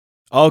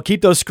Oh,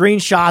 keep those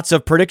screenshots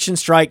of Prediction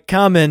Strike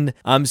coming.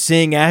 I'm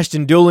seeing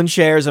Ashton Dulin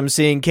shares. I'm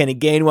seeing Kenny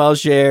Gainwell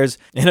shares,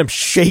 and I'm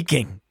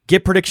shaking.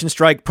 Get Prediction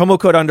Strike, promo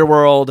code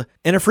Underworld,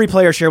 and a free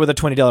player share with a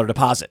 $20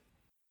 deposit.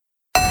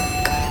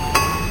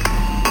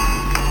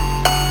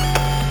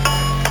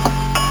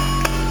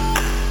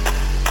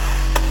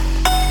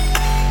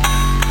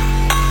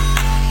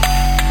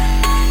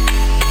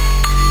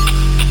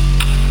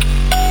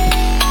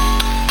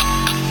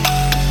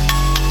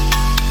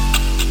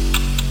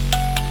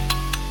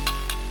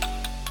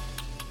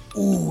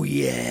 Oh,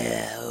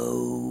 yeah.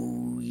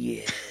 Oh,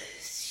 yeah.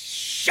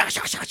 Sha,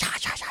 sha, sha, sha,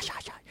 sha, sha, sha,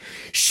 sha.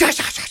 Sha,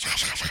 sha, sha, sha,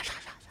 sha, sha, sha,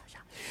 sha.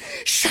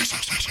 Sha, sha,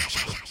 sha, sha,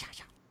 sha, sha,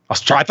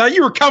 sha. I thought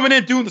you were coming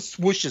in doing the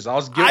swooshes.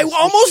 I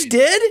almost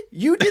did.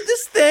 You did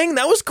this thing.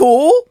 That was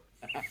cool.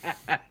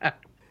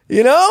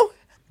 You know?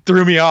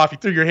 Threw me off. You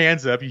threw your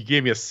hands up. You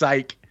gave me a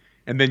psych.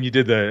 And then you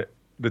did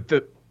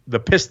the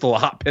pistol,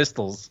 hot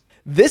pistols.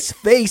 This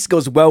face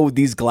goes well with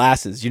these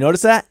glasses. You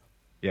notice that?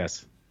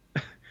 Yes.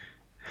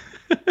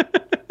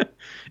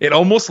 It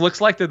almost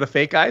looks like they're the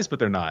fake eyes, but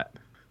they're not.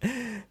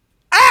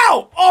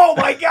 Ow! Oh,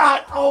 my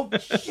God. Oh,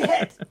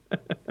 shit.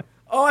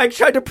 Oh, I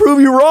tried to prove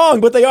you wrong,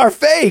 but they are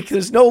fake.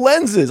 There's no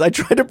lenses. Why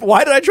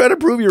did I try to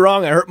prove you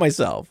wrong? I hurt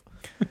myself.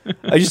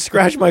 I just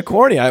scratched my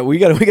cornea. We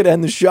gotta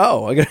end the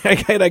show. I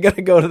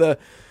gotta go to the.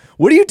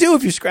 What do you do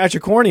if you scratch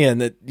a cornea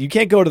and that you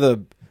can't go to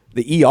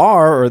the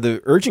ER or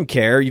the urgent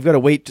care? You've got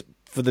to wait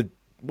for the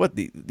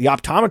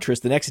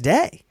optometrist the next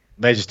day.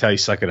 They just tell you,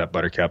 suck it up,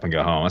 Buttercup, and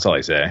go home. That's all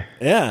they say.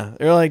 Yeah.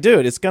 They're like,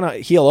 dude, it's going to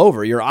heal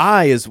over. Your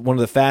eye is one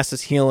of the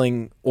fastest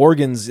healing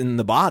organs in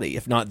the body,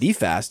 if not the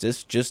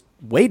fastest. Just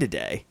wait a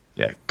day.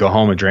 Yeah, go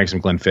home and drink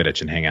some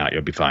Glenfiddich and hang out.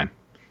 You'll be fine.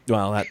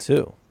 Well, that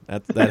too.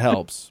 That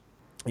helps.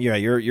 Yeah,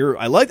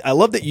 I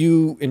love that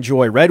you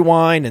enjoy red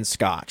wine and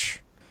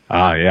scotch.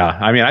 Yeah.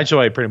 I mean, I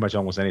enjoy pretty much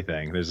almost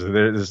anything. There's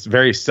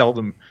very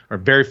seldom or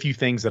very few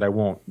things that I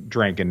won't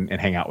drink and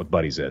hang out with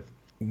buddies with.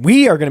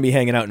 We are going to be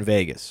hanging out in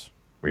Vegas.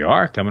 We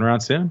are coming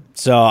around soon.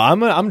 So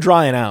I'm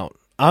drying out.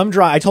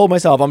 I told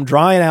myself I'm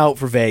drying out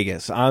for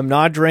Vegas. I'm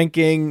not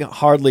drinking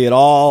hardly at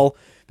all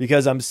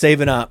because I'm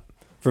saving up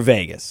for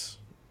Vegas.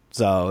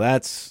 So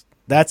that's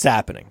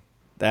happening.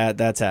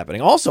 That's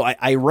happening. Also,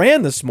 I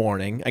ran this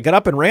morning. I got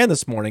up and ran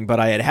this morning, but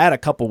I had a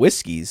couple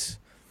whiskeys.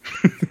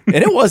 And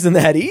it wasn't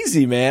that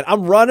easy, man.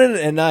 I'm running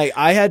and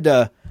I had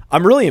to.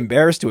 I'm really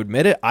embarrassed to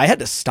admit it. I had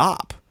to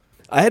stop.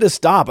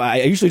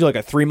 I usually do like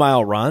a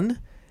 3-mile run.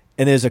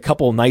 And there's a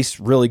couple nice,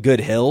 really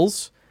good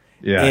hills.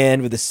 Yeah.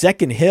 And with the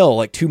second hill,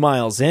 like 2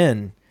 miles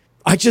in,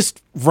 I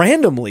just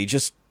randomly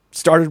just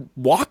started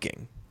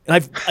walking.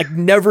 And I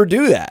never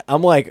do that.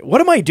 I'm like,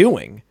 what am I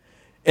doing?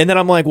 And then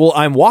I'm like, well,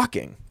 I'm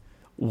walking.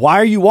 Why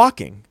are you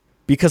walking?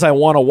 Because I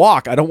want to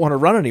walk. I don't want to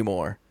run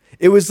anymore.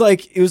 It was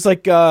like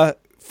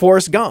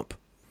Forrest Gump.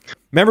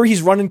 Remember,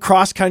 he's running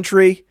cross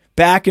country,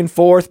 back and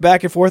forth.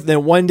 And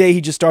then one day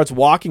he just starts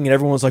walking and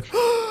everyone's like,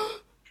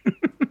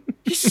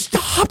 he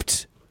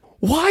stopped.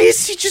 Why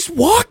is he just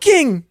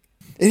walking?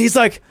 And he's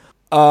like,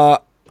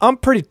 I'm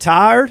pretty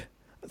tired.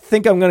 I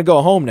think I'm going to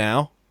go home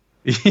now.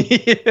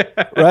 Yeah.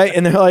 Right?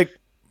 And they're like,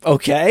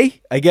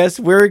 okay, I guess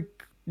we're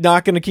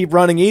not going to keep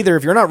running either.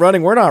 If you're not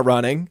running, we're not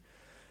running.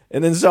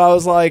 And then so I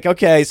was like,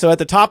 okay, so at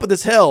the top of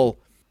this hill,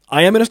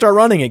 I am going to start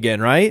running again,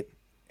 right?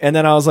 And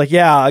then I was like,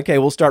 yeah, okay,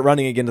 we'll start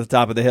running again to the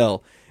top of the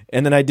hill.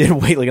 And then I did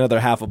wait like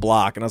another half a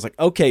block. And I was like,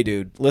 okay,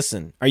 dude,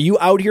 listen, are you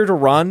out here to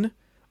run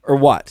or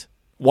what?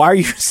 Why are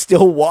you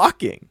still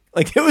walking?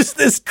 Like, it was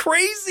this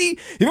crazy.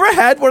 You ever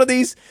had one of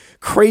these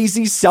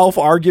crazy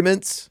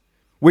self-arguments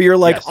where you're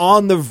like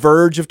on the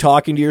verge of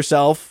talking to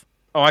yourself?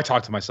 Oh, I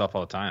talk to myself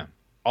all the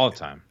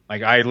time.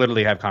 Like, I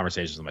literally have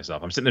conversations with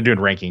myself. I'm sitting there doing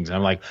rankings and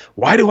I'm like,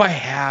 why do I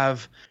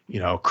have,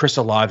 Chris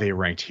Olave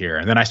ranked here?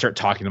 And then I start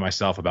talking to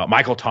myself about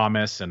Michael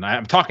Thomas and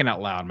I'm talking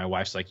out loud. My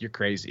wife's like, you're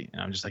crazy.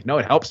 And I'm just like, no,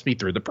 it helps me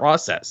through the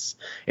process.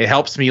 It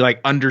helps me like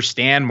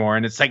understand more.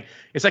 And it's like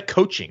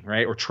coaching,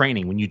 right? Or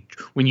training.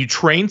 When you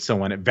train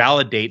someone, it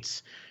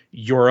validates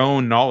your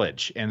own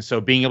knowledge. And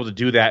so being able to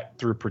do that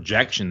through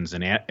projections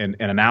and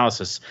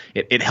analysis,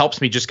 it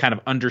helps me just kind of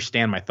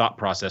understand my thought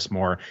process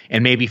more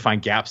and maybe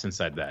find gaps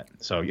inside that.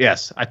 So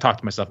yes, I talk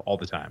to myself all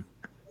the time.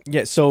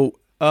 Yeah. So,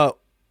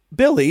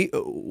 Billy,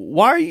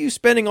 why are you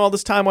spending all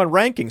this time on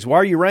rankings? Why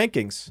are you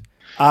rankings?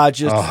 I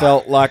just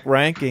felt like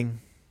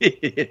ranking.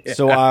 Yeah.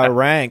 So I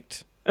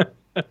ranked.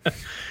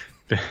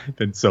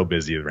 Been so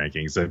busy with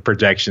rankings and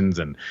projections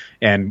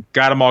and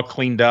got them all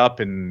cleaned up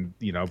and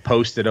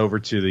posted over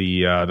to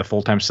the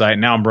full-time site.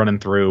 Now I'm running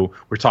through.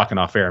 We're talking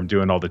off air. I'm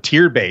doing all the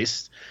tiered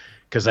based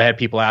because I had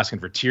people asking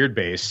for tiered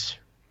based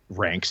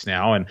ranks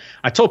now, and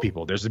I told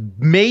people there's a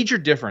major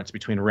difference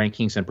between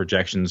rankings and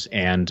projections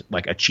and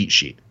like a cheat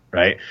sheet,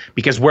 right?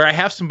 Because where I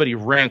have somebody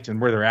ranked and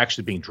where they're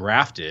actually being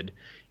drafted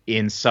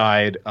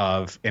inside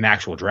of an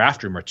actual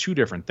draft room are two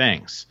different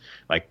things.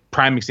 Like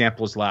prime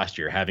example is last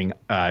year having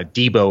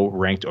Debo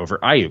ranked over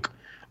Ayuk.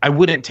 I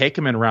wouldn't take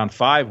him in round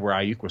 5 where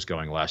Ayuk was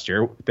going last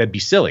year. That'd be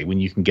silly when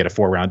you can get a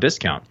 4-round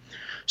discount.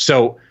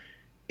 So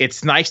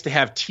it's nice to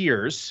have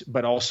tiers,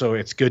 but also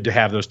it's good to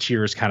have those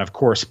tiers kind of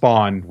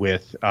correspond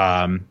with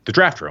the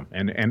draft room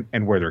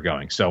and where they're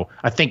going. So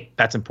I think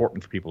that's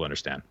important for people to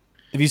understand.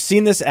 Have you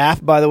seen this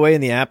app, by the way,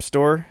 in the App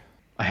Store?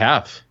 I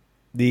have.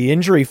 The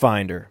Injury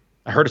Finder.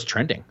 I heard it's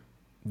trending.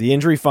 The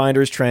Injury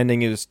Finder is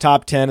trending. It was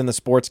top 10 in the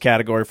sports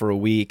category for a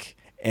week.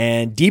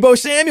 And Deebo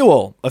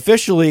Samuel,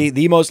 officially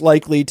the most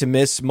likely to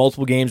miss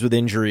multiple games with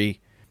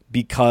injury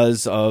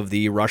because of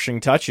the rushing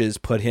touches,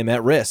 put him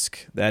at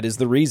risk. That is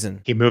the reason.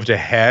 He moved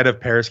ahead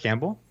of Paris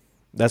Campbell?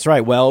 That's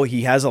right. Well,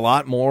 he has a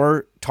lot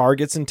more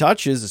targets and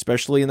touches,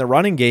 especially in the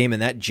running game,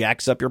 and that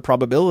jacks up your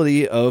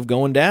probability of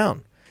going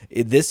down.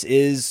 This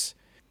is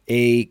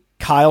a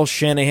Kyle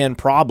Shanahan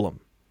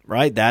problem,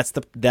 right?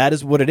 That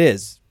is what it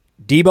is.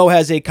 Deebo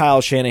has a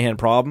Kyle Shanahan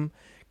problem.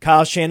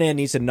 Kyle Shanahan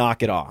needs to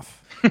knock it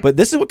off. But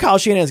this is what Kyle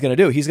Shanahan's going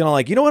to do. He's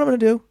going to you know what I'm going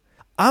to do?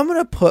 I'm going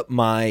to put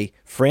my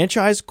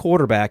franchise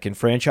quarterback and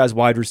franchise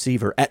wide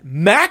receiver at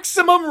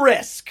maximum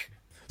risk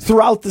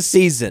throughout the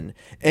season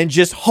and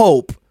just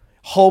hope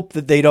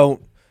that they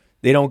don't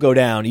go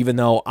down, even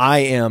though I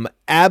am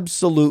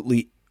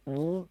absolutely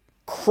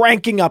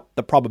cranking up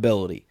the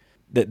probability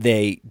that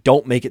they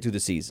don't make it through the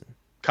season.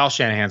 Kyle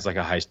Shanahan's like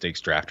a high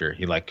stakes drafter.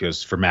 He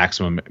goes for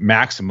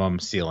maximum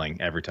ceiling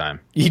every time.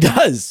 He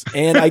does.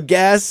 And I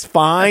guess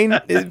fine.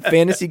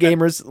 Fantasy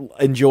gamers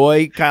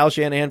enjoy Kyle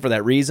Shanahan for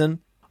that reason.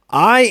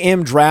 I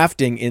am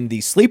drafting in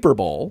the Sleeper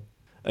Bowl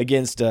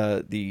against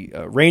the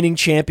reigning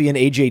champion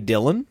A.J.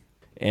 Dillon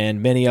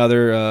and many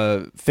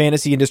other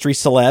fantasy industry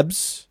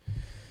celebs.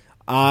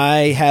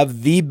 I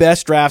have the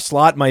best draft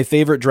slot, my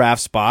favorite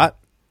draft spot,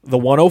 the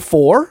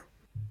 104.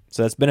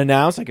 So that's been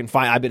announced.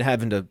 I've been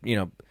having to,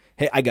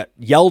 hey, I got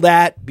yelled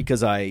at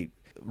because I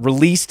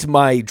released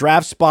my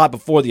draft spot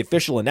before the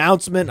official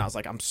announcement. I was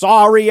like, I'm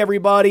sorry,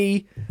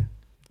 everybody.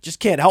 Just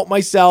can't help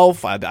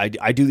myself. I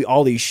do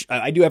all these.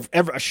 I do have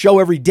a show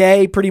every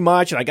day, pretty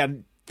much, and I got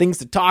things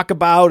to talk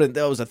about, and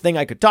that was a thing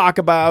I could talk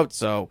about.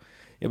 So,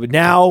 but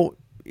now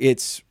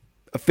it's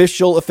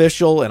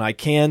official, and I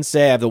can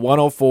say I have the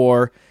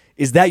 104.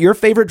 Is that your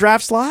favorite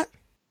draft slot?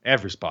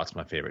 Every spot's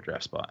my favorite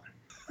draft spot.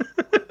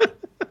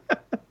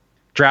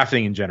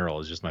 Drafting in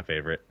general is just my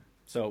favorite.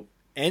 So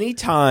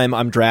anytime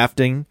I'm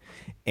drafting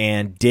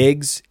and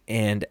Diggs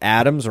and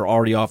Adams are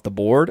already off the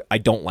board, I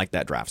don't like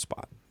that draft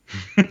spot.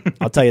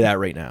 I'll tell you that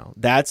right now.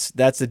 That's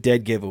a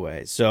dead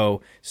giveaway.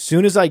 So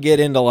soon as I get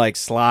into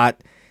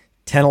slot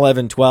 10,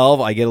 11,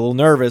 12, I get a little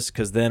nervous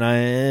because then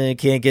I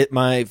can't get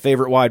my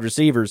favorite wide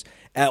receivers.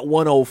 At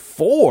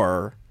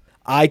 104,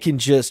 I can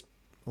just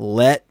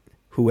let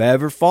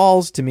whoever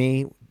falls to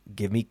me,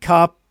 give me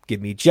Kupp,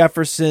 give me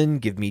Jefferson,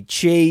 give me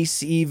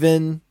Chase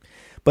even.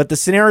 But the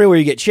scenario where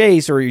you get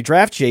Chase or you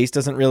draft Chase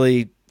doesn't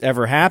really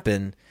ever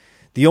happen.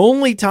 The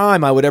only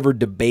time I would ever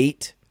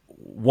debate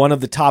one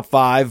of the top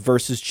 5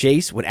 versus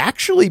Chase would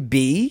actually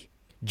be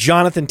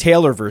Jonathan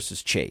Taylor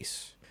versus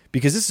Chase,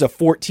 because this is a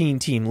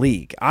 14-team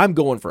league. I'm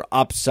going for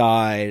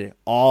upside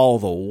all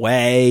the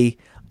way.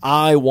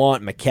 I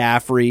want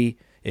McCaffrey.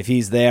 If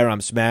he's there,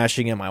 I'm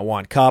smashing him. I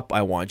want Kupp.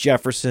 I want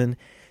Jefferson.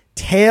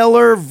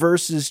 Taylor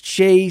versus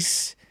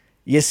Chase,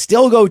 you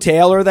still go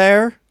Taylor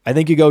there. I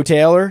think you go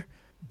Taylor,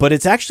 but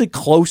it's actually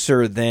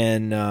closer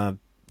than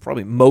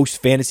probably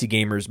most fantasy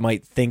gamers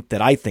might think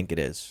that I think it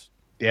is.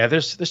 Yeah,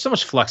 there's so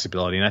much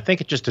flexibility, and I think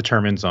it just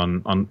determines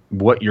on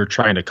what you're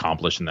trying to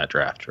accomplish in that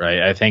draft,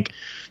 right? I think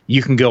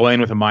you can go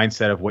in with a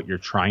mindset of what you're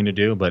trying to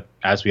do, but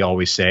as we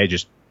always say,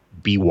 just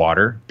be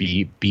water,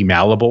 be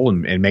malleable,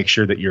 and make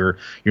sure that you're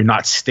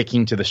not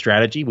sticking to the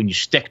strategy. When you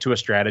stick to a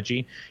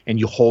strategy and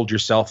you hold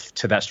yourself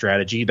to that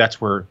strategy,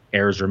 that's where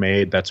errors are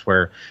made. That's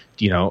where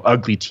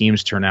ugly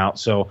teams turn out.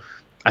 So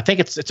I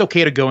think it's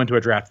okay to go into a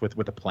draft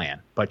with a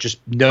plan, but just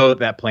know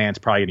that plan's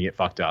probably going to get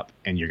fucked up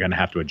and you're going to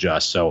have to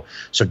adjust. So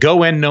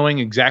go in knowing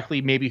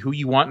exactly maybe who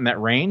you want in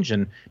that range,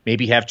 and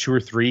maybe have 2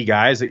 or 3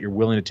 guys that you're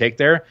willing to take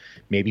there,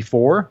 maybe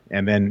 4,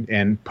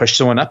 and push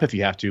someone up if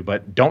you have to,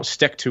 but don't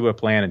stick to a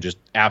plan and just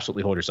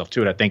absolutely hold yourself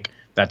to it. I think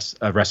that's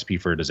a recipe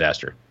for a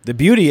disaster. The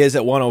beauty is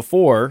at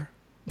 104,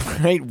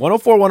 right?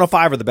 104,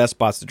 105 are the best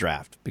spots to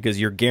draft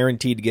because you're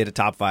guaranteed to get a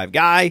top 5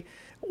 guy.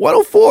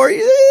 104,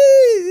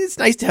 it's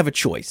nice to have a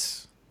choice.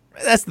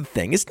 That's the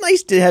thing. It's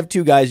nice to have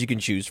 2 guys you can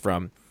choose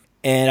from.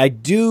 And I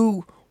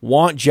do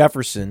want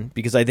Jefferson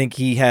because I think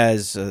he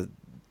has the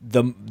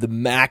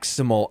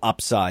maximal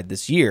upside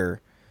this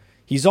year.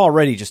 He's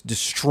already just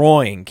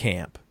destroying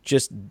camp.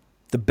 Just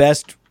the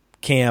best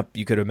camp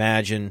you could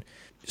imagine,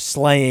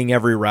 slaying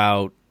every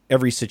route,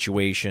 every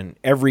situation,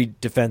 every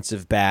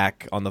defensive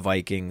back on the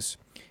Vikings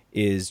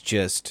is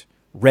just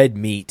red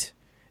meat,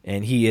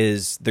 and he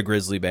is the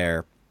grizzly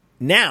bear.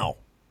 Now,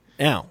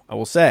 I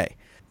will say,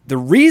 the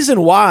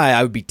reason why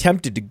I would be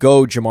tempted to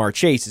go Jamar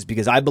Chase is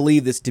because I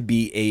believe this to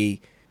be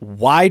a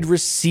wide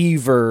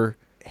receiver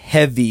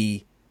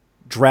heavy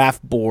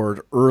draft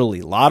board early.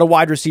 A lot of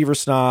wide receiver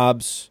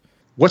snobs.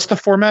 What's the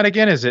format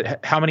again? Is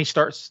it how many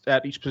starts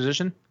at each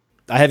position?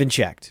 I haven't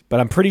checked, but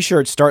I'm pretty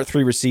sure it's start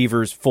 3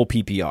 receivers, full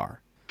PPR.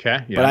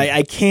 Okay. Yeah. But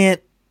I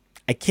can't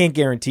I can't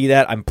guarantee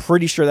that. I'm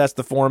pretty sure that's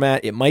the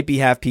format. It might be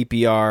half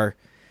PPR.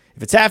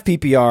 If it's half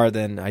PPR,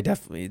 then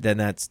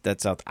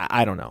that's out.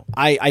 I don't know.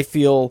 I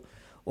feel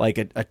like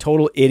a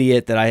total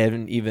idiot that I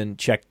haven't even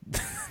checked.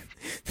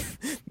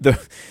 Isn't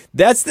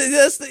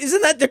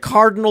that the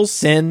cardinal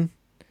sin?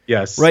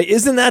 Yes. Right?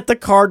 Isn't that the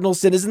cardinal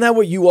sin? Isn't that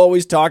what you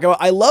always talk about?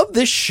 I love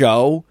this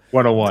show.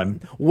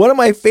 101. One of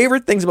my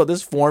favorite things about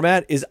this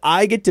format is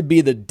I get to be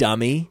the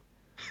dummy.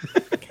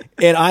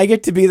 And I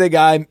get to be the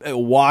guy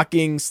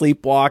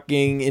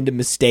sleepwalking into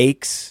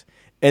mistakes.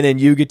 And then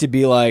you get to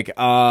be like,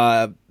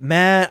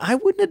 Matt, I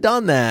wouldn't have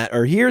done that.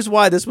 Or here's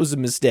why this was a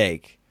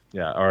mistake.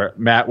 Yeah. Or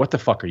Matt, what the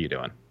fuck are you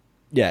doing?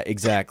 Yeah,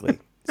 exactly.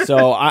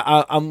 So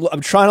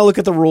I'm trying to look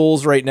at the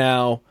rules right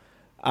now.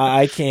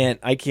 I can't.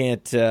 I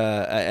don't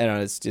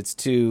know. It's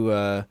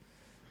too.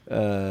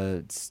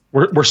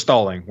 We're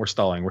stalling.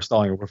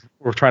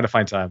 We're trying to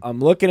find time.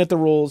 I'm looking at the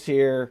rules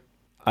here.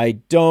 I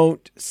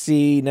don't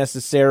see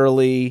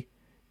necessarily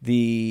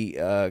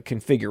the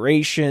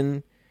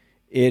configuration.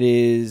 It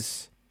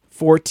is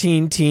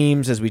 14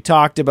 teams, as we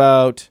talked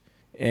about,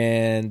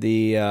 and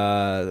the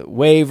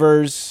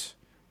waivers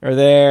are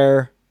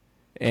there.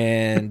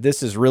 And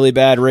this is really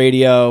bad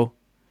radio.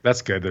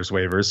 That's good. There's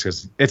waivers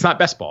because it's not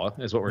best ball,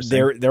 is what we're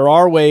saying. There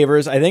are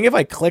waivers. I think if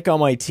I click on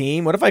my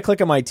team, what if I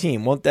click on my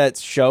team? Won't that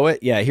show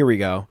it? Yeah, here we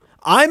go.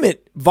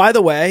 By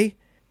the way,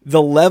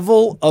 the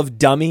level of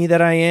dummy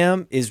that I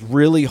am is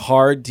really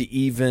hard to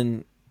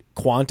even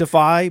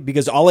quantify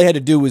because all I had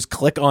to do was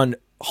click on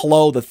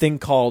the thing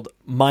called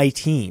My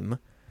Team,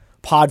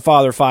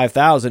 Podfather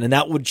 5000, and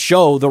that would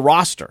show the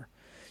roster.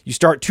 You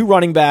start 2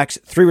 running backs,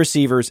 3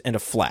 receivers, and a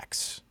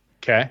flex.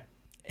 Okay.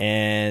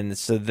 And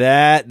so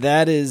that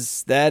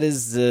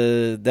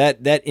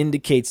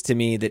indicates to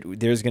me that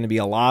there's going to be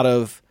a lot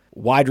of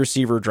wide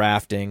receiver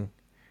drafting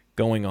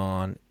going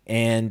on,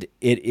 and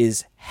it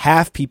is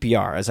half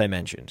PPR, as I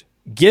mentioned.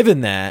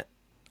 Given that,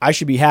 I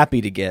should be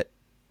happy to get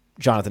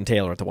Jonathan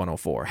Taylor at the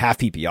 104, half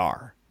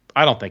PPR.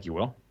 I don't think you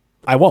will.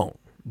 I won't,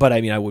 but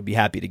I would be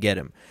happy to get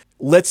him.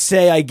 Let's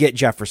say I get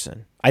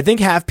Jefferson. I think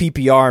half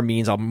PPR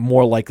means I'm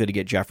more likely to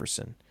get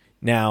Jefferson.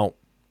 Now,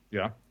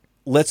 yeah.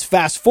 Let's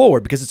fast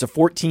forward because it's a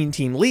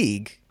 14-team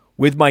league.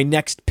 With my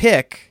next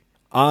pick,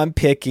 I'm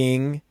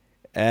picking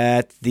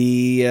at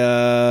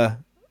the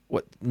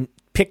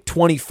pick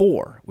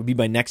 24 would be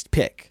my next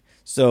pick.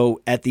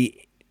 So at the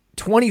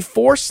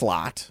 24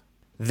 slot,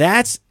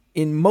 that's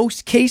in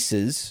most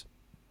cases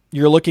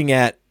you're looking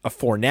at a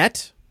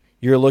Fournette,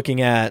 you're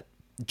looking at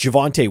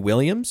Javonte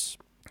Williams,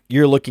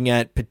 you're looking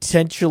at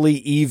potentially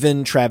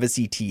even Travis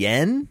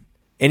Etienne.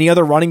 Any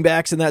other running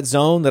backs in that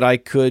zone that I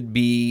could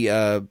be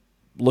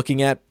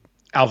looking at?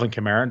 Alvin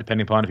Kamara,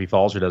 depending upon if he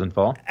falls or doesn't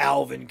fall.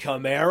 Alvin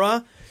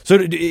Kamara. So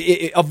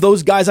of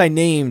those guys I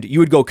named, you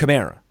would go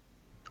Kamara.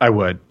 I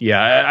would.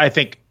 Yeah, I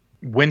think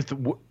when's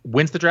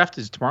the draft?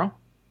 Is it tomorrow?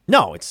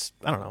 No, it's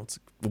a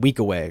week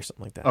away or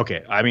something like that.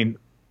 Okay.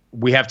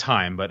 We have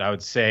time, but I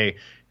would say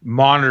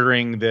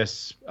monitoring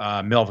this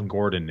Melvin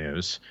Gordon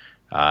news.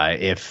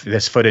 If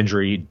this foot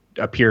injury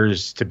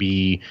appears to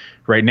be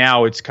right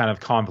now, it's kind of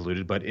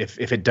convoluted, but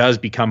if it does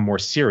become more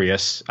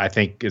serious, I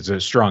think is a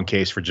strong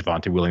case for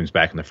Javonte Williams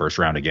back in the first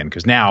round again,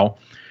 because now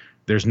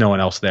there's no one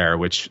else there,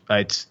 which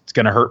it's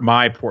going to hurt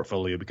my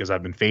portfolio because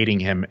I've been fading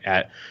him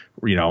at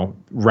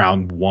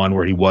round 1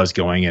 where he was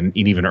going, and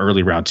even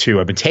early round 2.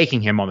 I've been taking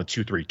him on the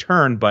 2-3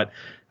 turn, but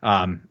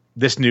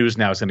this news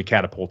now is going to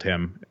catapult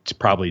him to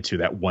probably to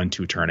that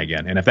 1-2 turn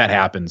again, and if that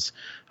happens,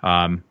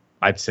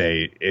 I'd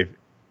say if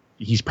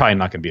he's probably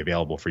not going to be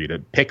available for you to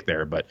pick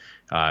there, but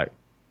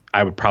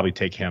I would probably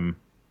take him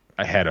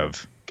ahead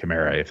of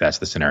Kamara if that's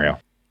the scenario.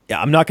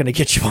 Yeah, I'm not going to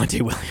get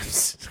Javonte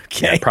Williams.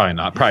 Okay, yeah, probably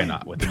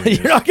not. With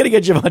You're not going to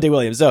get Javonte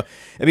Williams. So,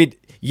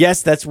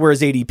 yes, that's where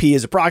his ADP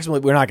is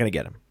approximately. We're not going to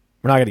get him.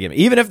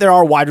 Even if there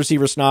are wide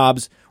receiver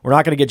snobs, we're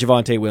not going to get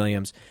Javonte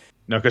Williams.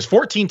 No, because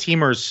 14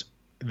 teamers,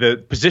 the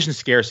position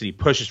scarcity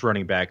pushes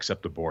running backs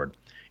up the board,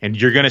 and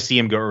you're going to see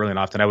him go early and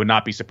often. I would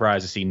not be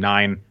surprised to see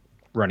 9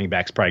 running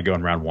backs probably go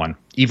in round 1,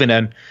 even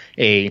in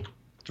a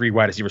 3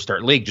 wide receiver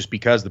start league, just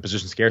because of the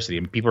position scarcity.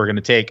 And people are going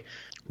to take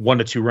 1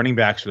 to 2 running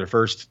backs for their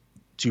first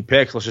 2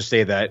 picks. Let's just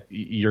say that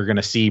you're going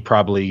to see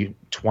probably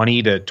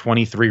 20 to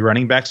 23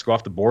 running backs go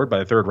off the board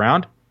by the 3rd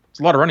round. It's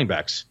a lot of running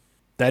backs.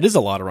 That is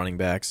a lot of running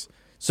backs.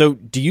 So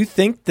do you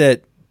think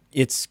that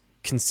it's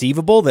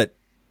conceivable that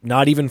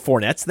not even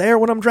Fournette's there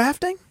when I'm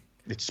drafting?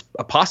 It's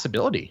a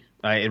possibility.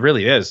 It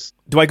really is.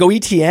 Do I go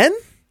ETN?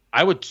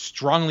 I would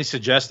strongly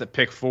suggest that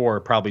pick 4,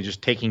 probably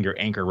just taking your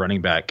anchor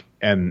running back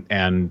and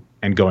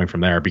going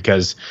from there,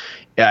 because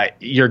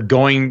you're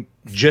going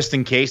just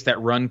in case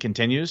that run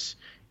continues.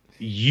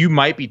 You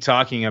might be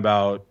talking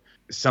about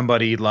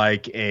somebody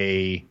like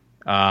a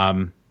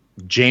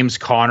James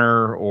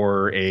Conner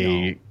or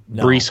a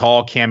Breece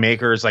Hall, Cam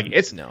Akers. Like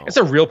it's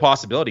a real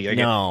possibility.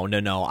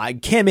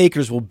 Cam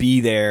Akers will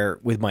be there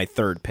with my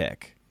 3rd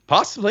pick.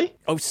 Possibly.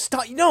 Oh,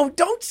 stop. No,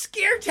 don't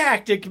scare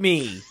tactic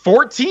me.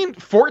 14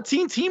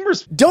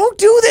 teamers. Don't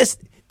do this.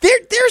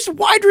 There's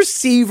wide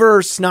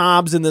receiver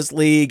snobs in this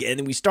league,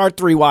 and we start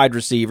 3 wide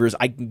receivers.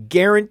 I can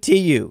guarantee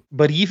you.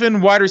 But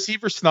even wide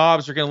receiver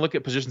snobs are going to look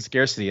at position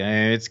scarcity,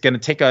 and it's going to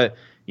take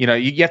you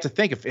have to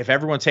think if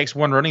everyone takes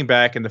one running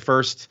back in the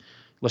first,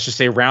 let's just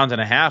say round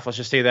and a half, let's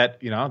just say that,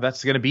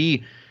 that's going to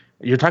be,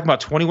 you're talking about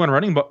 21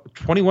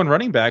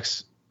 running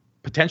backs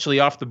potentially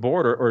off the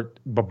board or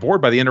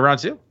board by the end of round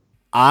 2.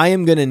 I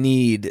am going to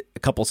need a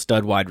couple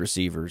stud wide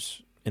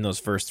receivers in those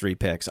first 3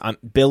 picks.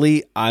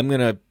 Billy, I'm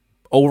going to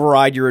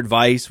override your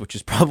advice, which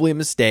is probably a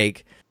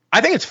mistake. I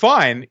think it's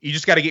fine. You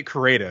just got to get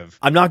creative.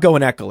 I'm not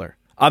going Eckler.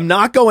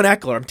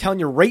 I'm telling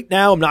you right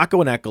now, I'm not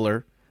going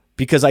Eckler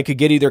because I could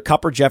get either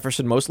Kupp or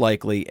Jefferson most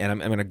likely, and I'm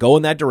going to go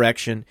in that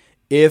direction.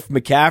 If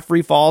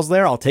McCaffrey falls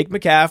there, I'll take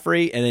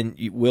McCaffrey, and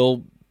then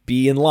we'll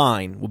be in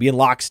line. We'll be in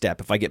lockstep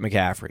if I get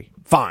McCaffrey.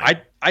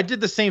 Fine. I did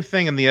the same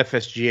thing in the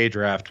FSGA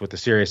draft with the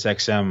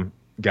SiriusXM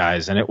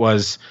guys, and it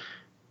was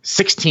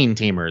 16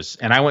 teamers,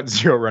 and I went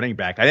 0 running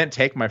back. I didn't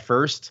take my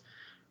first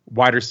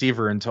wide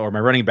receiver or my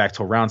running back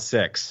till round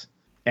 6.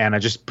 And I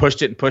just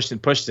pushed it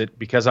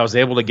because I was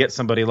able to get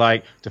somebody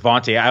like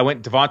Devontae. I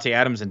went Devontae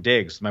Adams and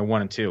Diggs, my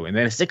 1 and 2, and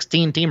then a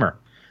 16 teamer.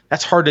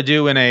 That's hard to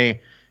do in a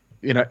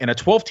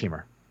 12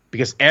 teamer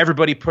because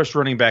everybody pushed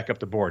running back up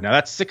the board. Now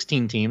that's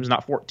 16 teams,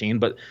 not 14,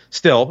 but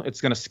still it's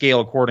going to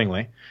scale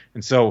accordingly.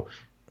 And so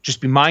just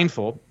be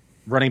mindful,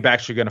 running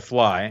backs are going to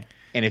fly.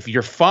 And if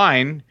you're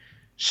fine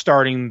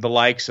starting the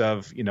likes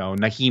of,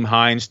 Nyheim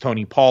Hines,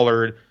 Tony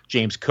Pollard,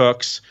 James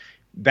Cooks,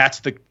 that's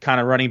the kind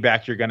of running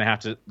back you're going to have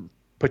to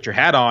put your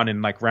hat on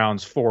in like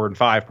rounds 4 and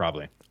 5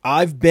 probably.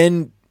 I've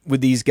been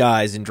with these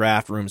guys in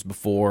draft rooms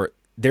before.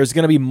 There's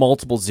going to be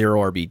multiple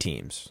 0 RB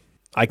teams.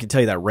 I can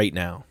tell you that right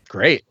now.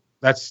 Great.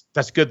 That's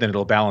good. Then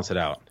it'll balance it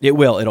out. It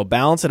will. It'll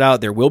balance it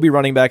out. There will be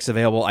running backs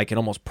available. I can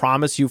almost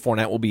promise you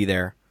Fournette will be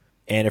there.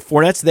 And if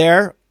Fournette's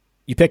there,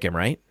 you pick him,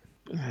 right?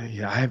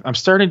 Yeah, I'm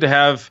starting to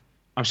have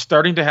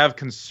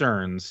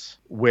concerns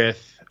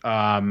with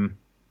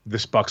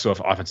this Bucs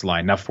offensive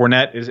line. Now,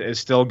 Fournette is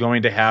still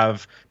going to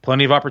have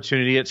plenty of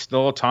opportunity. It's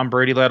still a Tom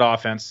Brady-led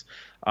offense,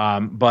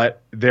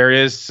 but there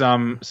is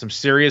some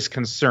serious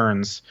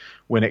concerns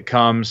when it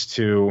comes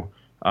to.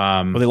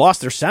 Well, they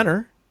lost their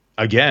center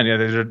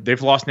again.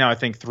 They've lost now, I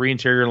think, 3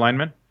 interior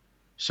linemen.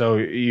 So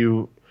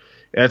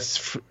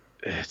it's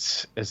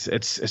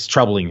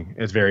troubling.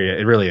 It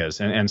really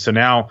is, and so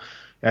now.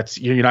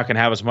 You're not going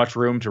to have as much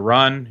room to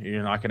run.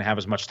 You're not going to have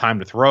as much time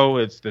to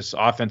throw. This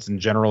offense in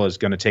general is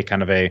going to take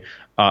kind of a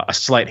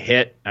slight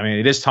hit. I mean,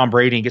 it is Tom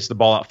Brady. He gets the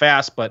ball out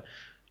fast, but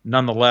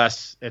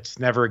nonetheless, it's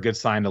never a good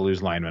sign to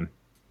lose linemen.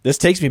 This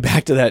takes me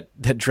back to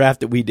that draft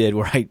that we did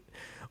where I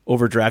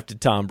overdrafted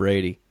Tom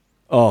Brady.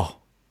 Oh,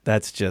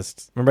 that's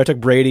just... Remember I took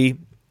Brady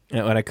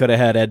when I could have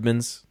had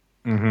Edmonds?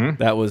 Mm-hmm.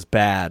 That was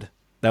bad.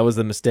 That was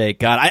the mistake.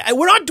 God,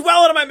 we're not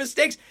dwelling on my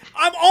mistakes.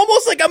 I'm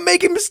almost like I'm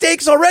making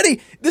mistakes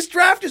already. This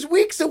draft is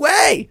weeks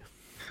away,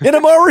 and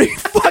I'm already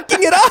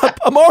fucking it up.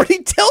 I'm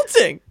already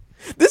tilting.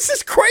 This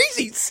is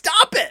crazy.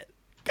 Stop it.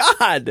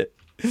 God,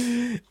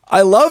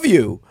 I love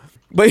you,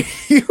 but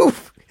you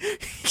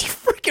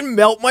freaking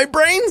melt my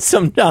brain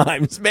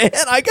sometimes, man.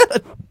 I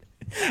gotta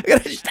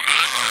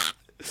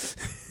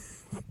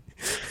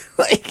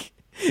like,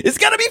 it's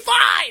gonna be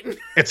fine.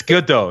 It's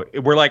good though.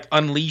 We're like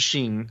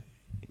unleashing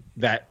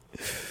that,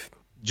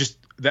 just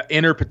the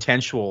inner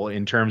potential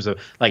in terms of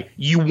like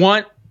you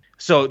want.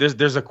 So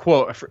there's a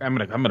quote. I'm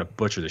gonna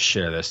butcher the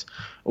shit out of this.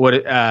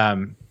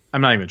 I'm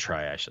not even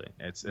try actually.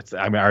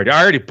 I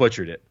already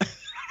butchered it.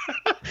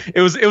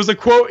 It was a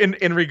quote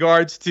in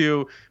regards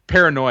to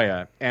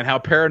paranoia and how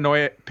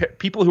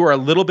people who are a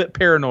little bit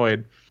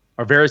paranoid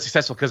are very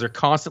successful because they're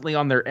constantly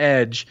on their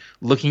edge,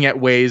 looking at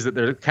ways that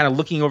they're kind of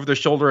looking over their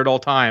shoulder at all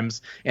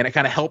times, and it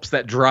kind of helps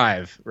that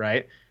drive,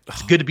 right?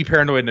 It's good to be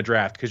paranoid in a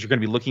draft because you're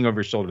going to be looking over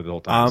your shoulder the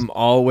whole time. I'm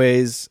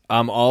always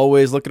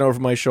looking over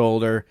my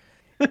shoulder.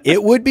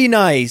 It would be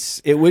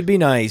nice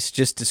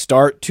just to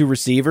start 2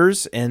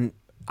 receivers, and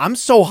I'm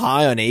so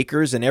high on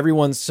Akers, and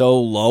everyone's so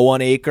low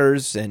on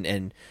Akers,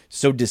 and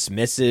so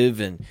dismissive,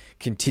 and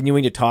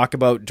continuing to talk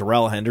about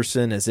Darrell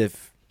Henderson as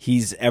if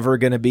he's ever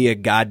going to be a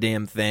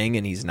goddamn thing,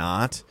 and he's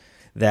not.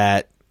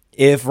 That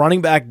if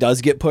running back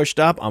does get pushed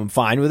up, I'm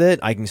fine with it.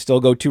 I can still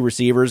go 2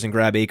 receivers and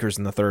grab Akers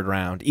in the 3rd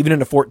round. Even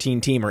in a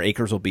 14-teamer,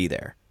 Akers will be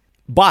there.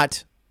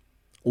 But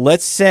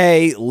let's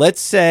say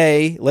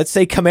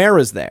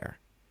Kamara's there.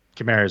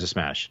 Kamara's a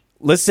smash.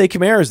 Let's say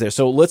Kamara's there.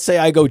 So let's say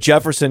I go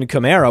Jefferson,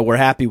 Kamara. We're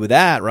happy with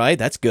that, right?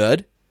 That's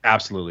good.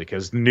 Absolutely,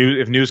 because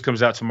if news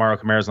comes out tomorrow,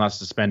 Kamara's not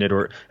suspended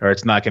or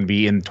it's not going to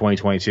be in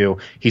 2022,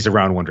 he's a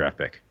round 1 draft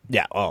pick.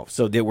 Yeah. Oh,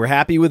 so we're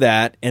happy with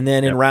that. And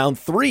then in round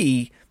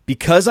 3,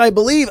 because I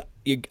believe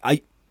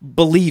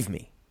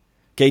me.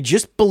 Okay,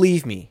 just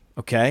believe me.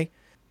 Okay,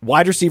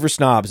 wide receiver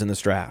snobs in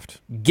this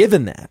draft.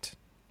 Given that,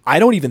 I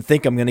don't even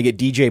think I'm going to get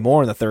DJ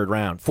Moore in the 3rd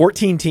round.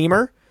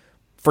 14-teamer.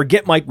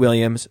 Forget Mike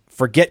Williams.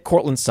 Forget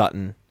Cortland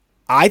Sutton.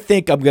 I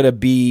think I'm going to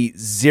be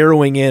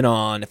zeroing in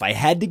on, if I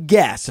had to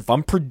guess, if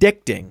I'm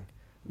predicting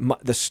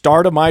the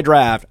start of my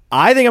draft,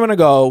 I think I'm going to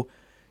go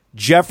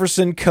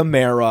Jefferson,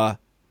 Kamara,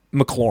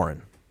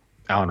 McLaurin.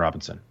 Allen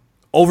Robinson.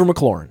 Over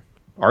McLaurin.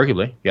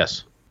 Arguably,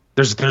 yes.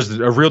 There's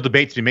a real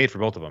debate to be made for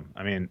both of them.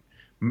 I mean,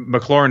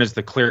 McLaurin is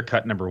the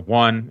clear-cut number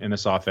one in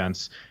this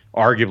offense.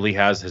 Arguably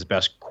has his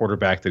best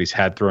quarterback that he's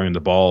had throwing the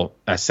ball,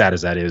 as sad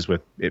as that is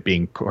with it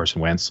being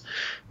Carson Wentz.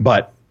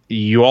 But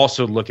you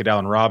also look at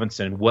Allen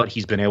Robinson, what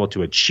he's been able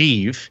to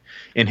achieve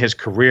in his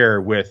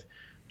career with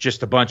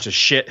just a bunch of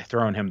shit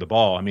throwing him the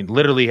ball. I mean,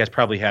 literally has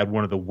probably had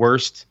one of the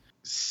worst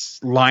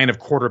line of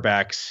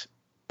quarterbacks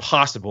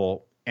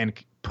possible and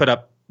put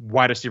up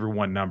wide receiver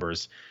one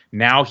numbers.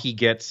 Now he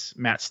gets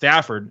Matt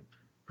Stafford,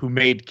 who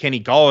made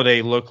Kenny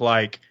Golladay look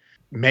like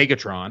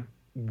Megatron.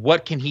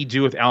 What can he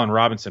do with Allen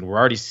Robinson? We're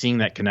already seeing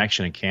that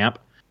connection in camp.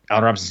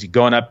 Allen Robinson's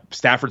going up.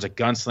 Stafford's a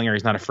gunslinger.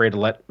 He's not afraid to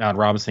let Allen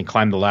Robinson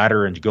climb the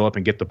ladder and go up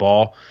and get the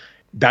ball.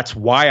 That's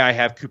why I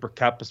have Cooper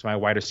Kupp as my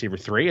wide receiver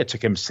 3. I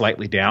took him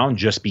slightly down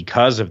just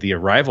because of the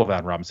arrival of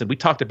Allen Robinson. We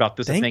talked about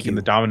this, in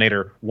the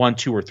Dominator 1,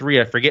 2, or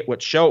 3. I forget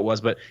what show it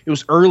was, but it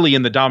was early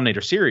in the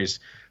Dominator series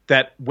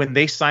that when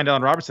they signed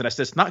Allen Robinson, I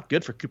said, it's not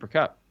good for Cooper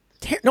Kupp.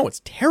 No,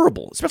 it's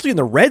terrible, especially in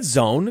the red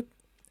zone.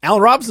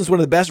 Allen Robinson's one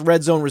of the best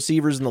red zone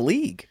receivers in the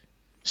league.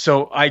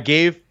 So I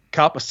gave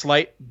Kupp a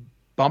slight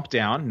bump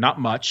down, not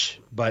much,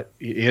 but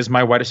he is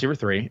my wide receiver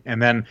 3.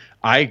 And then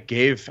I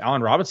gave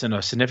Allen Robinson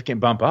a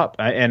significant bump up.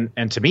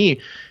 And to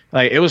me,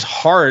 like, it was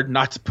hard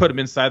not to put him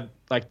inside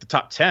like the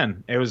top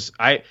 10. It was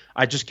I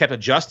just kept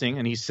adjusting,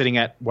 and he's sitting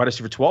at wide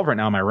receiver 12 right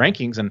now in my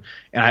rankings. And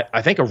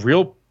I think a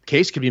real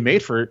case could be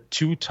made for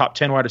 2 top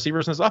 10 wide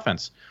receivers in this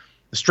offense.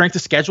 The strength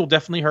of schedule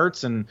definitely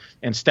hurts, and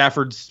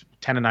Stafford's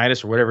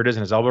tendonitis or whatever it is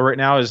in his elbow right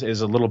now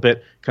is a little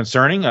bit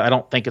concerning. I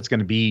don't think it's going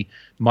to be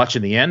much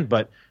in the end,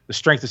 but the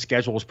strength of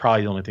schedule is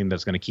probably the only thing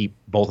that's going to keep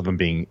both of them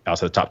being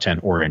outside the top 10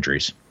 or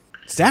injuries.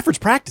 Stafford's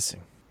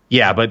practicing.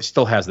 Yeah, but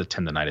still has the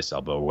tendonitis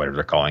elbow or whatever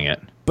they're calling it.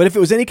 But if it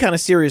was any kind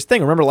of serious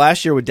thing, remember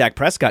last year with Dak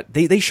Prescott,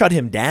 they shut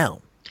him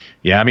down.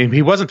 Yeah, I mean,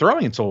 he wasn't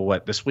throwing until,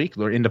 this week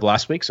or end of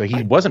last week, so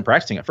he wasn't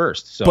practicing at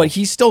first. So. But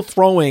he's still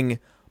throwing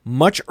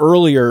much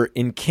earlier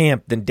in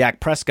camp than Dak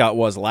Prescott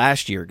was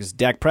last year, because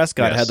Dak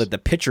Prescott had the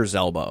pitcher's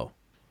elbow.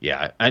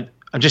 Yeah, I'm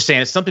just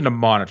saying it's something to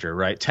monitor,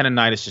 right?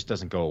 Tendonitis just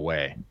doesn't go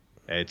away.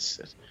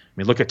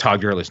 Look at Todd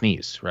Gurley's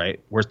knees,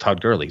 right? Where's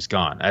Todd Gurley? He's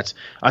gone. That's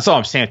all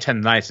I'm saying.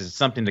 Tendonitis is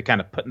something to kind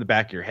of put in the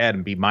back of your head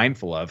and be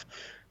mindful of.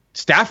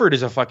 Stafford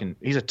is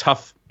he's a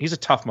tough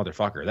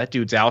motherfucker. That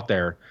dude's out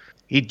there.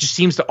 He just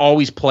seems to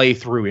always play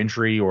through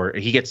injury, or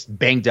he gets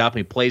banged up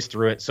and he plays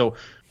through it. So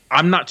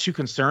I'm not too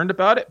concerned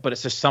about it, but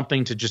it's just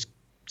something to just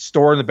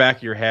store in the back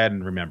of your head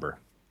and remember.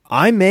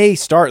 I may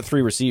start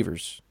 3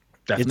 receivers.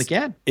 Definitely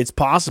can. It's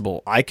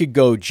possible. I could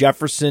go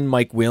Jefferson,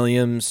 Mike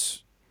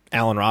Williams,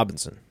 Allen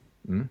Robinson.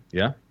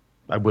 Yeah.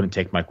 I wouldn't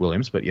take Mike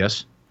Williams, but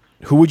yes.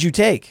 Who would you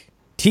take?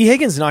 T.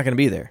 Higgins is not going to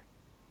be there.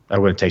 I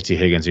wouldn't take T.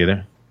 Higgins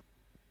either.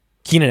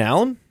 Keenan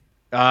Allen?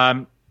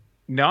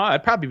 No,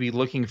 I'd probably be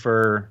looking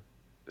for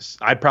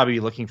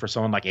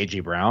someone like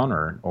A.J.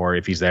 Brown, or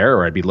if he's there,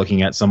 or I'd be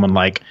looking at someone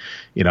like,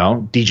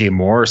 DJ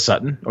Moore or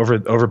Sutton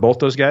over both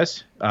those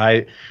guys.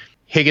 I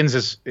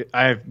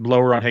have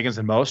lower on Higgins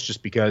than most,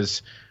 just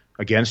because,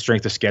 again,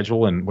 strength of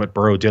schedule and what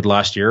Burrow did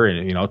last year,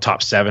 and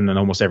top 7 in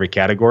almost every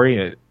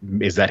category.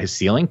 Is that his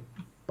ceiling?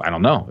 I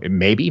don't know.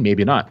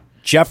 Maybe not.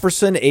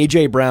 Jefferson,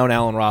 A.J. Brown,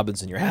 Allen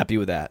Robinson. You're happy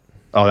with that?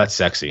 Oh, that's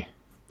sexy.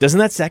 Doesn't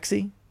that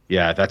sexy?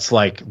 Yeah, that's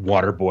like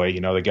Waterboy,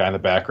 the guy in the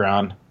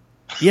background.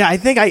 Yeah, I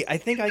think I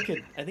could be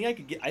good. I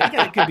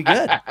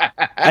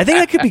think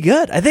that could be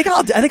good. I think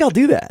I'll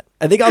do that.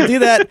 I think I'll do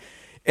that,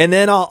 and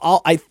then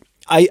I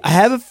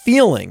have a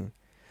feeling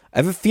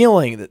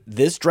that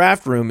this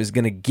draft room is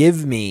going to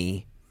give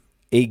me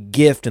a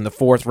gift in the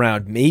 4th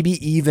round. Maybe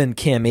even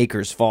Cam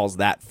Akers falls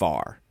that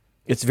far.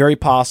 It's very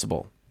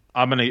possible.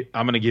 I'm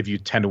gonna give you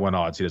 10-1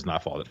 odds he does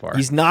not fall that far.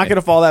 He's not going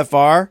to fall that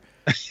far.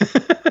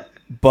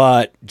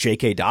 But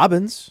J.K.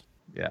 Dobbins.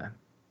 Yeah.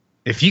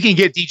 If you can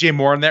get DJ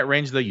Moore in that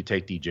range, though, you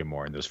take DJ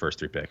Moore in those first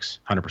 3 picks,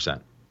 100%.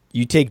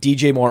 You take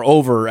DJ Moore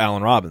over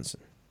Allen Robinson.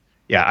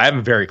 Yeah, I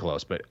am very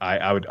close, but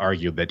I would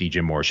argue that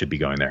DJ Moore should be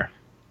going there.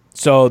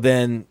 So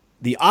then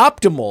the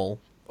optimal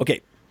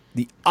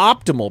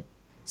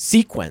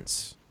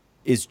sequence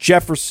is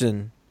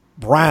Jefferson,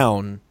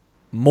 Brown,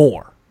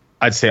 Moore.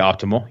 I'd say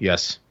optimal,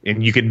 yes.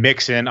 And you can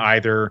mix in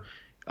either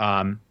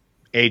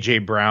A.J.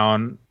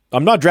 Brown.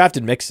 I'm not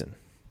drafted Mixon.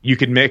 You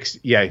could mix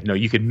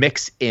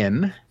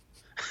in.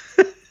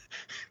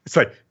 It's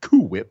like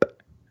Cool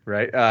Whip,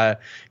 right?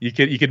 You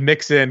could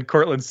mix in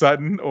Cortland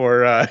Sutton,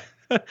 or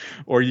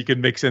you could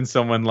mix in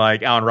someone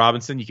like Allen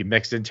Robinson. You could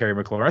mix in Terry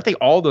McLaurin. I think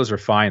all those are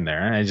fine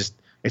there. And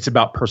it's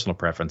about personal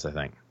preference, I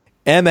think.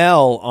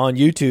 ML on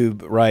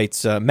YouTube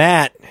writes,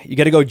 Matt, you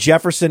got to go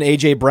Jefferson,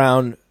 A.J.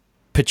 Brown,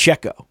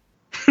 Pacheco.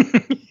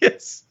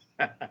 Yes.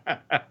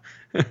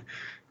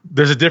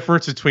 There's a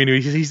difference between,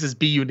 he says,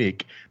 be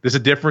unique. There's a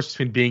difference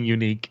between being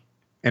unique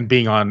and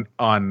being on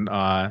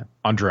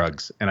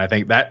drugs, and I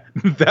think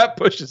that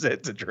pushes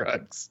it to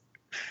drugs.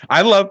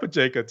 I love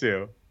Pacheco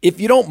too. If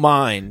you don't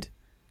mind,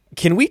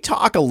 can we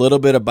talk a little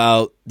bit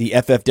about the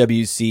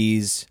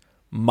FFWC's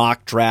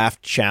mock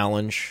draft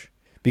challenge?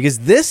 Because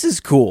this is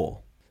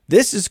cool.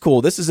 This is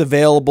cool. This is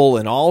available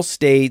in all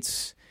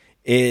states.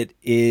 It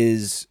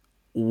is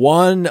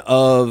one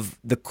of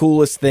the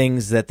coolest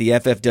things that the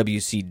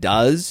FFWC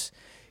does.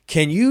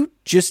 Can you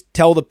just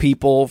tell the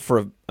people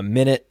for a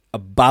minute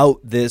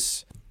about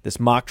this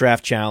mock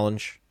draft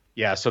challenge?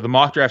 Yeah, so the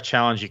mock draft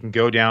challenge, you can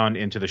go down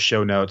into the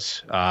show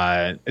notes.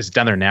 Is it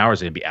down there now, or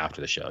is it going to be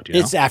after the show? Do you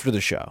know? It's after the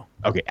show.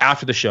 Okay,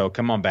 after the show,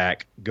 come on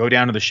back, go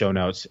down to the show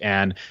notes,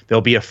 and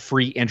there'll be a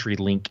free entry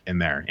link in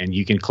there. And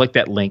you can click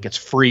that link. It's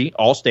free,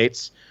 all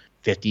states,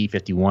 50,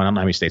 51, I don't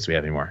know how many states we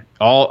have anymore.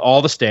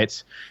 All the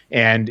states,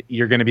 and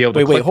you're going to be able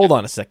to Wait, hold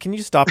on a sec. Can you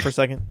just stop for a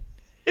second?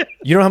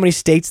 You know how many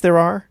states there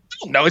are?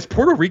 No, is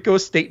Puerto Rico a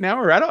state now,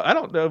 or I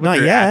don't know.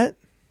 Not yet.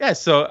 Yeah,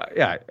 so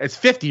it's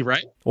 50,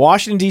 right?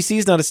 Washington, D.C.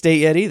 is not a state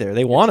yet either.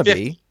 They want to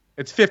be.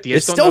 It's 50.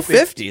 It's still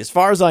 50, as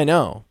far as I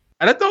know.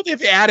 I don't know if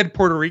they've added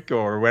Puerto Rico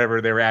or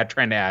whatever they were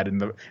trying to add in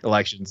the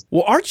elections.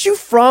 Well, aren't you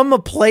from a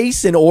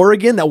place in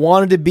Oregon that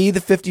wanted to be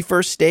the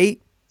 51st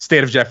state?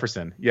 State of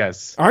Jefferson,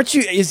 yes. Aren't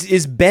you?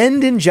 Is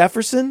Bend in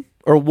Jefferson?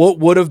 Or what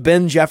would have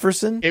been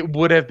Jefferson? It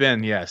would have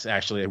been, yes.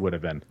 Actually, it would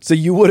have been. So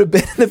you would have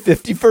been in the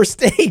 51st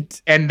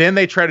state. And then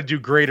they tried to do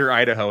Greater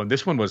Idaho, and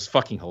this one was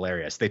fucking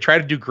hilarious. They tried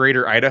to do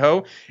Greater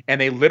Idaho, and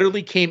they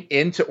literally came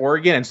into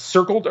Oregon and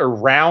circled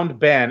around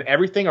Bend.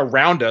 Everything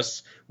around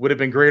us would have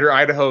been Greater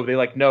Idaho. They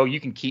no,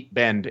 you can keep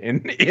Bend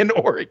in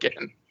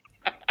Oregon.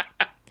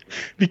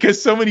 Because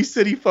so many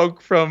city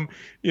folk from,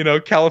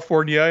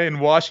 California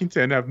and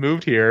Washington have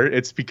moved here,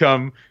 it's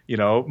become,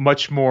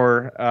 much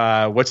more,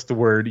 what's the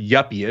word,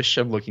 yuppie-ish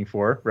I'm looking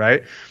for,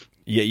 right?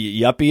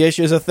 Yuppie-ish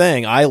is a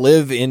thing. I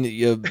live in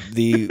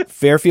the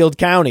Fairfield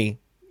County,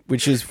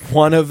 which is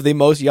one of the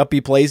most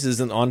yuppie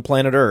places on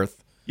planet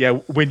Earth. Yeah,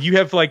 when you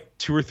have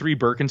 2 or 3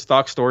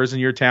 Birkenstock stores in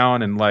your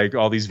town and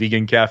all these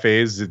vegan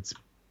cafes, it's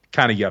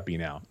kind of yuppie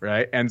now,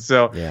 right? And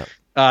so... Yeah.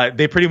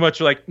 They pretty much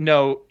are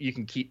no, you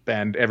can keep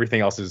Bend. Everything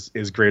else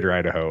is Greater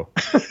Idaho.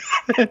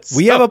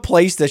 We have a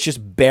place that's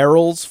just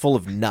barrels full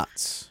of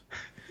nuts,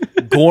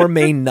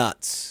 gourmet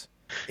nuts,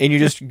 and you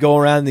just go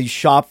around the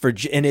shop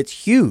and it's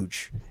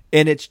huge,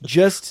 and it's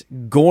just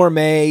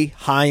gourmet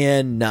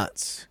high-end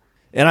nuts.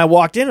 And I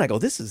walked in and I go,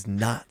 this is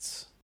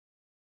nuts.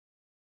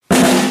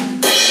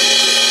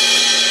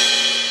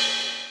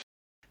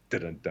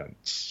 Dun-dun-dun.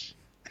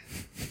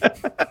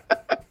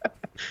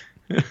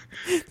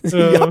 It's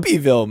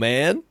Yuppieville,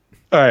 man.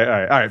 All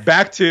right.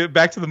 Back to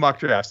the mock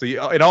draft. So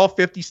in all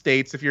 50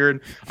 states, if you're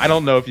in, I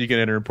don't know if you can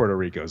enter in Puerto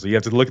Rico, so you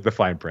have to look at the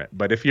fine print.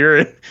 But if you're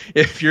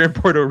in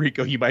Puerto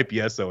Rico, you might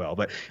be SOL.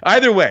 But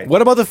either way,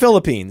 what about the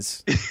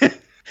Philippines?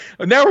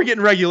 Now we're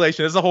getting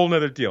regulation. It's a whole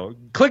nother deal.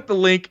 Click the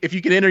link. If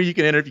you can enter, you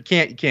can enter. If you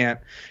can't, you can't.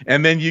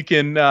 And then you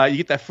can you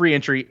get that free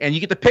entry, and you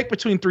get to pick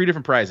between 3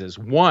 different prizes.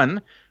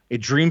 One, a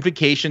dream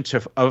vacation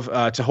to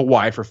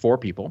Hawaii for 4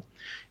 people.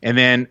 And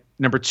then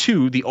number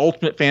 2, the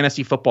ultimate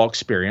fantasy football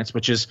experience,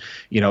 which is,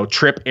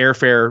 trip,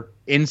 airfare,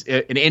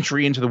 an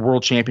entry into the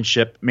World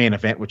Championship main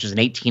event, which is an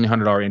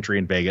 $1,800 entry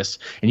in Vegas.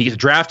 And you get to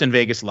draft in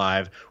Vegas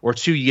live. Or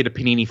 2, you get a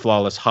Panini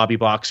Flawless hobby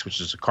box,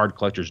 which is a card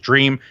collector's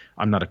dream.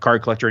 I'm not a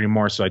card collector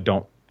anymore, so I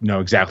don't know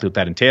exactly what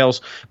that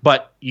entails.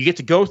 But you get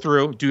to go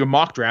through, do a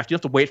mock draft. You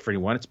don't have to wait for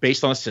anyone. It's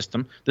based on a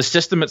system. The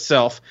system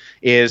itself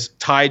is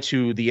tied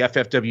to the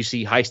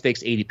FFWC high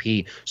stakes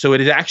ADP. So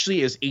it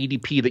actually is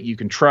ADP that you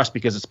can trust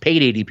because it's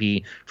paid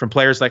ADP from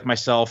players like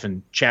myself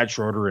and Chad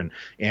Schroeder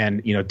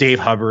and Dave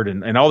Hubbard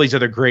and all these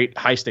other great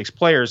high stakes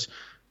players.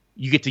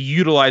 You get to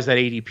utilize that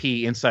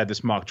ADP inside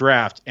this mock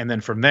draft. And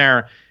then from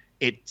there,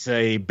 it's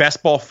a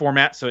best ball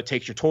format. So it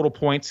takes your total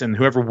points, and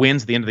whoever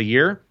wins at the end of the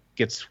year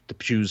gets to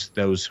choose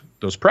those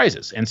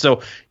prizes. And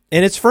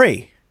it's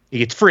free.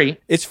 It's free.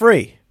 It's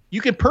free.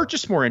 You can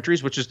purchase more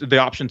entries, which is the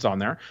options on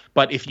there.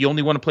 But if you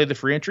only want to play the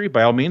free entry,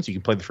 by all means, you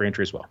can play the free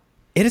entry as well.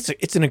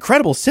 It's an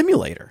incredible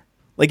simulator.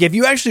 If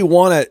you actually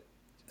want to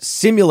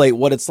simulate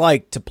what it's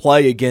like to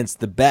play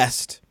against the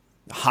best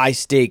high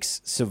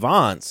stakes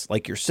savants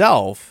like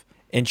yourself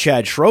and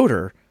Chad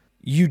Schroeder,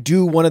 you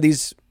do one of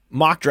these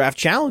mock draft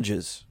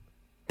challenges.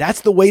 That's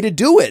the way to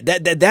do it.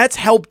 That's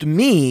helped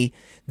me.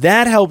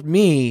 That helped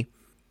me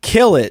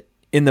kill it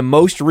in the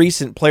most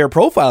recent Player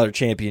Profiler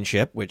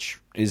Championship, which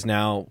is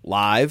now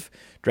live,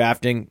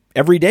 drafting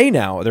every day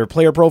now. There are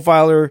Player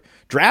Profiler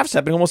drafts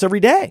happening almost every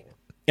day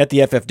at the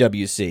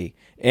FFWC.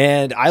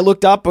 And I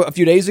looked up a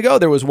few days ago,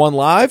 there was one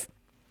live.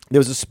 There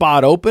was a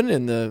spot open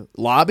in the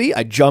lobby.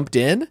 I jumped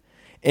in.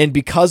 And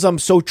because I'm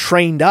so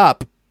trained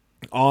up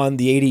on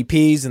the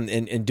ADPs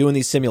and doing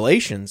these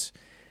simulations,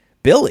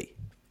 Billy,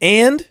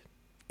 and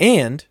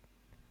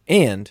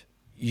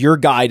your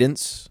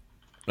guidance,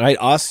 right?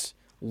 Us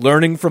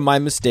learning from my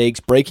mistakes,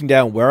 breaking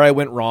down where I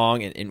went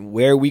wrong and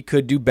where we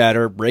could do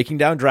better, breaking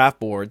down draft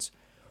boards.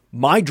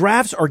 My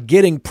drafts are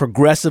getting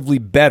progressively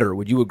better.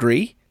 Would you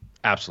agree?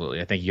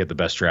 Absolutely. I think you get the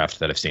best draft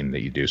that I've seen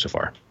that you do so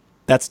far.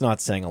 That's not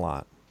saying a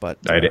lot, but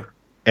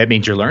it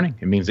means you're learning.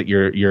 It means that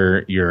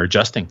you're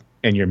adjusting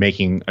and you're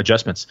making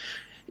adjustments.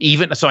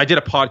 So I did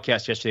a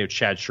podcast yesterday with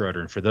Chad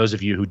Schroeder, and for those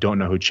of you who don't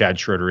know who Chad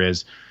Schroeder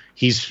is,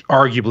 He's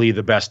arguably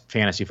the best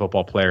fantasy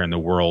football player in the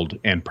world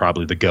and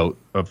probably the GOAT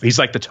he's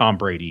like the Tom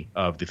Brady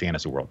of the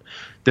fantasy world.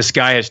 This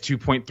guy has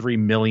 $2.3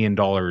 million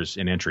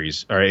in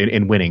entries or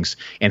in winnings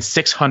and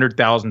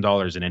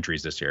 $600,000 in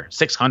entries this year.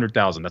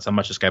 600,000. That's how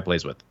much this guy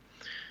plays with.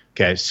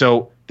 Okay.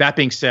 So that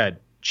being said,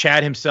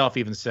 Chad himself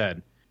even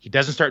said he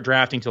doesn't start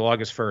drafting till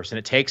August 1st, and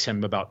it takes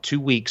him about 2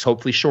 weeks,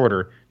 hopefully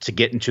shorter, to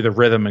get into the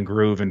rhythm and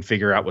groove and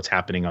figure out what's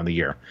happening on the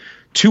year.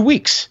 2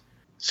 weeks.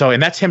 So,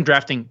 and that's him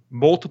drafting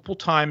multiple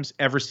times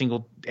every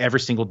single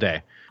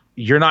day.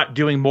 You're not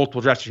doing multiple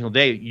drafts every single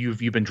day. You've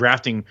been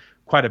drafting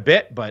quite a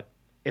bit, but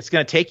it's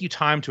going to take you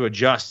time to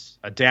adjust,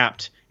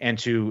 adapt, and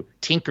to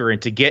tinker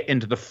and to get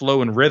into the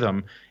flow and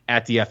rhythm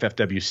at the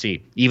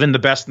FFWC. Even the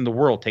best in the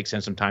world takes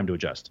in some time to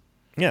adjust.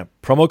 Yeah,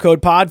 promo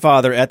code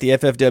Podfather at the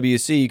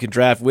FFWC. You can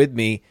draft with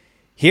me.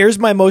 Here's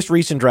my most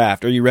recent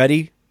draft. Are you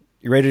ready?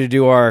 You ready to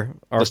do our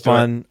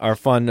fun? I'm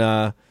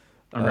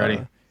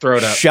ready. Throw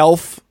it up.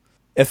 Shelf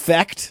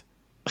effect.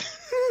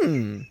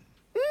 I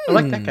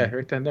like that guy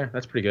right down there.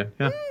 That's pretty good.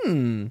 Yeah.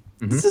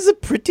 This is a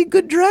pretty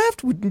good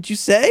draft, wouldn't you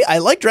say? I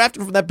like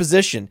drafting from that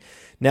position.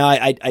 Now,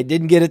 I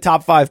didn't get a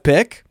top 5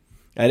 pick.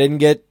 I didn't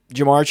get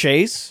Jamar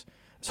Chase. I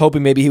was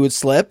hoping maybe he would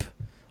slip.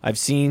 I've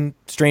seen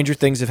stranger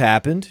things have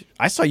happened.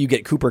 I saw you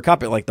get Cooper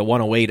Kupp at like the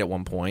 108 at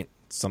one point.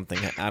 Something.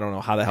 I don't know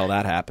how the hell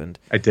that happened.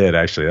 I did,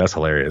 actually. That's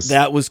hilarious.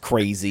 That was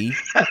crazy.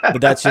 But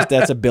that's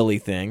a Billy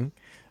thing.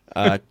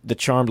 The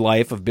charmed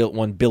life of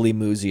one Billy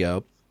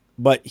Muzio.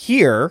 But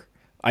here,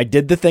 I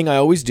did the thing I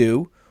always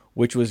do,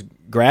 which was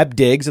grab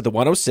Diggs at the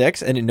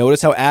 106, and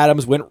notice how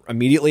Adams went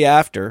immediately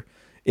after.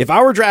 If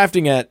I were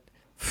drafting at,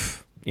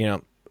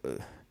 the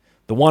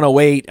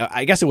 108,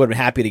 I guess I would have been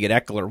happy to get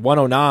Eckler.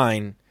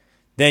 109,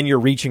 then you're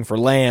reaching for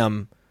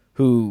Lamb,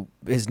 who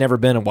has never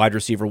been a wide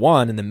receiver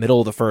 1 in the middle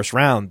of the first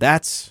round.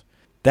 That's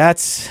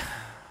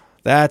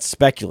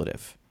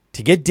speculative.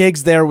 To get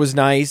Diggs there was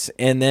nice,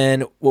 and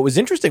then what was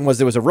interesting was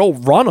there was a real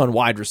run on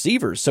wide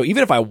receivers. So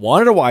even if I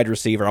wanted a wide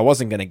receiver, I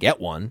wasn't going to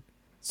get one.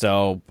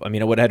 So, I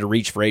would have had to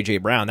reach for A.J.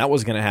 Brown. That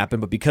was going to happen,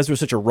 but because there was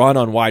such a run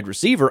on wide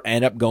receiver, I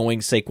ended up going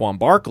Saquon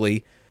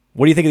Barkley.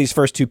 What do you think of these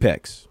first 2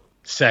 picks?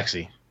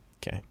 Sexy.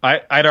 Okay.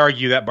 I'd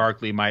argue that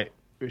Barkley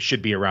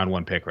should be around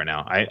 1 pick right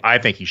now. I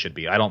think he should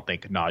be. I don't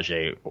think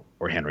Najee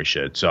or Henry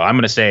should. So I'm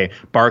going to say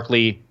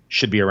Barkley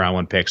should be around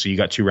 1 pick. So you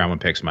got 2 round 1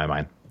 picks in my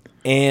mind.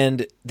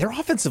 And their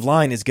offensive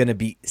line is going to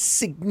be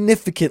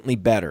significantly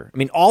better.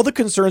 All the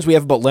concerns we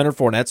have about Leonard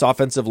Fournette's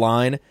offensive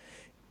line,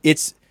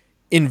 it's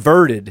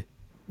inverted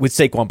with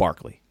Saquon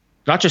Barkley.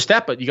 Not just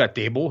that, but you got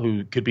Dable,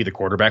 who could be the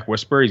quarterback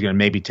whisperer. He's going to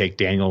maybe take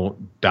Daniel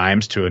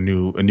Dimes to a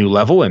new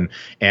level,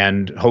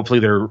 and hopefully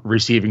their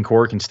receiving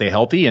core can stay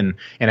healthy. And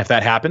if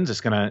that happens,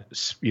 it's going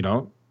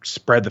to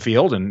spread the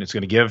field, and it's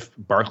going to give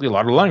Barkley a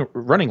lot of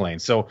running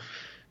lanes. So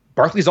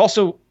Barkley's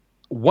also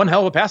one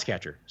hell of a pass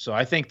catcher. So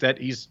I think that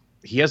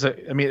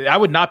I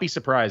would not be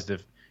surprised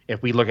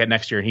if we look at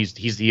next year and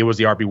he was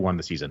the RB1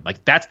 this season.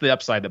 Like, that's the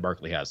upside that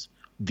Barkley has.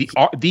 The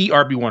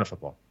RB1 of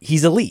football.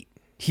 He's elite.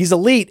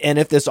 And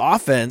if this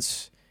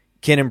offense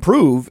can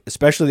improve,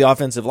 especially the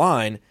offensive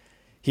line,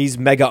 he's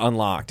mega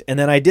unlocked. And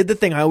then I did the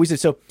thing I always did.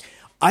 So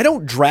I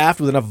don't draft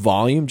with enough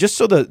volume, just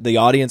so the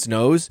audience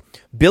knows.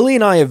 Billy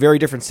and I have very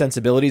different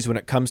sensibilities when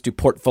it comes to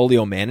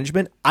portfolio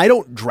management. I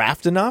don't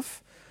draft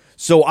enough,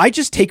 so I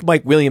just take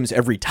Mike Williams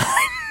every time.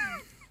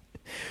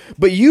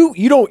 But you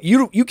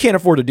can't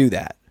afford to do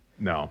that.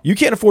 No. You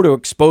can't afford to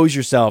expose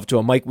yourself to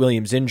a Mike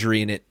Williams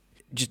injury and it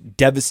just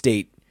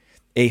devastate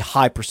a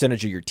high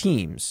percentage of your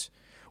teams.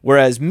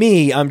 Whereas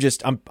me, I'm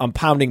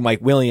pounding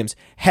Mike Williams.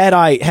 Had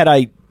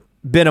I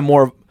been a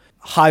more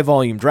high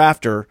volume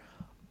drafter,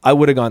 I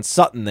would have gone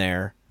Sutton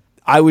there.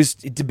 I was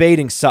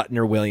debating Sutton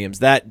or Williams.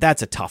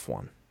 That's a tough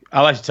one.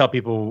 I like to tell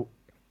people,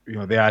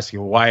 they ask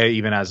you, why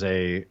even as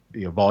a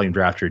volume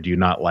drafter do you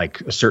not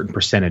like a certain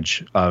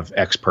percentage of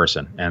X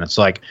person? And it's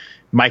like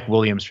Mike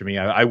Williams for me,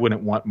 I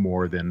wouldn't want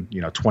more than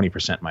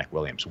 20% Mike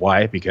Williams.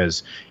 Why?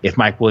 Because if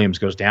Mike Williams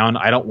goes down,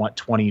 I don't want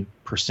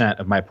 20%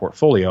 of my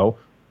portfolio,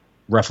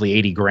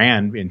 roughly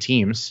 $80,000 in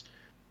teams,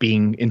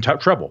 being in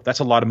trouble. That's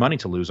a lot of money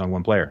to lose on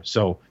one player.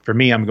 So for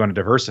me, I'm going to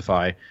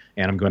diversify,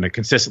 and I'm going to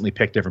consistently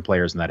pick different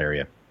players in that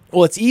area.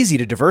 Well, it's easy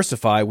to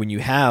diversify when you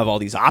have all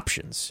these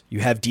options. You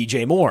have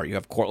DJ Moore, you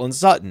have Cortland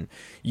Sutton,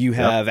 you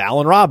have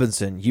Allen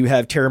Robinson, you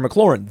have Terry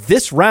McLaurin.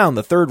 This round,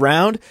 the 3rd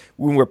round,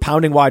 when we're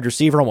pounding wide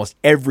receiver almost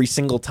every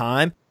single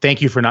time.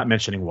 Thank you for not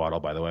mentioning Waddle,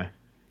 by the way.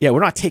 Yeah,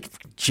 we're not taking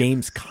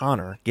James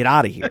Conner. Get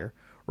out of here,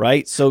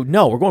 right? So,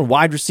 no, we're going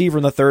wide receiver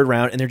in the 3rd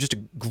round, and they're just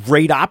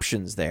great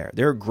options there.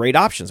 There are great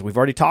options. We've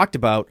already talked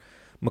about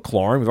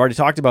McLaurin. We've already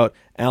talked about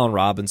Allen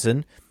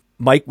Robinson,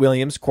 Mike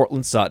Williams,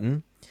 Cortland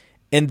Sutton.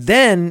 And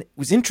then it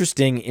was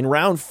interesting, in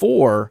round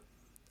 4,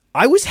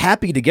 I was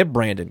happy to get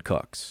Brandon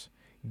Cooks.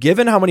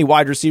 Given how many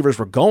wide receivers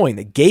were going,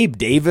 that Gabe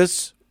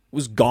Davis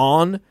was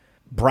gone,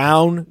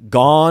 Brown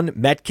gone,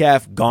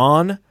 Metcalf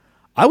gone.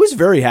 I was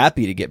very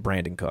happy to get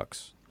Brandon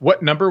Cooks.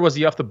 What number was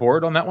he off the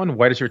board on that one?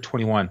 Why does your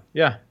 21?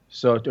 Yeah.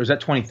 So, or is that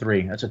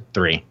 23? That's a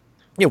 3.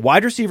 Yeah,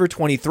 wide receiver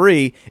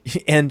 23,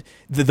 and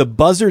the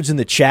buzzards in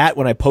the chat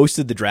when I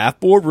posted the draft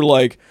board were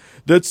like,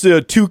 "That's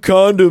a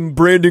two-condom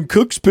Brandon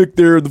Cooks pick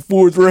there in the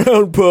 4th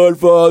round,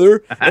 Podfather."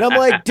 And I'm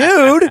like,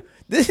 dude,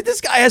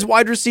 this guy has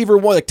wide receiver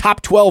one, like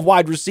top 12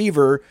 wide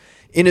receiver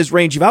in his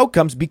range of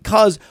outcomes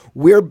because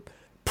we're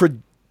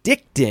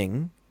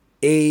predicting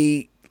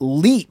a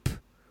leap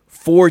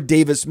for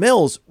Davis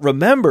Mills.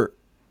 Remember,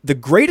 the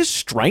greatest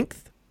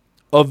strength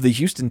of the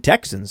Houston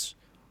Texans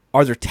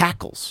are their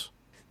tackles.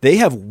 They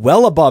have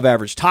well above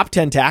average, top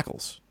 10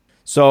 tackles.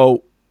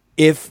 So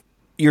if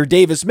you're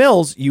Davis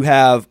Mills, you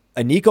have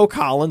a Nico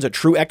Collins, a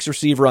true X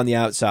receiver on the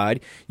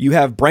outside. You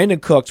have Brandon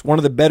Cooks, one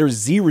of the better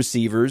Z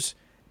receivers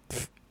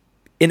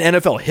in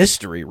NFL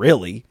history,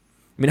 really.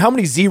 I mean, how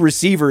many Z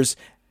receivers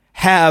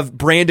have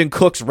Brandon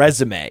Cooks'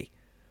 resume?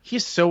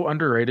 He's so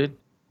underrated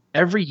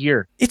every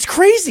year. It's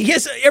crazy.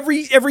 Yes,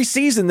 every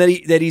season that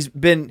he's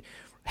been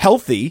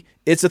healthy,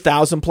 it's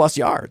 1,000+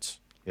 yards.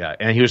 Yeah,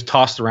 and he was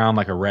tossed around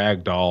like a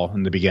rag doll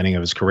in the beginning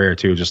of his career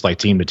too, just like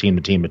team to team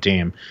to team to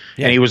team.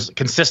 Yeah. And he was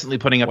consistently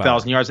putting up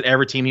 1,000 yards at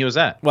every team he was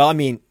at. Well, I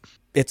mean,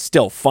 it's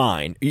still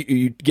fine.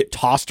 You get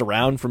tossed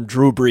around from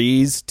Drew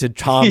Brees to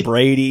Tom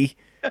Brady.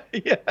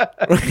 Yeah.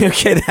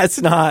 Okay, that's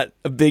not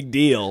a big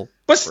deal.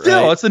 But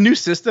still, right? It's a new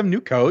system,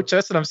 new coach.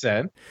 That's what I'm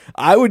saying.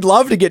 I would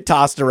love to get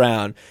tossed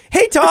around.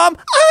 Hey, Tom.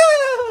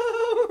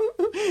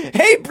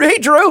 Hey,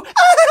 Drew.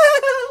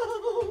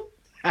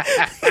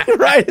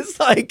 Right? It's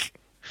like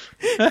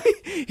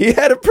he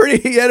had a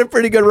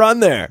pretty good run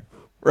there,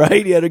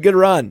 right? He had a good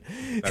run.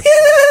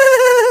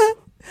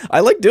 I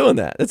like doing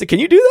that. Can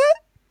you do that?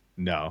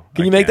 No.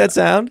 Can you make that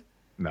sound?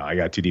 No, I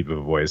got too deep of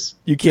a voice.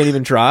 You can't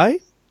even try?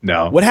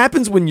 No. What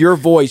happens when your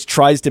voice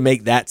tries to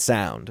make that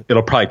sound?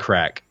 It'll probably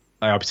crack.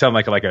 I sound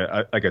like a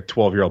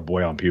 12-year-old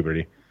boy on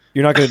puberty.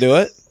 You're not going to do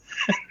it?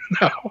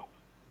 No.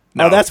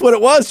 Oh, that's what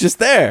it was just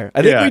there.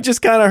 I think we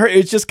just kind of heard.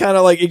 It's just kind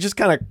of like it just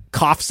kind of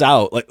coughs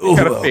out, like it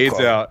kind of fades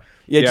out.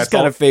 Yeah, it just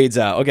kind of fades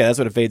out. Okay, that's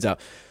what it fades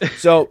out.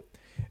 So,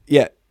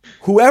 yeah,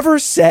 whoever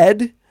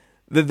said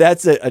that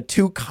that's a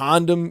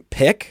 2-condom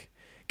pick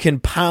can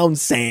pound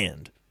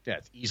sand. Yeah,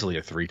 it's easily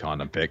a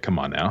 3-condom pick. Come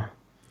on now.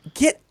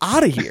 Get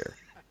out of here.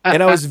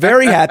 And I was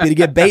very happy to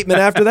get Bateman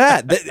after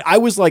that. I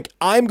was like,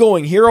 I'm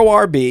going hero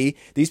RB.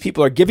 These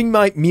people are giving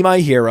me my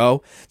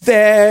hero.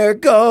 There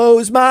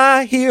goes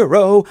my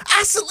hero.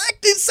 I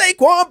selected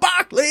Saquon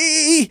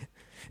Barkley.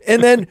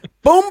 And then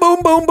boom,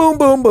 boom, boom, boom,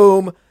 boom,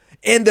 boom.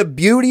 And the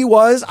beauty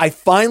was I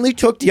finally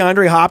took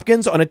DeAndre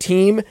Hopkins on a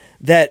team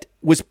that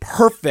was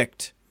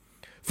perfect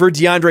for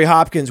DeAndre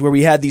Hopkins, where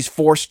we had these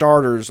 4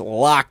 starters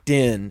locked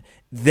in.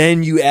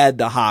 Then you add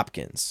the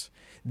Hopkins.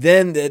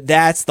 Then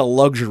that's the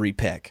luxury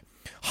pick.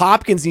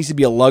 Hopkins needs to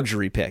be a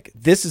luxury pick.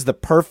 This is the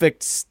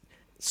perfect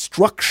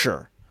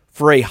structure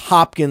for a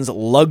Hopkins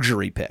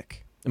luxury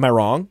pick. Am I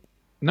wrong?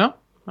 No,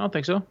 I don't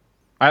think so.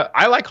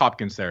 I like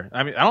Hopkins there.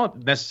 I mean, I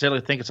don't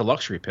necessarily think it's a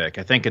luxury pick.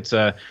 I think it's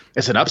an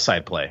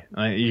upside play.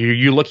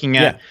 You're looking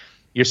at,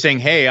 you're saying,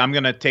 hey, I'm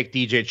going to take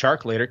DJ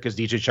Chark later because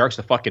DJ Chark's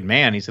the fucking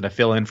man. He's going to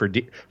fill in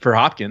for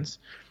Hopkins.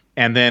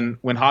 And then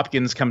when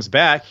Hopkins comes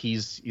back,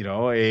 he's,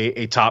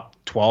 a top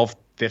 12,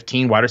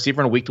 15 wide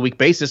receiver on a week-to-week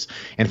basis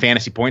and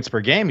fantasy points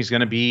per game. He's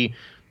going to be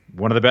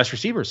one of the best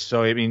receivers.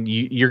 So, I mean,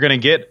 you're going to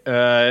get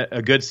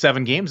a good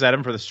 7 games at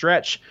him for the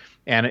stretch.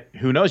 And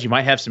who knows, you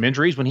might have some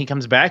injuries when he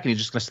comes back and he's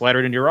just going to slide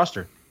right into your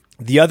roster.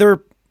 The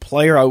other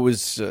player I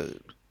was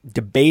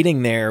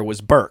debating there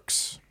was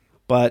Burks.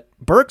 But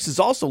Burks is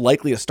also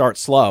likely to start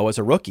slow as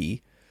a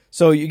rookie.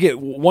 So you get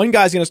one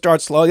guy's going to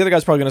start slow. The other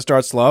guy's probably going to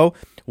start slow.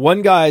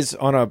 One guy's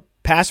on a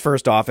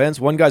pass-first offense.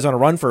 One guy's on a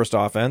run-first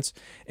offense.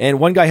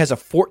 And one guy has a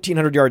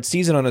 1,400-yard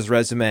season on his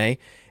resume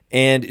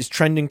and is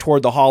trending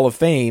toward the Hall of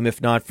Fame,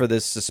 if not for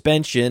this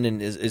suspension,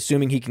 and is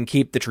assuming he can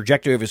keep the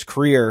trajectory of his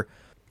career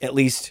at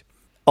least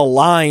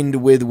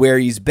aligned with where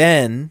he's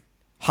been.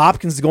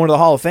 Hopkins is going to the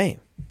Hall of Fame.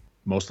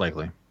 Most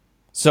likely.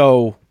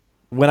 So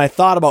when I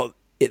thought about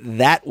it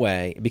that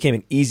way, it became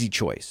an easy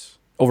choice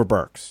over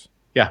Burks.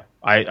 Yeah,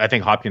 I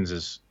think Hopkins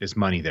is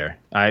money there.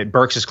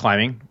 Burks is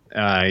climbing.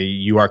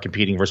 You are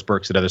competing versus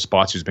Burks at other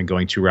spots, who's been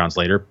going 2 rounds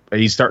later.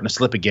 He's starting to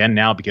slip again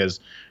now because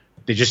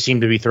they just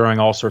seem to be throwing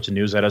all sorts of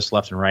news at us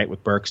left and right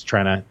with Burks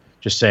trying to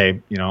just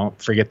say,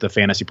 forget the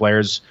fantasy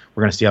players.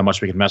 We're going to see how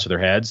much we can mess with their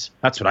heads.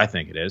 That's what I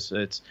think it is.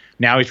 It's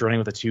now he's running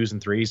with the 2s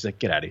and 3s. Like,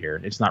 get out of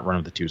here. It's not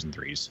running with the 2s and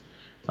 3s.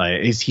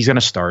 He's going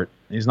to start.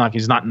 He's not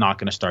going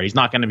to start. He's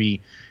not going to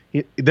be.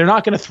 They're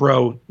not going to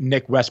throw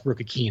Nick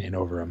Westbrook-Akeenan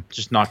over him. It's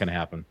just not going to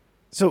happen.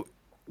 So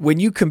when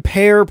you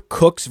compare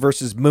Cooks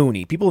versus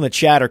Mooney, people in the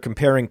chat are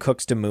comparing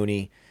Cooks to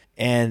Mooney,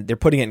 and they're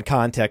putting it in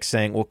context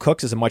saying, well,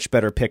 Cooks is a much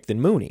better pick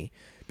than Mooney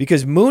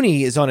because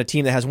Mooney is on a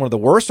team that has one of the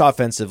worst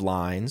offensive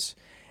lines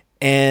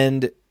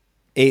and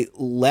a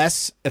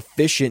less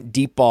efficient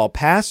deep ball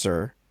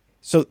passer.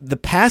 So the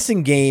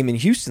passing game in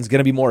Houston is going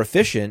to be more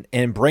efficient,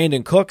 and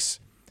Brandon Cooks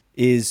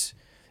is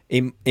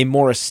a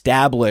more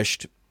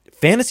established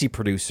fantasy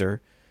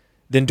producer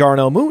than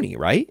Darnell Mooney,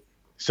 right?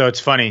 So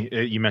it's funny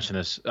you mentioned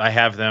this. I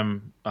have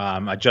them.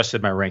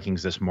 Adjusted my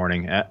rankings this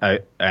morning,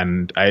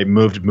 and I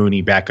moved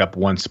Mooney back up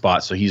one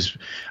spot. So he's,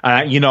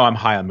 I'm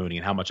high on Mooney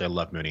and how much I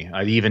love Mooney.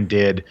 I even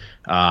did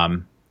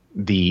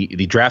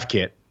the draft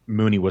kit.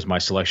 Mooney was my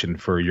selection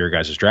for your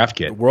guys' draft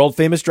kit. World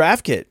famous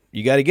draft kit.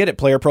 You got to get it.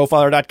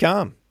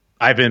 Playerprofiler.com.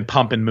 I've been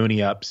pumping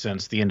Mooney up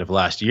since the end of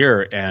last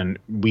year, and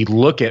we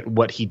look at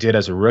what he did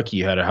as a rookie.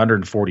 He had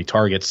 140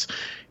 targets.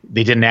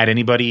 They didn't add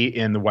anybody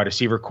in the wide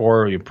receiver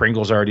core.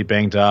 Pringle's already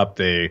banged up.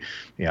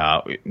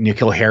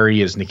 N'Keal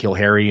Harry is N'Keal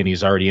Harry, and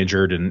he's already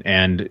injured.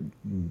 And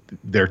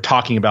they're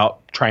talking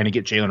about trying to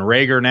get Jalen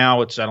Reagor now,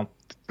 which it's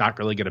not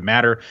really going to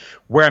matter.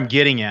 Where I'm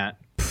getting at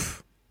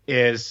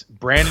is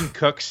Brandon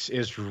Cooks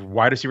is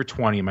wide receiver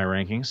 20 in my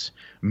rankings.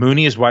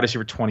 Mooney is wide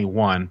receiver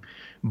 21,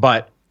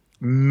 but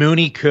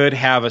Mooney could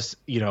have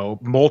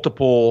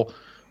multiple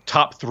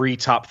top 3,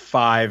 top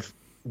 5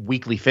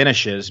 weekly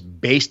finishes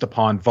based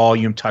upon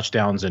volume,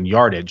 touchdowns, and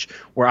yardage,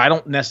 where I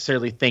don't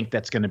necessarily think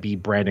that's going to be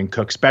Brandon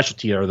Cook's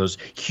specialty or those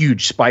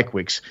huge spike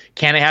weeks.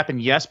 Can it happen?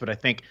 Yes, but I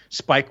think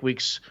spike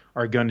weeks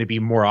are going to be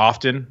more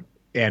often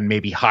and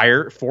maybe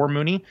higher for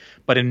Mooney.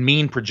 But in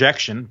mean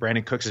projection,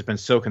 Brandon Cooks has been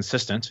so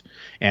consistent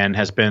and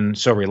has been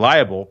so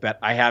reliable that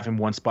I have him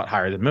one spot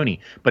higher than Mooney.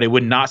 But it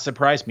would not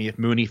surprise me if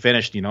Mooney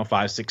finished,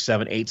 5, 6,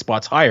 7, 8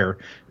 spots higher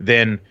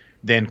than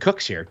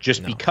Cooks here,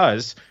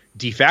 because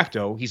de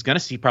facto he's going to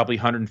see probably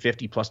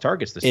 150 plus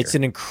targets this year. It's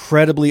an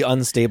incredibly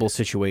unstable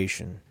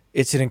situation.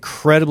 And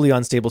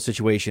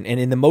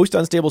in the most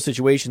unstable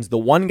situations, the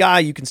one guy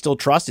you can still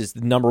trust is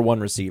the number one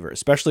receiver,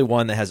 especially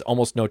one that has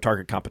almost no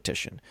target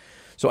competition.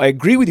 So I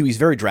agree with you. He's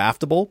very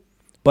draftable,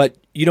 but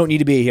you don't need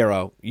to be a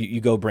hero. You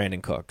go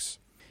Brandon Cooks.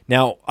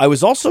 Now, I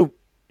was also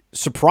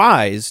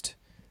surprised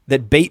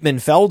that Bateman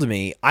fell to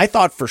me. I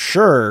thought for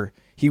sure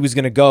he was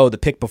going to go the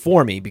pick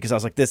before me because I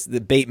was like, the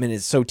Bateman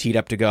is so teed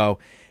up to go.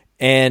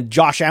 And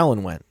Josh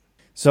Allen went.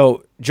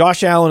 So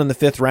Josh Allen in the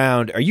 5th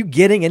round. Are you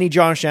getting any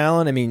Josh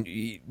Allen? I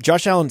mean,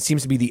 Josh Allen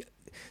seems to be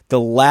the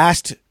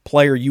last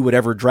player you would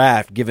ever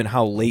draft, given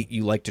how late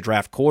you like to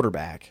draft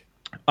quarterback.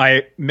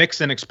 I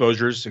mix in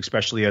exposures,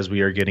 especially as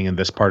we are getting in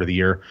this part of the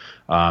year.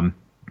 I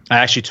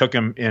actually took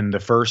him in the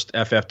first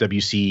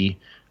FFWC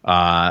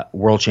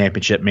World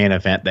Championship main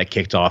event that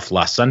kicked off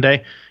last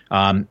Sunday.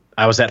 I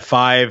was at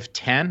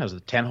 5'10". I was at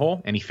the 10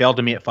 hole, and he failed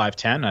to me at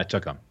 5'10", and I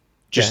took him.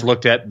 Just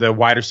looked at the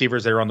wide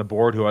receivers that were on the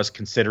board who I was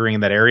considering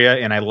in that area,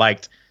 and I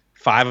liked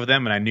 5 of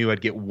them, and I knew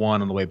I'd get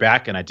 1 on the way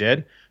back, and I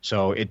did.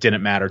 So it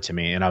didn't matter to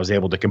me, and I was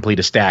able to complete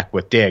a stack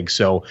with Diggs,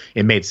 so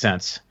it made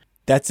sense.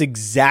 That's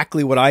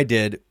exactly what I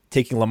did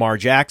taking Lamar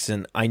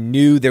Jackson. I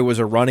knew there was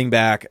a running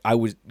back I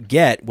would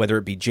get, whether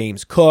it be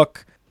James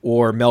Cook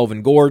or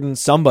Melvin Gordon,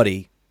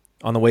 somebody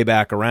on the way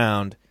back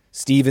around,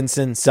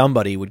 Stevenson,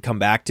 somebody would come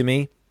back to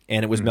me,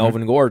 and it was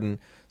Melvin Gordon.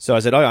 So I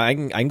said, I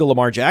can go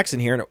Lamar Jackson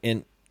here,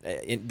 and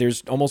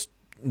there's almost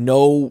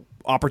no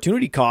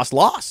opportunity cost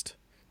lost.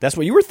 That's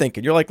what you were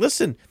thinking. You're like,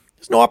 listen,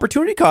 there's no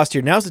opportunity cost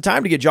here. Now's the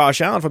time to get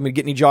Josh Allen if I'm going to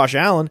get any Josh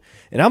Allen.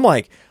 And I'm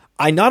like,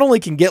 I not only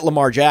can get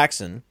Lamar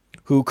Jackson,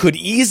 who could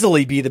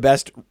easily be the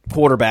best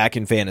quarterback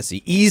in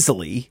fantasy,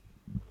 easily,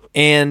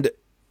 and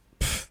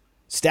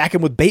stack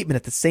him with Bateman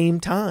at the same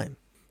time.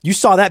 You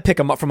saw that pick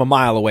him up from a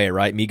mile away,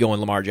 right? Me going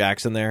Lamar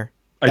Jackson there.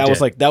 That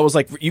was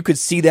like you could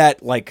see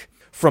that like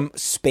from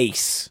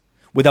space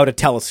without a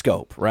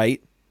telescope,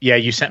 right? Yeah,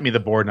 you sent me the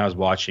board and I was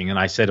watching, and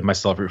I said to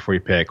myself before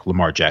you pick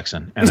Lamar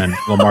Jackson, and then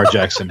Lamar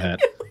Jackson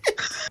hit.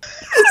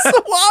 It's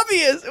so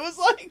obvious. It was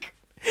like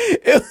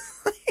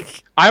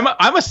I'm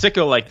a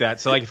sicko like that.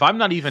 So like if I'm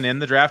not even in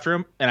the draft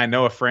room and I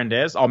know a friend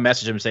is, I'll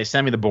message him and say,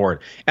 send me the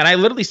board. And I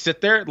literally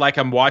sit there like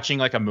I'm watching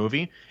like a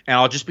movie, and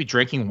I'll just be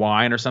drinking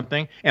wine or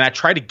something, and I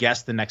try to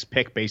guess the next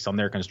pick based on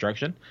their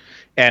construction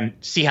and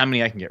see how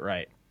many I can get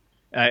right.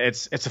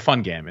 It's a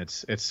fun game.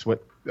 It's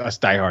what us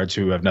diehards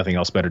who have nothing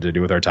else better to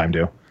do with our time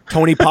do.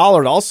 Tony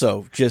Pollard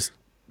also just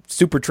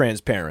super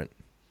transparent.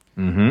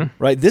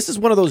 Right? This is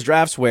one of those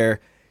drafts where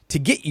to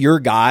get your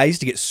guys,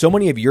 to get so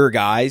many of your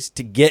guys,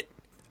 to get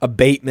a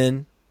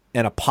Bateman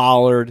and a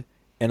Pollard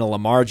and a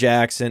Lamar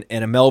Jackson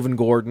and a Melvin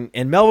Gordon,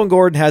 and Melvin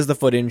Gordon has the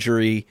foot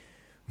injury,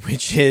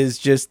 which is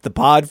just the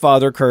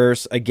Podfather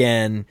curse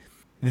again.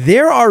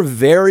 There are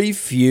very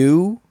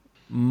few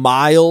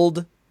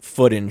mild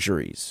foot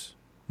injuries.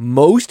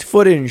 Most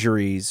foot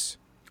injuries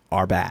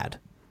are bad.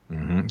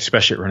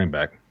 Especially at running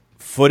back.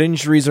 Foot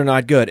injuries are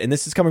not good. And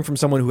this is coming from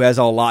someone who has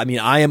a lot. I mean,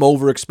 I am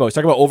overexposed.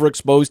 Talk about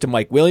overexposed to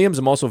Mike Williams.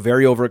 I'm also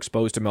very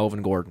overexposed to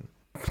Melvin Gordon.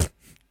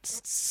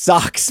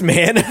 Sucks,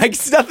 man.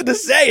 It's nothing to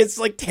say. It's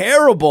like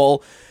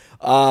terrible.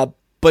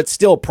 But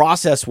still,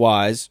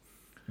 process-wise,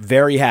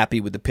 very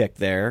happy with the pick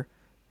there,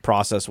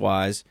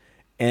 process-wise.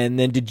 And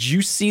then did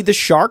you see the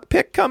Shark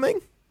pick coming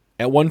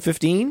at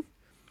 115?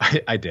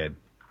 I did.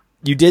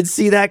 You did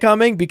see that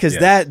coming? Because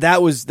yes.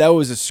 that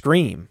was a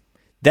scream.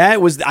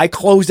 I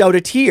closed out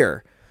a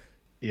tear.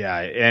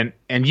 Yeah,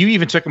 and you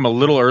even took him a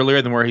little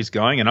earlier than where he's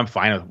going, and I'm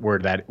fine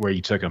with where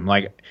you took him.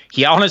 Like,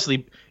 he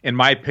honestly, in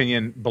my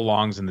opinion,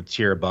 belongs in the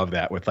tier above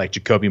that with like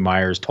Jacoby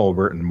Myers,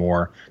 Tolbert, and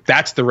more.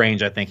 That's the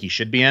range I think he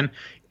should be in.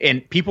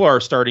 And people are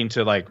starting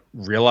to like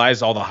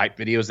realize all the hype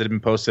videos that have been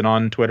posted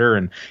on Twitter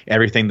and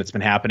everything that's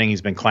been happening.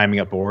 He's been climbing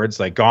up boards.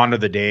 Like, gone are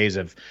the days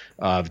of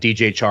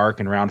DJ Chark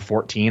in round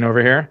 14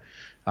 over here.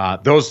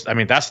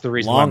 That's the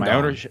reason why my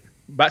ownership.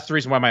 That's the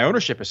reason why my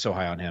ownership is so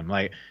high on him.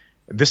 Like,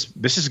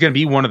 this is going to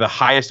be one of the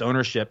highest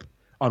ownership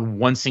on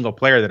one single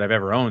player that I've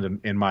ever owned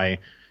in my,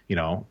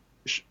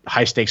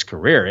 high stakes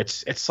career.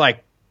 It's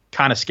like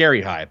kind of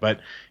scary high,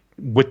 but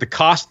with the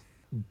cost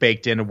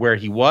baked into where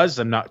he was,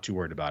 I'm not too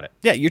worried about it.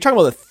 Yeah, you're talking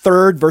about the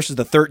third versus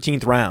the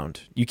 13th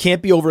round. You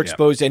can't be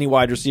overexposed to any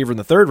wide receiver in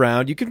the third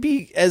round. You can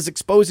be as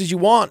exposed as you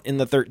want in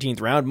the 13th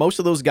round. Most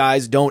of those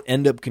guys don't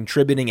end up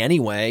contributing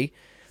anyway.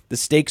 The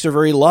stakes are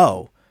very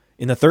low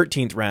in the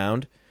 13th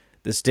round.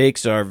 The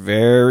stakes are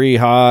very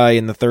high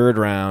in the third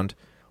round,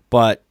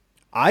 but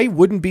I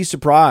wouldn't be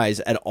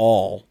surprised at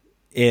all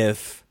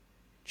if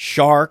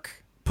Chark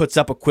puts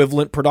up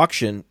equivalent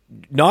production,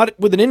 not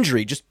with an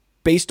injury, just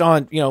based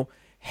on,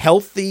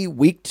 healthy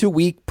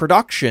week-to-week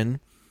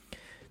production,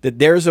 that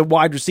there's a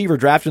wide receiver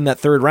drafted in that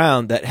third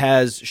round that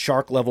has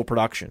Chark-level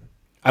production.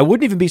 I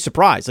wouldn't even be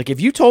surprised. Like,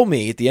 if you told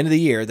me at the end of the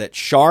year that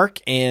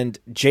Chark and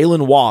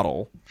Jalen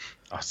Waddle...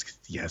 Oh,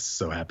 yes,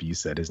 so happy you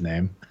said his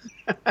name.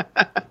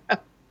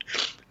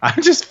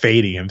 I'm just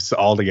fading him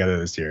altogether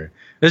this year.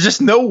 There's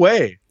just no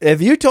way.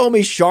 If you told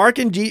me Chark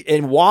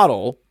and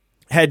Waddle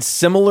had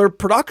similar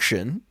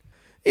production,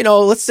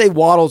 let's say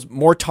Waddle's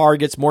more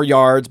targets, more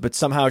yards, but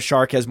somehow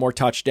Chark has more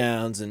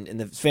touchdowns and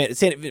the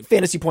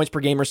fantasy points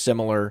per game are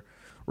similar,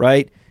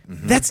 right?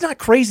 Mm-hmm. That's not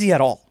crazy at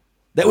all.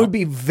 That would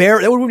be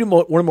one of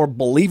the more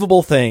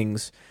believable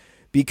things,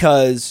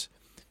 because,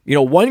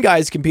 one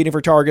guy's competing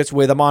for targets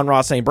with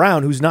Amon-Ra St.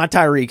 Brown, who's not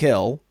Tyreek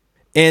Hill,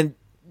 and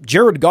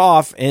Jared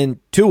Goff and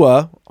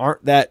Tua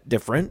aren't that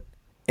different,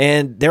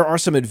 and there are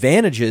some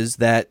advantages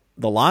that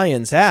the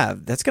Lions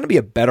have. That's going to be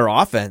a better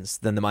offense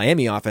than the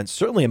Miami offense,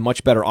 certainly a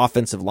much better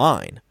offensive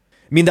line.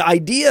 I mean, the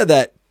idea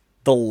that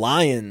the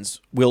Lions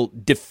will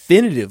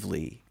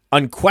definitively,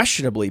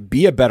 unquestionably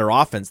be a better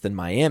offense than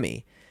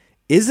Miami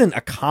isn't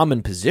a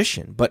common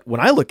position, but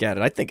when I look at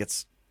it, I think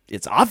it's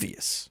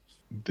obvious.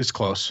 It's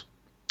close.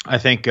 I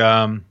think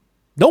no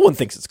one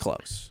thinks it's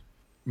close.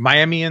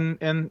 Miami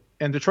and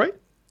Detroit?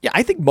 Yeah,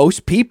 I think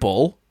most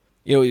people,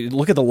 you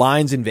look at the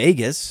lines in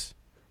Vegas,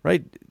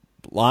 right?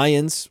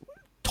 Lions,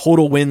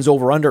 total wins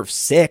over under of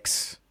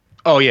 6.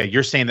 Oh, yeah.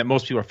 You're saying that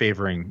most people are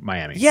favoring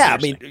Miami. Yeah, I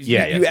mean,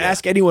 you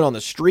ask anyone on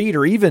the street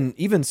or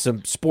even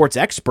some sports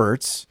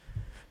experts,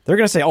 they're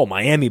going to say, oh,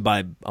 Miami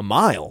by a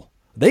mile.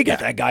 They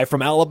got that guy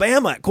from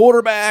Alabama at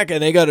quarterback, and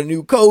they got a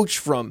new coach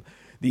from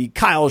the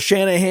Kyle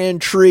Shanahan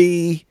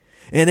tree,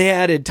 and they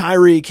added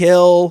Tyreek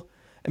Hill.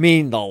 I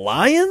mean, the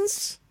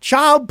Lions?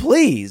 Child,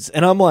 please.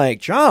 And I'm like,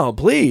 child,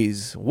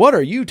 please. What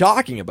are you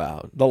talking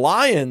about? The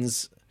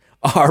Lions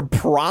are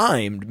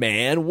primed,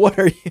 man. What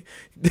are you?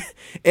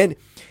 And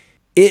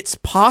it's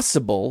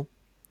possible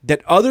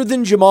that other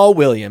than Jamal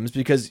Williams,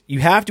 because you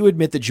have to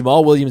admit that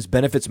Jamal Williams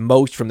benefits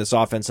most from this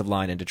offensive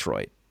line in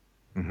Detroit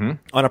on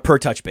a per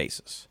touch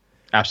basis.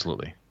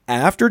 Absolutely.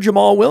 After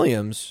Jamal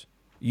Williams,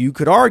 you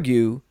could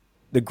argue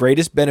the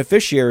greatest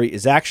beneficiary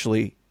is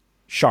actually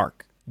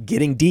Chark,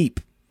 getting deep,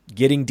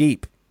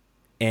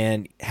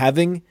 and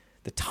having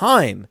the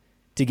time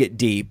to get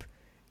deep,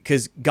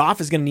 because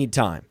Goff is going to need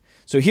time.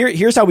 So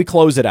here's how we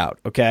close it out,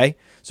 okay?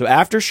 So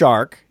after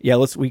Chark,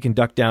 we can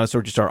duck down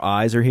so just our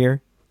eyes are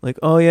here. Like,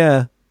 oh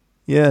yeah,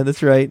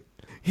 that's right.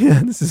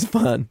 Yeah, this is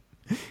fun.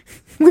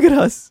 Look at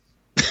us.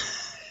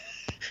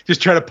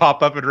 Just try to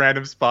pop up in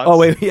random spots. Oh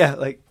wait, yeah,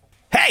 like,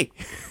 hey.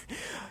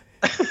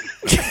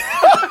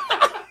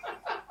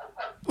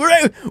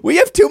 We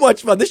have too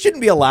much fun. This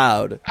shouldn't be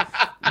allowed.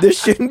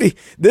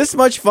 This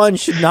much fun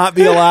should not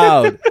be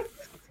allowed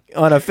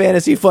on a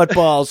fantasy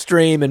football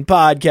stream and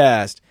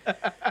podcast.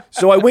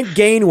 So I went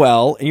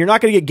Gainwell, and you're not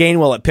going to get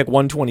Gainwell at pick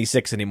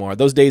 126 anymore.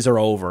 Those days are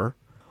over.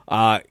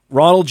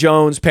 Ronald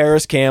Jones,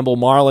 Paris Campbell,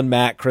 Marlon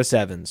Mack, Chris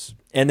Evans,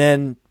 and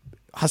then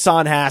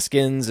Hassan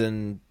Haskins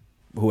and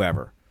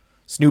whoever,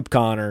 Snoop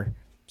Connor,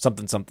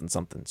 something.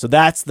 So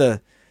that's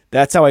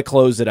how I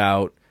closed it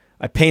out.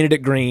 I painted it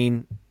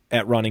green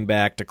at running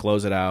back to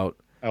close it out.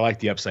 I like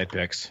the upside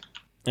picks.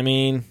 I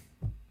mean,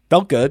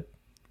 felt good,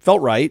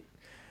 felt right.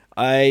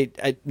 I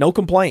no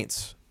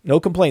complaints.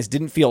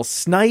 Didn't feel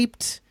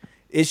sniped.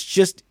 It's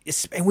just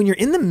when you're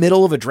in the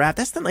middle of a draft,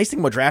 that's the nice thing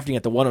about drafting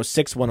at the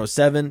 106,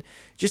 107.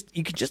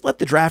 You can just let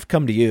the draft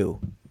come to you.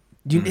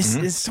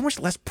 It's so much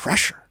less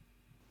pressure.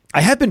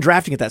 I have been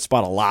drafting at that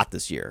spot a lot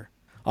this year.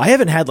 I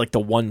haven't had like the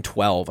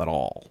 112 at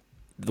all.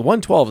 The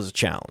 112 is a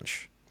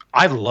challenge.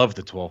 I love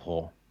the 12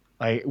 hole.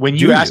 When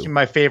you ask me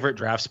my favorite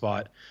draft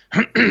spot,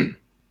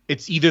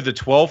 it's either the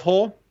 12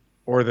 hole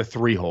or the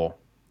 3 hole.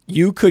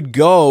 You could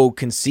go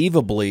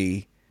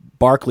conceivably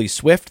Barkley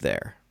Swift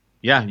there.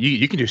 Yeah,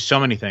 you can do so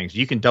many things.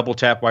 You can double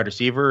tap wide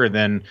receiver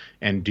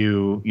and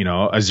do,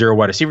 a zero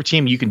wide receiver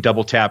team. You can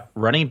double tap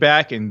running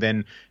back and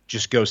then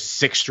just go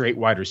 6 straight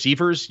wide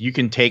receivers. You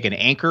can take an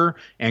anchor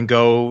and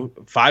go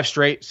 6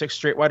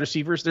 straight wide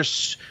receivers.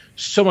 There's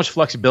so much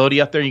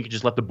flexibility up there. You can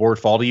just let the board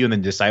fall to you and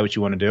then decide what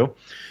you want to do.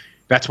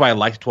 That's why I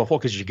like the 12 hole,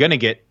 because you're going to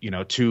get,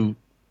 two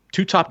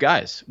top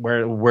guys.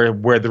 Where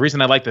the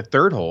reason I like the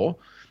 3rd hole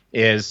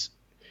is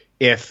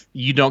if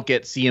you don't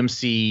get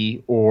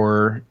CMC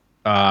or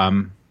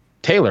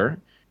Taylor,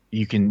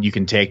 you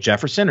can take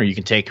Jefferson, or you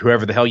can take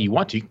whoever the hell you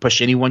want to. You can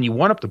push anyone you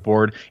want up the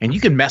board, and you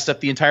can mess up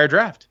the entire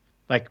draft.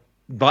 Like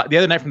the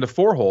other night from the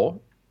 4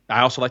 hole,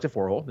 I also like the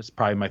 4 hole. This is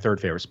probably my 3rd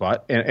favorite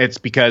spot, and it's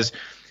because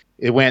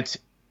it went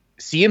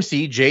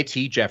CMC,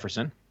 JT,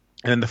 Jefferson,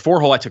 and then the 4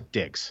 hole I took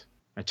Diggs.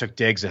 I took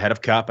Diggs ahead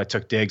of Kupp. I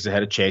took Diggs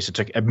ahead of Chase.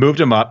 I moved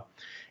him up,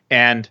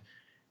 and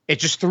it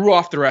just threw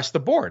off the rest of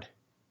the board.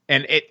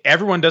 And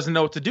everyone doesn't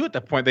know what to do at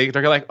that point. They're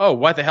like, oh,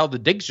 why the hell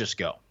did Diggs just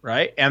go,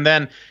 right? And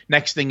then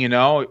next thing you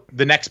know,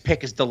 the next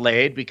pick is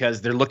delayed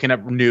because they're looking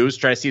at news,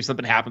 trying to see if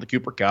something happened to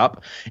Cooper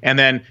Kupp. And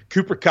then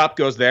Cooper Kupp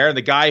goes there, and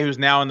the guy who's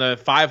now in the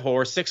 5 hole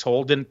or 6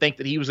 hole didn't think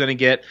that he was going to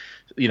get,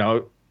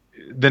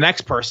 the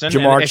next person.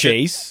 Ja'Marr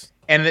Chase.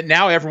 And that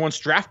now everyone's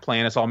draft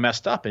plan is all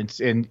messed up.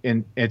 And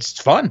it's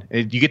fun.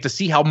 You get to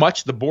see how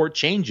much the board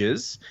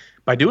changes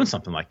by doing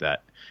something like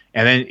that.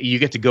 And then you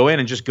get to go in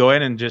and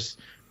just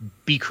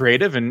be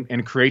creative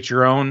and create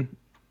your own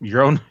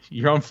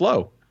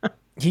flow.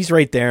 He's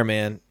right there,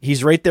 man.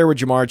 He's right there with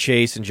Ja'Marr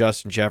Chase and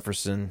Justin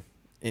Jefferson.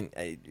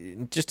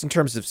 In just in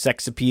terms of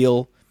sex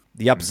appeal,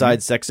 the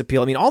upside sex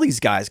appeal. I mean, all these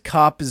guys,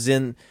 Kupp is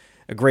in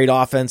a great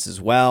offense as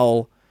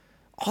well.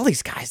 All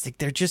these guys,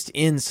 they're just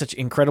in such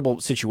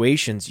incredible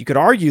situations. You could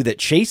argue that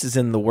Chase is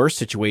in the worst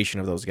situation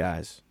of those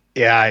guys.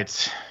 Yeah,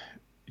 it's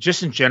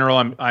just in general,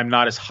 I'm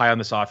not as high on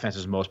this offense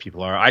as most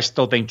people are. I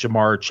still think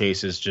Ja'Marr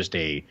Chase is just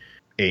a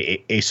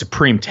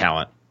supreme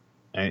talent.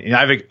 And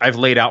I've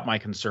laid out my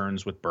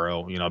concerns with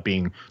Burrow,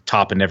 being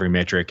top in every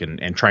metric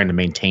and trying to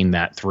maintain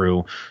that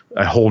through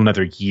a whole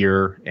nother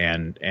year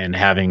and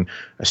having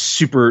a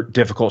super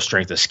difficult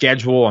strength of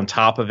schedule on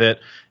top of it,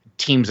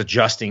 teams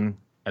adjusting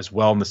as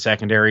well in the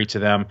secondary to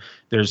them.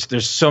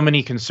 There's so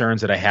many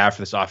concerns that I have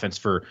for this offense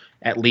for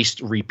at least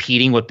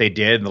repeating what they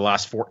did in the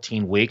last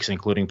 14 weeks,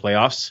 including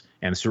playoffs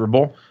and the Super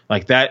Bowl.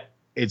 Like that,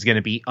 it's going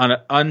to be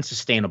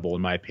unsustainable,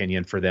 in my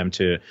opinion, for them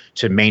to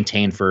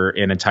maintain for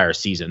an entire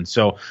season.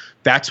 So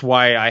that's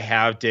why I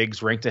have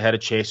Diggs ranked ahead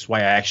of Chase. Why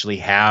I actually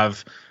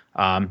have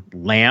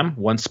Lamb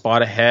 1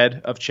 spot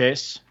ahead of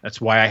Chase. That's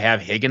why I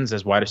have Higgins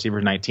as wide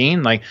receiver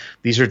 19. Like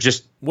these are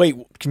just. Wait,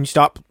 can you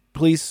stop,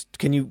 please?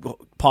 Can you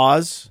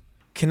pause?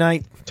 Can I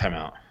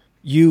timeout?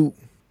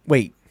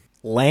 Wait,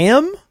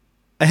 Lamb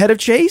ahead of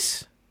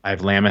Chase? I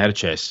have Lamb ahead of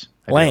Chase.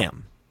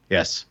 Lamb.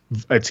 Yes,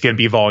 it's going to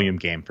be a volume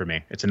game for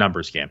me. It's a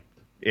numbers game.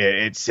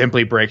 It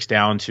simply breaks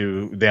down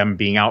to them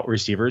being out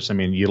receivers. I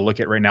mean, you look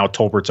at right now,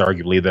 Tolbert's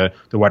arguably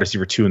the wide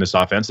receiver 2 in this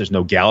offense. There's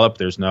no Gallup.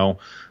 There's no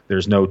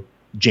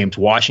James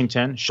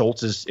Washington.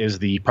 Schultz is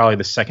probably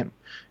the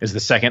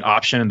second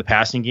option in the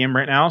passing game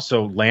right now.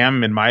 So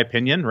Lamb, in my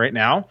opinion, right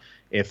now,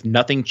 if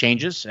nothing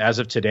changes as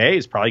of today,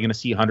 is probably going to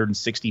see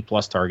 160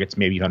 plus targets,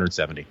 maybe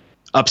 170.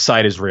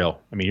 Upside is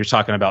real. I mean, you're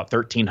talking about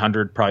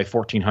 1,300, probably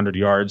 1,400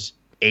 yards,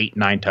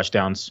 8-9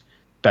 touchdowns.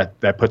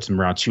 That puts him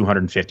around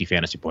 250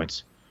 fantasy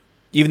points.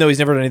 Even though he's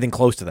never done anything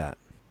close to that.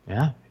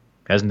 Yeah,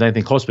 hasn't done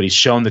anything close, but he's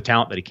shown the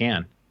talent that he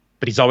can.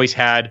 But he's always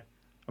had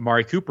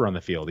Amari Cooper on the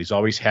field. He's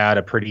always had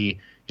a pretty,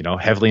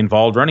 heavily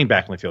involved running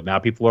back on the field. Now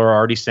people are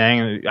already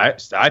saying,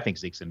 I think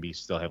Zeke's going to be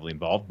still heavily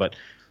involved, but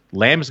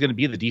Lamb is going to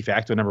be the de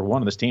facto number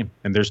 1 on this team.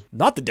 And there's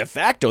not the de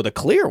facto, the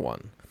clear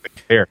one.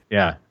 Clear,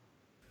 yeah.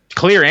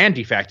 Clear and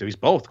de facto. He's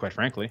both, quite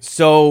frankly.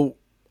 So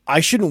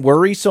I shouldn't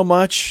worry so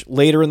much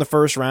later in the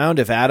first round.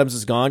 If Adams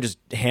is gone, just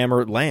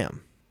hammer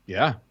Lamb.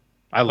 Yeah.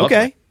 I love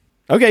that.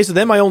 Okay, so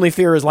then my only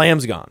fear is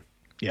Lamb's gone.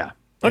 Yeah.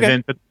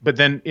 Okay. But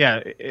then,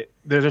 yeah,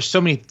 there's so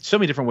many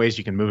different ways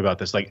you can move about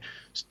this. Like,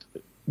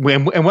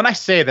 when I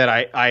say that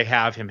I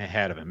have him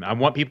ahead of him, I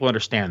want people to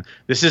understand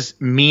this is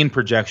mean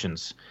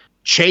projections.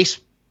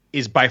 Chase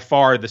is by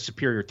far the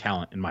superior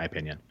talent, in my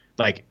opinion.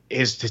 Like,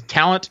 his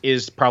talent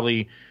is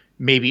probably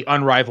maybe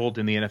unrivaled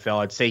in the NFL.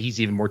 I'd say he's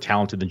even more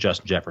talented than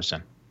Justin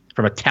Jefferson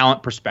from a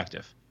talent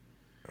perspective.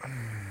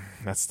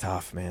 That's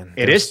tough, man.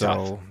 It is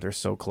tough. They're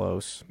so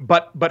close.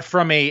 But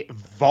from a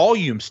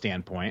volume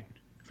standpoint,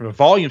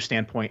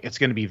 it's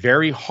going to be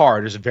very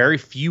hard. There's very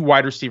few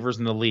wide receivers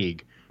in the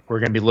league who are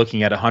going to be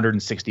looking at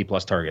 160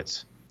 plus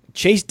targets.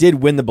 Chase did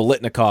win the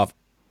Biletnikoff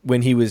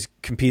when he was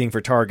competing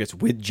for targets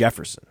with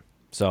Jefferson.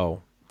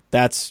 So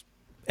that's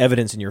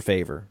evidence in your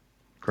favor.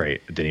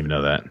 Great. I didn't even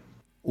know that.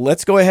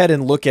 Let's go ahead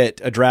and look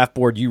at a draft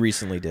board you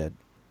recently did.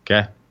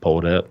 Okay. Pull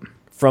it up.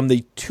 From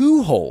the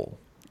 2 hole,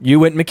 you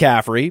went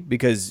McCaffrey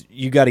because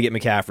you got to get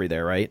McCaffrey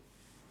there, right?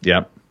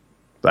 Yep.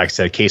 Like I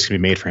said, a case can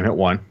be made for him at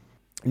 1.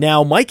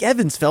 Now, Mike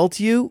Evans fell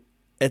to you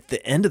at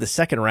the end of the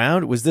second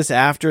round. Was this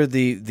after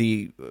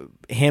the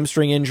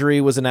hamstring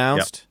injury was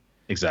announced?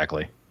 Yep.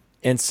 Exactly.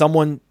 And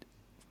someone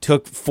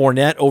took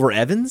Fournette over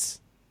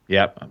Evans?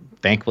 Yep.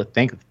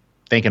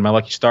 Thanking my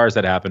lucky stars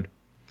that happened.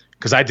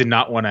 Because I did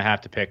not want to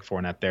have to pick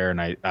Fournette there,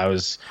 and I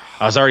was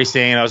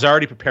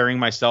already preparing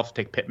myself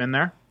to take Pittman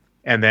there,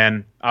 and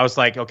then I was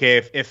like,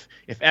 okay, if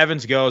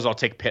Evans goes, I'll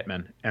take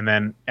Pittman, and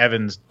then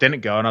Evans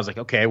didn't go, and I was like,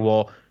 okay,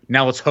 well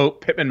now let's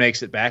hope Pittman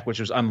makes it back, which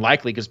was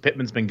unlikely because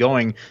Pittman's been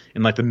going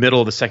in like the middle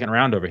of the second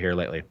round over here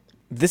lately.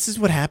 This is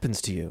what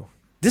happens to you.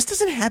 This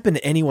doesn't happen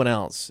to anyone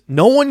else.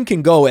 No one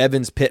can go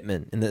Evans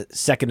Pittman in the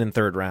second and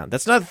third round.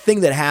 That's not a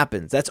thing that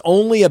happens. That's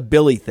only a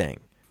Billy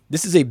thing.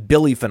 This is a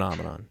Billy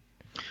phenomenon.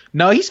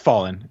 No, he's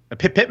fallen.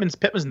 Pittman's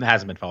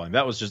hasn't been falling.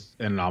 That was just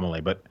an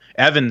anomaly. But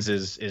Evans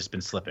is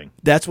been slipping.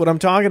 That's what I'm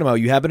talking about.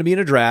 You happen to be in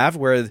a draft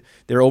where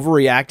they're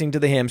overreacting to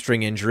the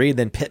hamstring injury,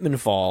 then Pittman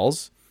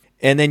falls,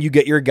 and then you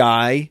get your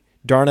guy,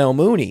 Darnell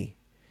Mooney.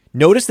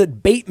 Notice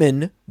that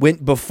Bateman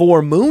went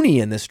before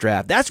Mooney in this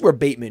draft. That's where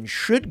Bateman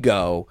should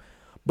go,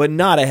 but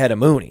not ahead of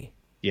Mooney.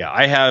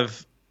 Yeah,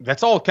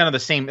 that's all kind of the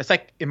same. It's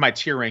like in my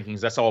tier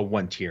rankings, that's all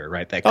one tier,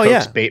 right? That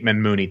Cooks,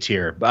 Bateman, Mooney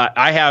tier. But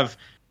I have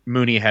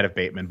Mooney ahead of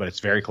Bateman, but it's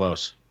very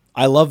close.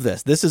 I love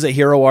this. This is a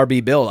hero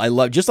RB build. I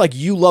love, just like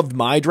you loved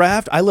my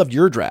draft, I loved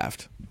your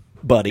draft,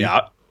 buddy.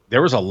 Yeah,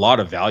 there was a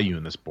lot of value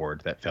in this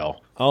board that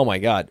fell. Oh my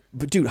God.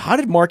 But dude, how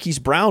did Marquise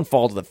Brown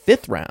fall to the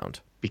 5th round?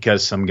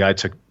 Because some guy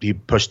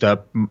pushed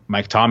up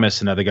Mike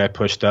Thomas, another guy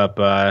pushed up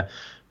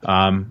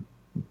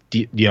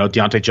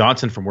Deontay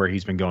Johnson from where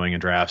he's been going in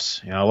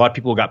drafts. A lot of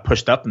people got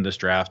pushed up in this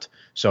draft,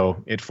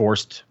 so it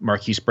forced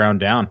Marquise Brown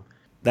down.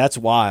 That's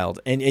wild.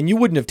 And you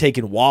wouldn't have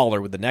taken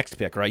Waller with the next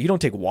pick, right? You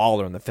don't take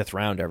Waller in the 5th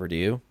round ever, do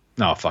you?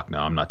 No, fuck no.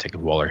 I'm not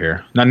taking Waller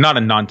here. Not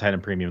a non-tight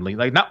end premium league.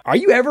 Like, not. Are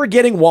you ever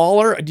getting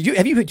Waller? Do you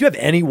have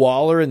any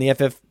Waller in the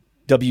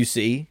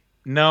FFWC?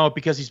 No,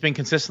 because he's been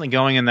consistently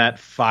going in that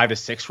 5 to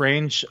 6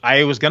 range.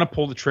 I was gonna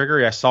pull the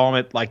trigger. I saw him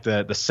at like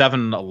the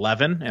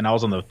 7-11, and I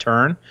was on the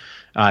turn.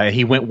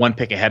 He went one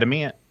pick ahead of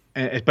me,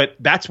 but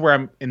that's where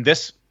I'm in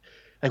this.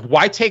 Like,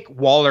 why take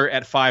Waller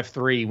at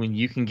 5'3" when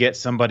you can get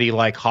somebody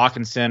like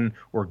Hawkinson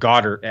or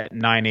Goddard at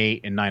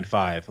 9'8" and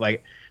 9'5"?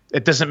 Like,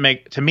 it doesn't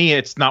make, to me,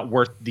 it's not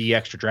worth the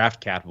extra draft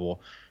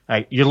capital.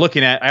 You're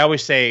looking at, I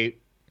always say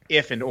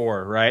if and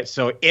or, right?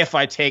 So if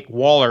I take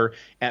Waller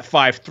at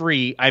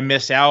 5'3", I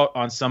miss out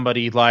on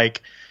somebody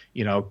like,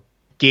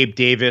 Gabe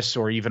Davis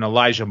or even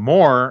Elijah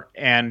Moore.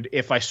 And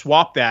if I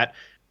swap that,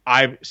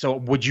 so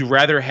would you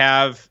rather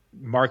have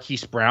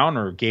Marquise Brown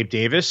or Gabe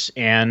Davis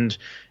and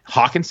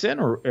Hawkinson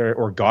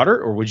or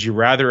Goddard, or would you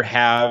rather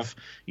have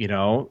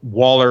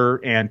Waller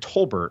and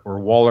Tolbert or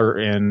Waller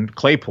and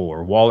Claypool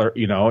or Waller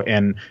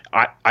and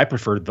I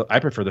prefer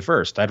the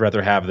first. I'd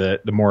rather have the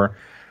more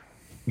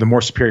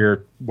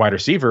superior wide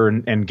receiver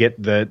and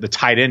get the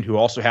tight end who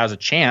also has a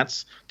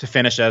chance to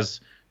finish as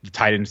the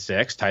tight end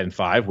 6, tight end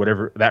 5,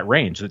 whatever that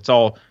range. It's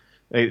all,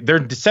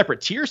 they're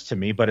separate tiers to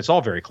me, but it's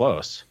all very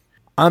close.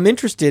 I'm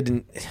interested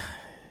in,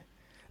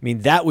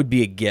 that would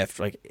be a gift.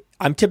 Like,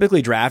 I'm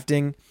typically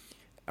drafting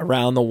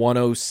around the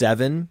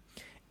 107,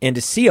 and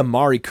to see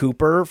Amari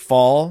Cooper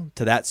fall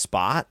to that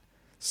slot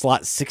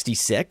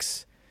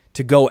 66,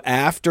 to go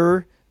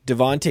after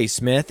Devontae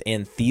Smith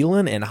and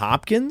Thielen and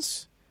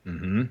Hopkins,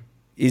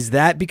 is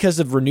that because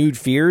of renewed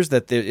fears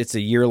that it's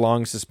a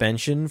year-long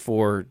suspension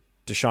for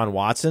Deshaun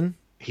Watson?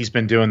 He's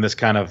been doing this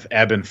kind of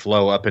ebb and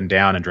flow up and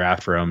down in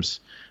draft rooms.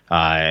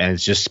 And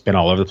it's just been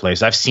all over the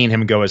place. I've seen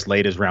him go as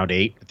late as round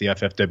 8 at the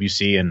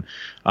FFWC,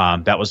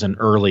 and that was an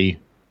early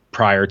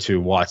prior to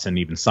Watson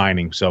even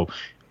signing. So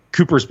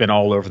Cooper's been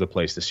all over the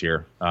place this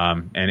year.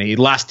 And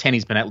last 10,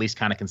 he's been at least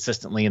kind of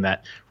consistently in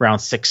that round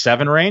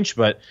 6-7 range.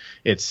 But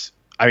you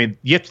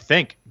have to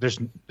think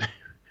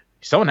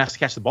someone has to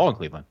catch the ball in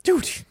Cleveland.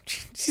 Dude,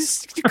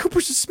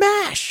 Cooper's a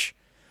smash.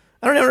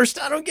 I don't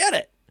understand. I don't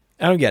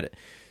get it.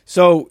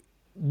 So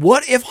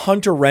what if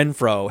Hunter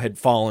Renfrow had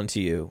fallen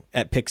to you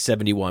at pick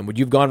 71? Would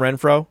you have gone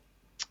Renfrow?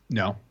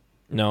 No.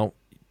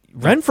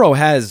 Renfrow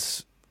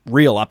has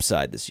real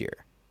upside this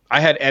year.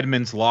 I had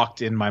Edmonds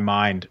locked in my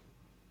mind.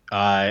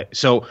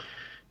 So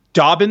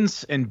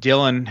Dobbins and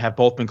Dillon have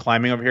both been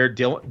climbing over here.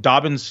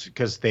 Dobbins,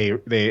 because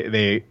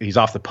he's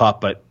off the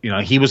pup, but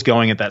he was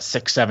going at that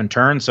 6-7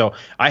 turn. So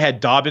I had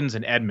Dobbins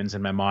and Edmonds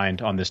in my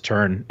mind on this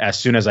turn as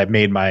soon as I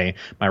made my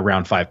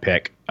round 5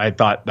 pick. I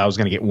thought I was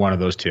going to get one of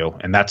those two,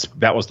 and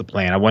that was the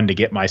plan. I wanted to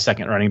get my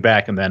second running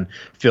back and then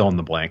fill in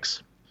the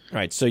blanks. All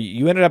right, so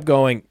you ended up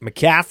going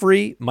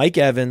McCaffrey, Mike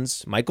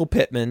Evans, Michael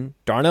Pittman,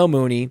 Darnell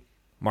Mooney,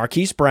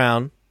 Marquise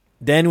Brown.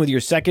 Then with your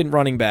second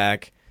running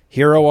back,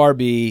 hero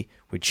RB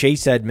with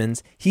Chase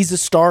Edmonds. He's a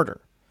starter.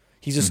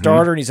 He's a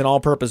starter, and he's an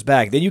all-purpose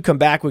back. Then you come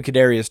back with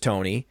Kadarius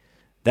Toney.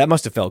 That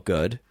must have felt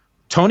good.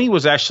 Toney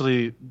was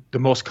actually the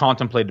most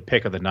contemplated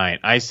pick of the night.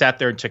 I sat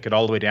there and took it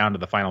all the way down to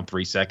the final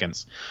 3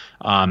 seconds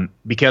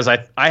because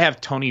I have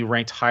Toney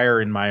ranked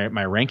higher in my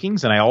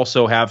rankings, and I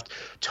also have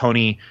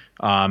Toney.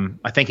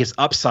 I think his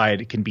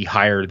upside can be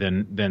higher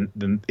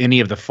than any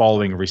of the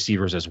following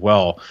receivers as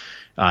well.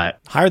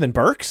 Higher than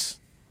Burks?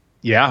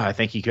 Yeah, I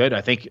think he could.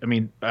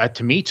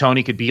 To me,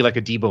 Toney could be like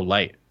a Debo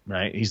Light,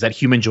 right? He's that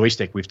human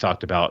joystick we've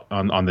talked about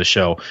on the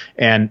show.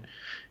 And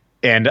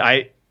And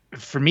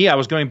for me, I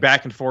was going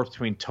back and forth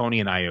between Tony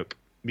and Ayuk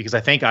because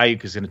I think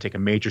Ayuk is going to take a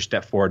major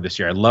step forward this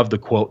year. I love the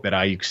quote that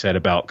Ayuk said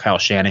about Kyle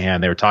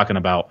Shanahan. They were talking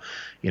about,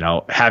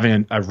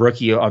 having a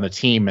rookie on the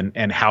team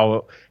and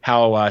how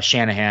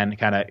Shanahan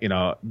kind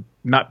of,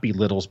 not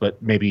belittles,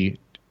 but maybe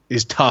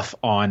is tough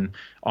on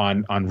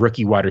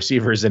rookie wide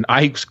receivers. And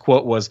Ayuk's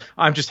quote was,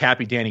 "I'm just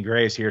happy Danny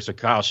Gray is here so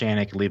Kyle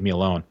Shanahan can leave me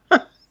alone."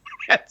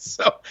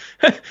 So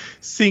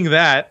seeing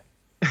that,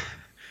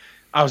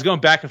 I was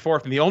going back and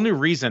forth. And the only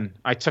reason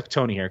I took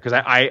Tony here, because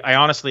I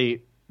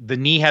honestly, the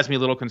knee has me a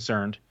little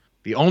concerned.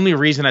 The only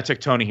reason I took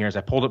Tony here is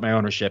I pulled up my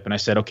ownership and I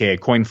said, okay, a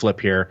coin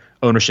flip here,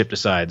 ownership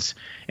decides.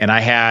 And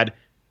I had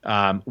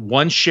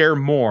one share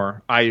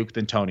more Ayuk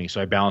than Tony,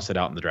 so I balanced it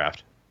out in the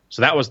draft.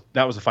 So that was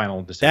the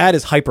final decision. That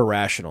is hyper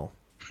rational.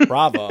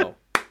 Bravo.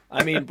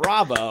 I mean,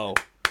 bravo.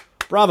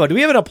 Bravo. Do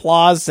we have an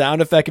applause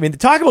sound effect? I mean,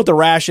 talk about the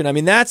ration. I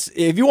mean, that's,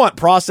 if you want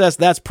process,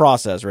 that's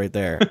process right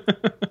there.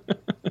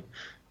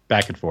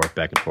 Back and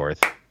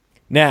forth.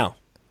 Now,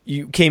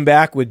 you came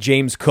back with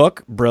James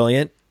Cook.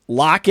 Brilliant.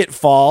 Lockett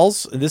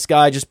falls. This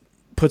guy just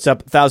puts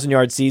up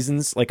 1,000-yard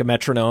seasons like a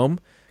metronome.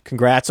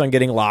 Congrats on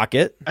getting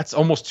Lockett. That's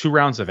almost 2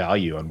 rounds of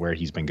value on where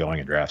he's been going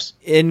in drafts.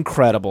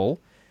 Incredible.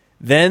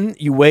 Then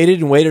you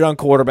waited on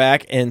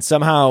quarterback and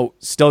somehow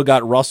still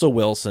got Russell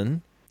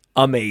Wilson.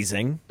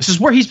 Amazing. This is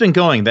where he's been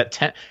going.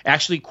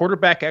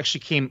 Quarterback actually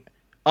came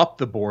up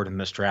the board in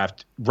this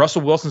draft.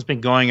 Russell Wilson's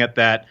been going at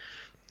that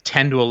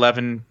 10 to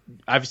 11.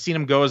 I've seen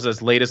him go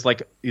as late as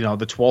the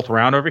 12th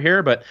round over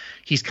here, but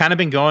he's kind of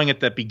been going at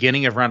the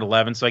beginning of round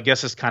 11. So I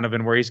guess it's kind of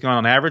been where he's gone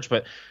on average,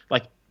 but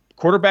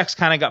quarterbacks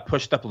kind of got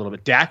pushed up a little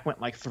bit. Dak went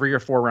 3 or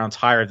 4 rounds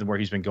higher than where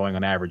he's been going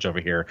on average over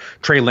here.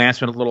 Trey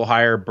Lance went a little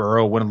higher.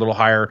 Burrow went a little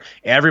higher.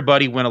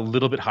 Everybody went a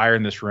little bit higher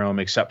in this room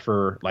except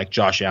for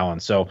Josh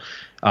Allen. So,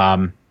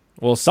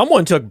 well,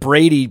 someone took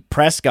Brady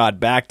Prescott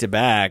back to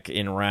back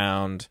in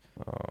round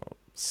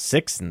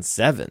 6 and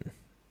 7.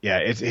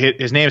 Yeah,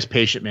 his name is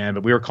Patient Man,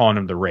 but we were calling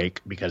him the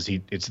Rake because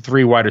it's a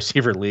 3 wide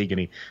receiver league,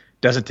 and he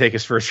doesn't take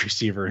his first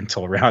receiver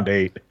until round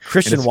 8.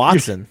 Christian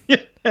Watson.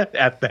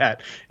 At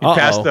that,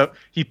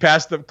 he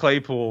passed up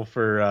Claypool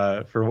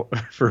for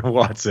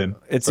Watson.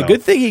 It's a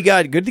good thing he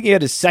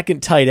had his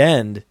second tight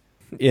end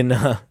in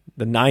the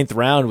 9th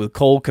round with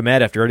Cole Kmet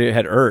after he already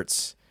had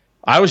Ertz.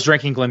 I was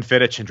drinking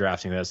Glenfiddich in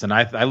drafting this, and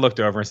I looked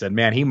over and said,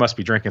 man, he must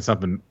be drinking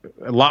something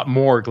a lot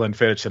more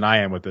Glenfiddich than I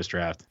am with this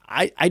draft.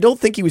 I don't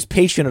think he was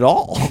patient at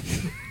all.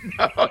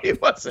 No, he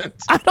wasn't.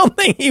 I don't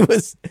think he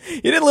was.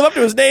 He didn't live up to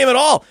his name at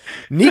all.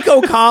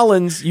 Nico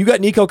Collins, you got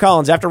Nico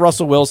Collins after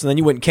Russell Wilson, then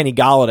you went Kenny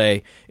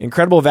Golladay.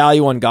 Incredible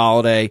value on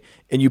Golladay,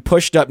 and you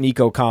pushed up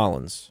Nico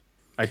Collins.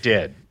 I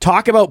did.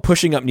 Talk about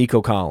pushing up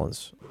Nico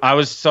Collins.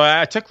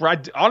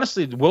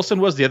 Honestly, Wilson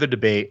was the other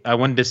debate. I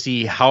wanted to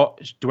see how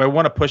do I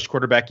want to push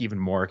quarterback even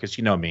more because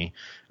you know me.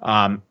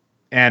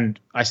 And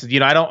I said,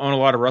 I don't own a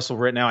lot of Russell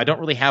right now. I don't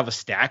really have a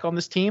stack on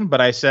this team,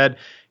 but I said,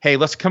 hey,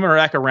 let's come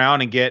back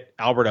around and get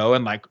Albert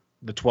Owen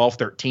the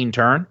 12-13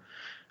 turn,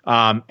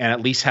 and at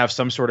least have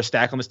some sort of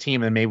stack on this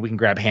team, and maybe we can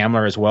grab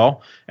Hamler as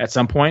well at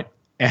some point.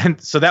 And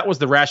so that was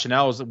the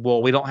rationale. Was,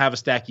 well, we don't have a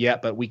stack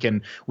yet, but we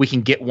can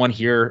get one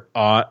here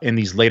in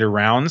these later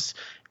rounds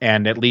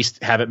and at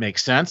least have it make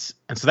sense.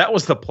 And so that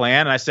was the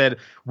plan. And I said,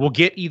 we'll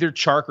get either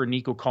Chark or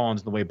Nico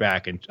Collins on the way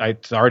back. And I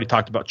already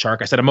talked about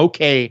Chark. I said, I'm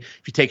okay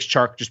if he takes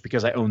Chark just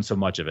because I own so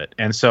much of it.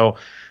 And so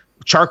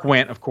Chark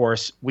went, of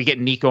course. We get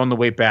Nico on the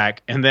way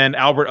back. And then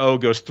Albert O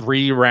goes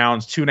 3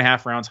 rounds,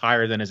 2.5 rounds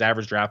higher than his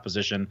average draft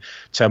position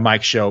to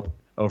Mike Shope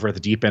over at the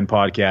Deep End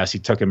podcast. He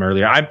took him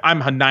earlier. I'm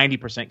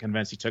 90%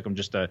 convinced he took him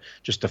just to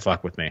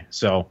fuck with me.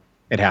 So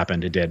it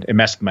happened. It did. It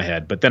messed with my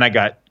head. But then I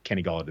got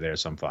Kenny Golladay there,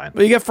 so I'm fine.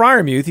 Well, you got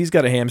Freiermuth. He's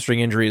got a hamstring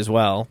injury as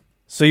well.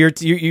 So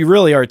you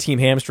really are a team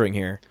hamstring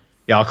here.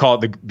 Yeah, I'll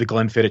call it the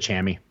Glenfiddich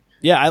hammy.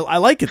 Yeah, I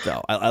like it,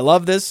 though. I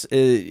love this.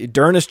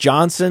 D'Ernest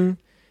Johnson,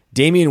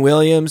 Damian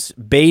Williams,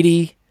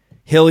 Beatty,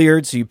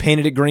 Hilliard. So you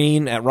painted it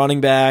green at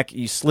running back.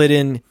 You slid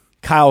in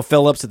Kyle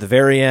Phillips at the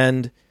very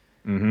end.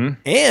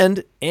 Mm-hmm.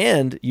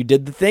 And you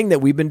did the thing that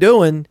we've been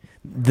doing,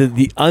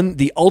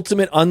 the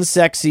ultimate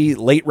unsexy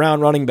late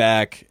round running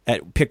back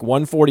at pick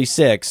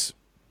 146,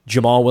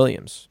 Jamal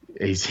Williams.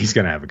 He's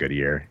going to have a good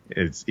year.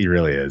 He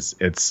really is.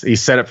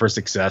 He's set up for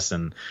success,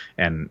 and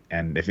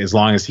if as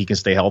long as he can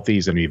stay healthy,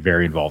 he's going to be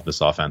very involved in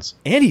this offense.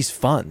 And he's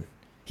fun.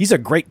 He's a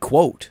great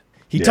quote.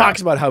 He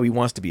talks about how he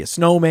wants to be a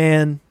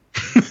snowman,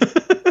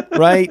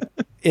 right?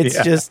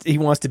 It's just he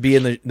wants to be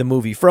in the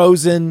movie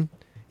Frozen.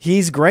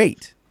 He's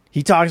great.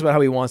 He talks about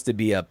how he wants to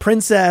be a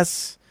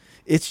princess.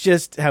 It's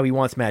just how he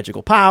wants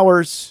magical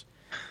powers.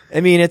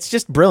 I mean, it's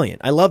just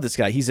brilliant. I love this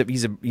guy.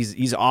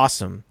 He's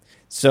awesome.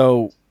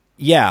 So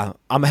yeah,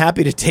 I'm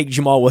happy to take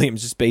Jamal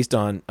Williams just based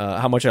on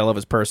how much I love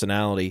his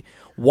personality.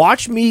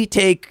 Watch me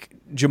take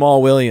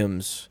Jamal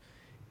Williams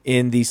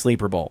in the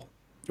Sleeper Bowl.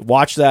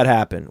 Watch that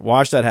happen.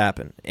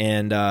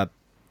 And by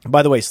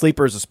the way,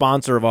 Sleeper is a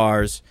sponsor of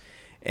ours.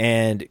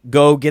 And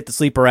go get the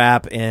Sleeper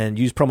app and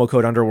use promo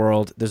code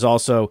Underworld. There's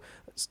also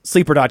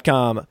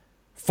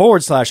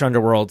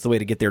sleeper.com/Underworld. It's the way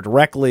to get there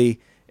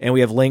directly. and we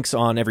have links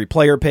on every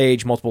player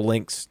page, multiple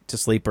links to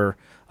Sleeper.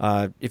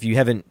 If you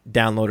haven't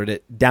downloaded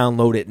it,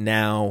 download it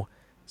now.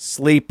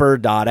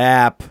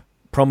 Sleeper.app,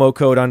 promo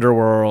code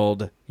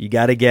Underworld. You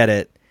got to get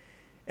it.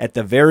 At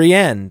the very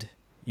end,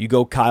 you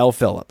go Kyle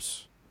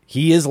Phillips.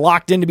 He is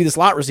locked in to be the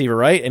slot receiver,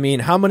 right? I mean,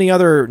 how many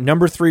other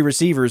number 3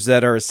 receivers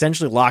that are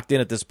essentially locked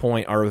in at this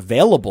point are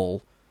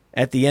available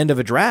at the end of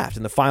a draft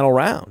in the final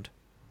round?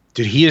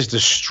 Dude, he is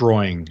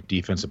destroying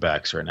defensive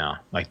backs right now,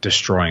 like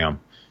destroying them.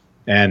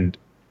 And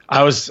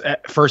I was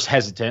at first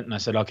hesitant, and I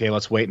said, okay,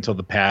 let's wait until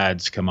the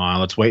pads come on.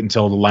 Let's wait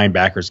until the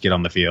linebackers get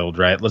on the field,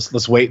 right?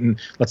 Let's wait and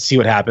let's see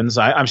what happens.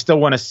 I still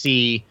want to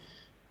see,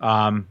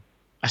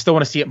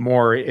 it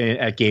more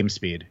at game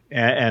speed.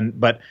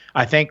 But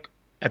I think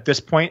at this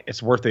point,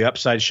 it's worth the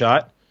upside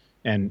shot,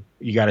 and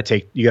you got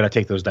to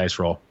take those dice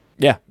roll.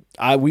 Yeah,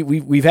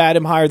 we've had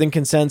him higher than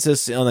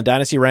consensus on the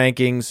dynasty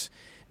rankings.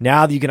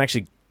 Now that you can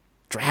actually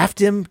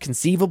draft him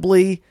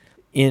conceivably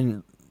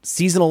in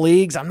seasonal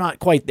leagues, I'm not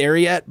quite there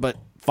yet, but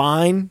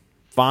fine.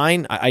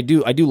 I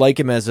do like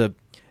him as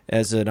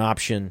an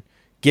option,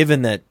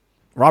 given that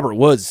Robert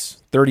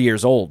Woods, 30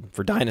 years old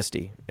for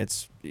dynasty.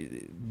 It's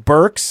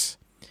Burks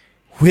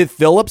with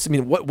Phillips. I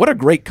mean, what a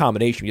great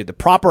combination. You have the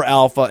proper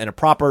alpha and a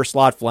proper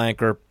slot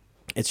flanker.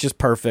 It's just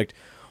perfect.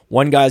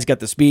 One guy's got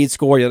the speed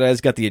score, the other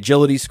guy's got the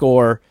agility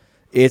score.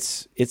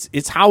 It's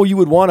how you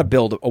would want to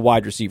build a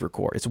wide receiver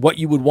core. It's what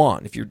you would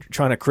want if you're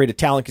trying to create a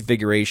talent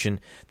configuration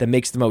that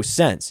makes the most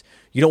sense.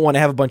 You don't want to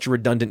have a bunch of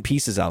redundant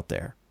pieces out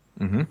there.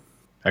 Mm-hmm.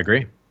 I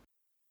agree.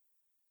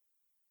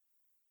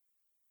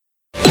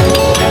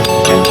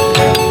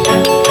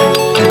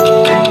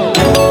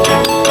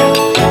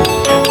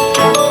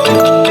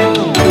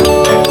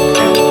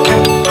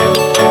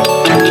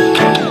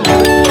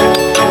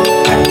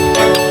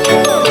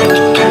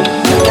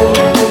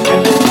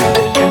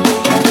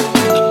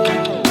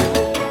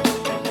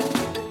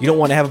 You don't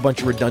want to have a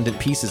bunch of redundant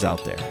pieces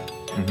out there.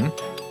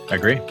 Mm-hmm. I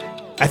agree.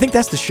 I think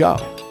that's the show.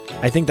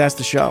 I think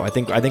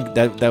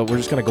that we're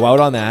just going to go out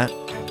on that.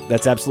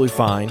 That's absolutely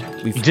fine.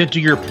 You did do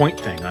your point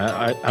thing.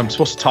 I'm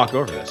supposed to talk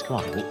over this. Come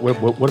on.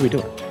 What are we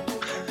doing?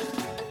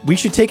 We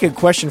should take a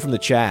question from the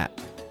chat.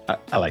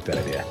 I like that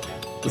idea.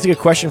 Let's take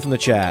a question from the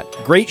chat.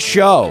 Great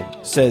show,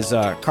 says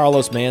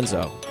Carlos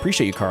Manzo.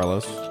 Appreciate you,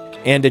 Carlos.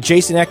 And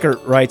Jason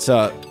Eckert writes,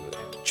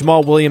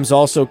 Jamal Williams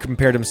also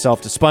compared himself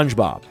to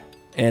SpongeBob.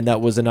 And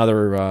that was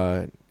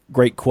another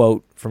great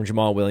quote from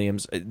Jamal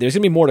Williams. There's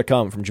going to be more to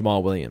come from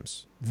Jamal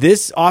Williams.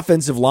 This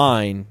offensive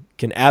line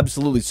can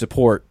absolutely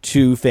support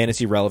 2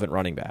 fantasy-relevant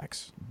running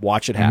backs.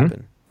 Watch it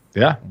happen.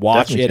 Yeah.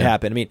 Watch it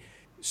happen. I mean,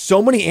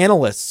 so many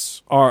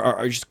analysts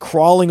are just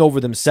crawling over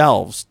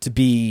themselves to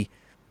be,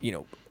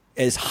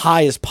 as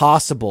high as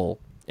possible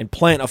and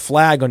plant a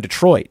flag on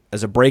Detroit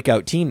as a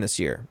breakout team this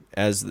year,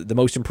 as the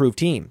most improved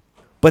team.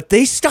 But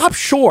they stop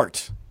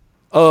short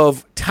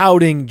of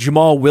touting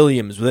Jamal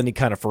Williams with any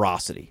kind of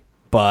ferocity.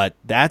 But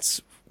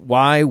that's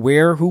why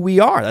we're who we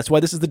are. That's why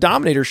this is the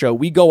Dominator Show.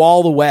 We go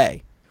all the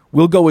way.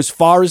 We'll go as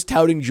far as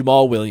touting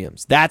Jamal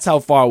Williams. That's how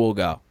far we'll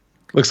go.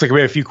 Looks like we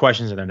have a few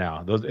questions in there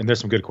now, and there's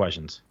some good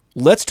questions.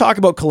 Let's talk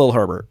about Khalil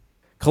Herbert.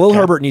 Khalil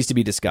Herbert needs to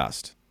be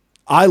discussed.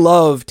 I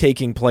love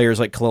taking players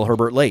like Khalil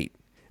Herbert late.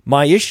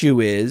 My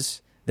issue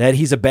is that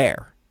he's a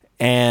bear.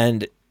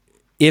 And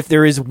if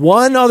there is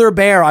one other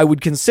bear I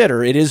would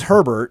consider, it is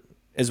Herbert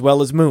as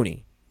well as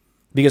Mooney.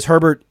 Because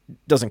Herbert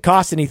doesn't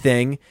cost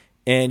anything,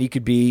 and he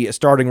could be a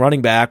starting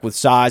running back with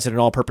size and an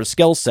all-purpose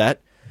skill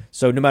set.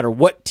 So no matter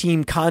what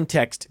team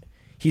context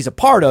he's a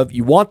part of,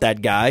 you want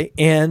that guy,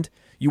 and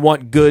you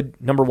want good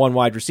number 1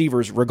 wide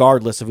receivers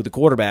regardless of who the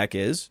quarterback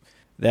is.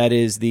 That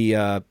is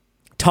the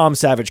Tom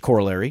Savage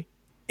corollary.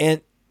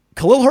 And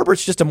Khalil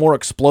Herbert's just a more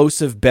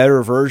explosive,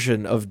 better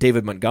version of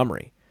David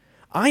Montgomery.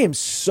 I am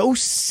so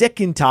sick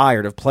and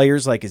tired of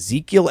players like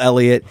Ezekiel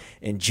Elliott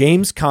and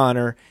James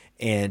Conner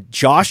and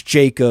Josh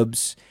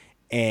Jacobs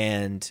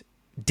and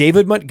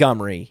David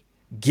Montgomery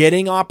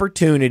getting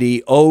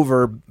opportunity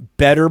over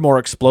better, more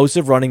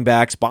explosive running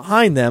backs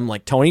behind them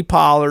like Tony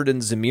Pollard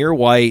and Zamir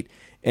White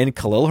and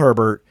Khalil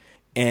Herbert.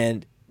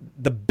 And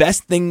the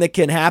best thing that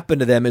can happen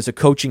to them is a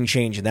coaching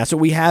change, and that's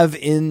what we have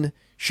in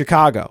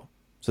Chicago.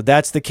 So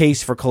that's the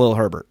case for Khalil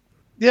Herbert.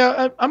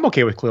 Yeah, I'm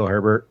okay with Khalil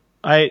Herbert.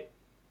 I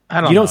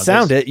don't know. You don't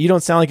sound it. You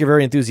don't sound like you're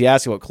very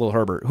enthusiastic about Khalil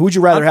Herbert. Who would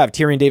you rather have,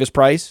 Tyrion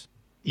Davis-Price?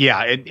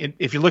 Yeah,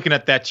 if you're looking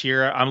at that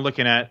tier, I'm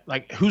looking at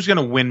like who's going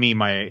to win me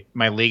my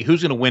league,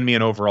 who's going to win me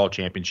an overall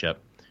championship,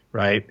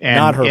 right? And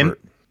not Herbert.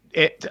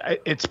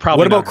 It's probably.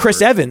 What about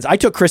Chris Evans? I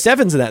took Chris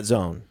Evans in that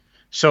zone.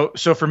 So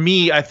for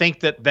me, I think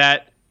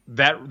that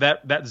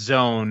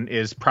zone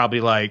is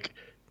probably like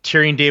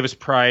Tyrion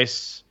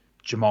Davis-Price,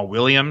 Jamal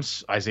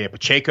Williams, Isaiah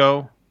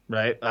Pacheco,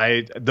 right?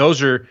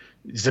 Those are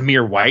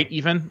Zamir White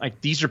even.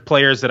 Like these are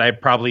players that I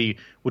probably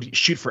would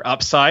shoot for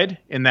upside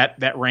in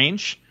that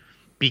range.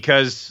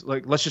 Because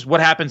like what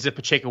happens if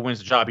Pacheco wins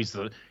the job? He's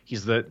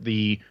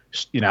the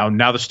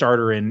now the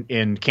starter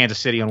in Kansas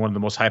City on one of the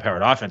most high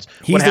powered offense.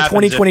 He's the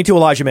 2022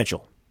 Elijah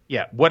Mitchell.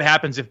 Yeah, what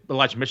happens if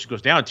Elijah Mitchell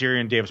goes down?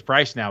 Tyrion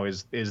Davis-Price now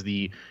is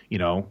the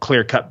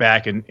clear cut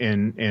back in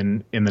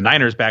the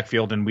Niners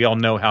backfield, and we all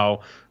know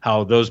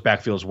how those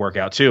backfields work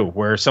out too.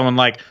 Where someone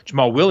like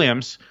Jamal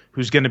Williams,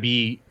 who's going to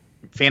be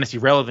fantasy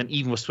relevant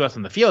even with Swift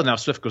on the field, now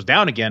Swift goes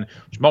down again.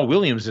 Jamal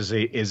Williams is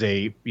a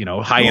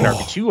high end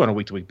RB2 on a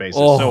week to week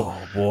basis. Oh so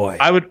boy,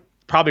 I would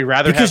probably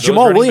rather because have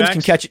Jamal Williams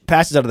can catch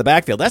passes out of the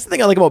backfield. That's the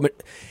thing I like about.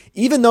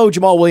 Even though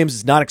Jamal Williams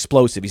is not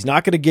explosive, he's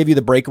not going to give you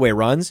the breakaway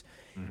runs.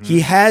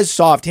 He has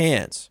soft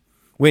hands.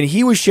 When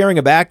he was sharing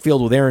a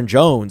backfield with Aaron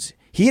Jones,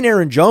 he and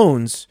Aaron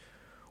Jones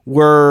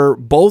were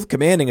both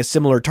commanding a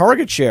similar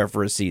target share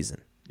for a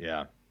season.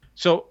 Yeah.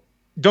 So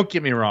don't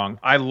get me wrong.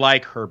 I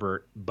like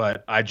Herbert,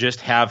 but I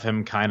just have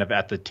him kind of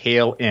at the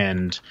tail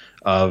end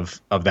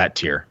of that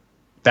tier.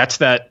 That's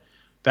that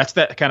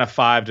kind of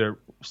 5 to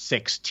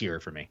 6 tier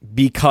for me.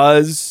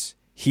 Because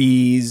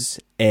he's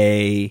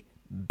a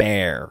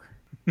bear.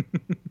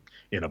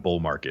 In a bull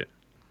market.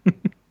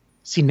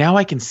 See, now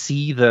I can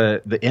see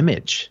the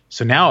image.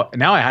 So now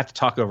I have to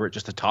talk over it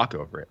just to talk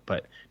over it.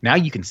 But now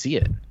you can see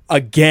it.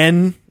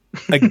 Again,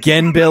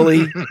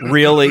 Billy?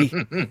 Really?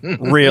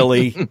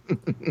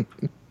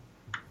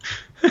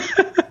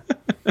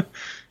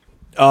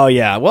 Oh,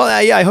 yeah.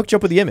 Well, yeah, I hooked you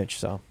up with the image,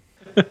 so.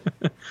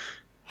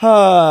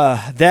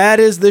 That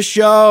is the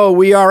show.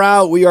 We are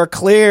out. We are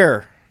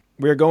clear.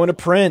 We are going to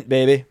print,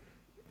 baby.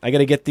 I got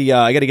to get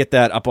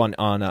that up on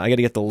I got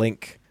to get the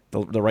link.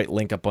 The right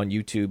link up on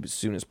YouTube as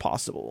soon as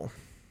possible.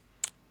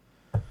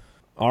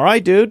 All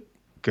right, dude.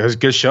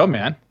 Good show,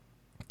 man.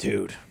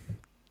 Dude.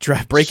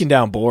 Breaking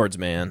down boards,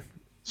 man.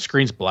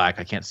 Screen's black.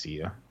 I can't see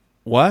you.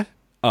 What?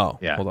 Oh,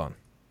 yeah. Hold on.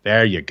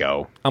 There you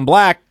go. I'm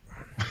black.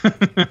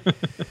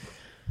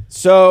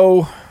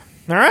 So,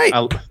 all right.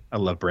 I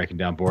love breaking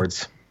down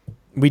boards.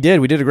 We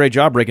did a great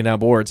job breaking down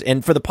boards.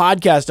 And for the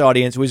podcast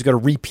audience, we just got to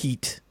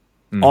repeat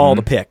all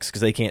the picks because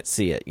they can't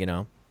see it,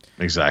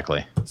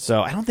 Exactly.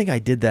 So I don't think I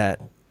did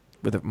that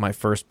with my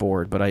first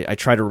board, but I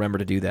try to remember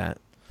to do that.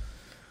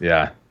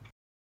 Yeah.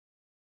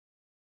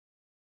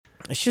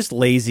 It's just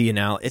lazy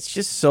it's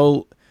just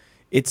so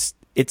it's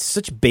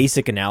such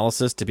basic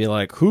analysis to be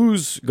like,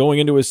 who's going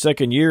into his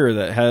second year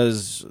that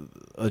has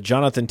a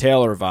Jonathan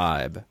Taylor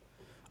vibe?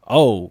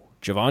 Oh,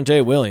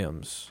 Javonte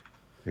Williams.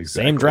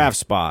 Exactly. Same draft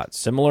spot,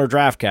 similar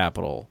draft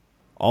capital,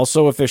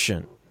 also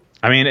efficient.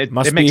 I mean, it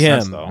must makes be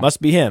him. Sense, though.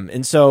 Must be him.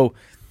 And so,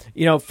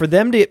 for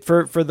them to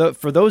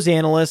for those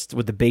analysts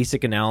with the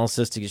basic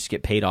analysis to just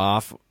get paid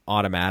off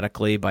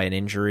automatically by an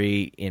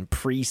injury in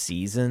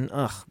preseason,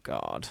 oh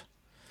God,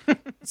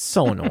 it's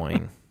so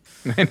annoying.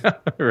 I know,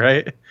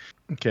 right?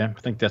 Okay, I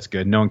think that's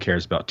good. No one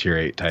cares about tier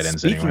 8 tight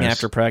ends. Speaking anyways.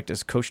 After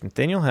practice, Coach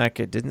Nathaniel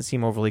Hackett didn't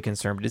seem overly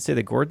concerned, but did say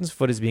that Gordon's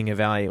foot is being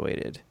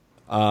evaluated.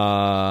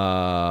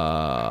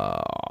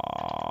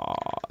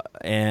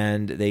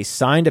 And they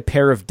signed a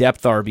pair of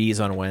depth RBs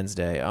on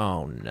Wednesday.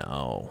 Oh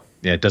no.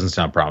 Yeah, it doesn't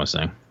sound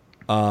promising.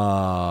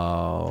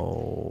 Oh,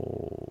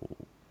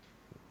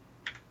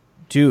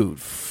 dude,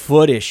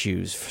 foot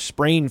issues.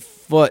 Sprained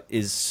foot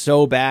is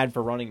so bad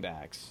for running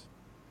backs.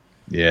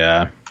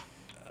 Yeah.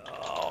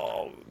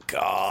 Oh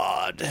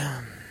God.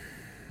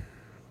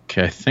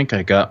 Okay, I think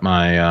I got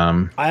my.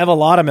 I have a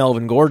lot of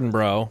Melvin Gordon,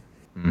 bro.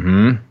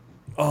 Mm-hmm.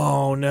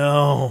 Oh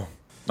no.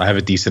 I have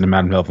a decent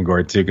amount of Melvin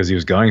Gordon too because he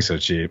was going so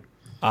cheap.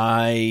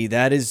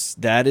 That is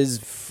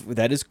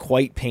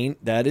quite pain.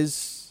 That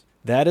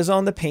is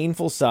on the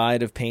painful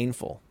side of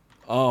painful.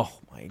 Oh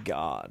my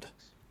God.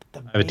 I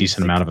have a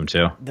decent amount of them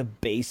too. The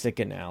basic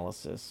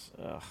analysis.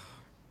 Ugh.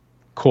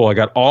 Cool. I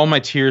got all my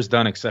tiers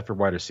done except for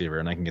wide receiver,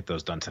 and I can get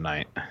those done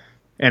tonight.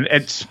 And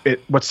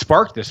what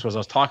sparked this was I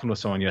was talking with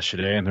someone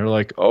yesterday, and they're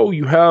like, "Oh,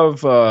 you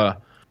have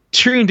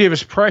Tyrion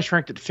Davis-Price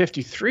ranked at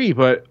 53,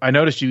 but I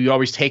noticed you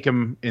always take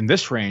him in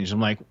this range." I'm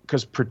like,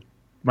 because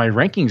my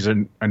rankings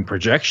and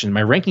projection,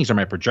 my rankings are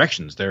my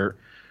projections.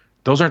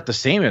 Those aren't the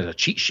same as a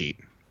cheat sheet.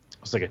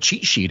 It's like a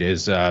cheat sheet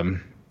is a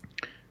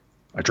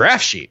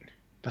draft sheet.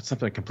 That's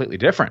something completely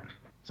different.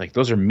 It's like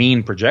those are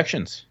mean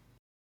projections.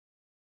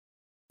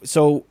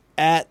 So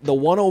at the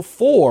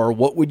 104,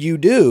 what would you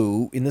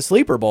do in the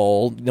sleeper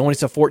bowl? Knowing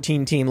it's a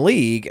 14-team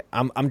league,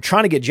 I'm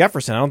trying to get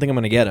Jefferson. I don't think I'm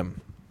going to get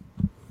him.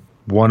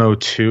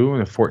 102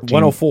 and a 14.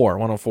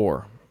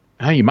 104.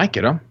 Oh, you might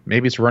get him.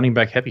 Maybe it's a running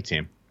back heavy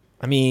team.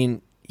 I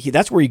mean,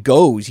 that's where he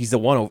goes. He's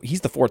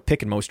the fourth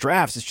pick in most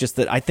drafts. It's just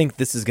that I think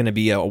this is going to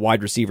be a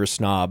wide receiver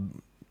snob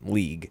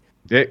league.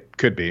 It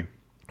could be.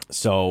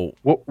 So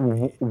what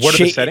are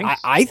the settings?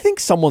 I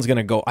think someone's going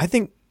to go. I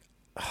think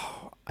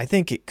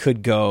it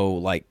could go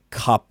like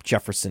Kupp,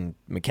 Jefferson,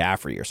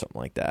 McCaffrey, or something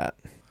like that.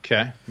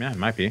 Okay, yeah, it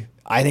might be.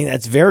 I think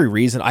that's very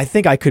reasonable. I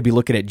think I could be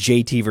looking at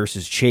JT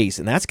versus Chase,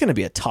 and that's going to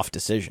be a tough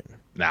decision.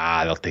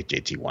 Nah, they'll take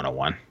JT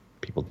 101.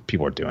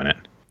 People are doing it.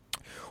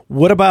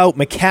 What about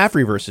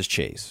McCaffrey versus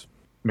Chase?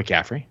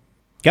 McCaffrey.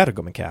 Got to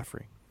go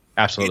McCaffrey.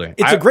 Absolutely.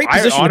 It's a great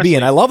position to be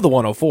in. I love the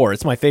 104.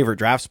 It's my favorite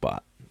draft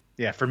spot.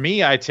 Yeah, for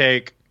me,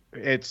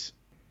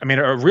 I mean,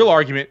 a real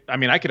argument. I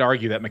mean, I could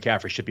argue that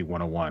McCaffrey should be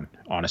 101,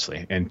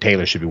 honestly, and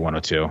Taylor should be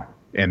 102,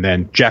 and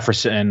then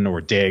Jefferson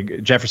or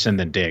Jefferson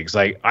then Diggs.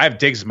 Like I have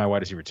Diggs as my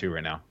wide receiver 2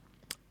 right now.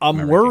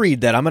 I'm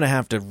worried that I'm going to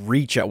have to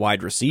reach at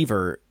wide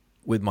receiver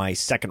with my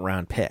second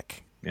round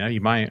pick. Yeah,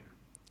 you might.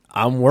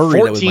 I'm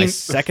worried that with my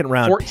second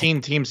round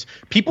 14 teams.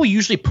 People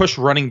usually push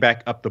running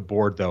back up the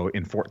board, though,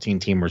 in 14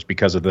 teamers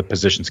because of the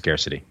position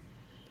scarcity.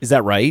 Is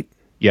that right?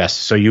 Yes.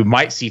 So you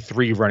might see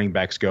 3 running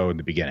backs go in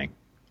the beginning,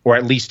 or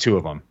at least 2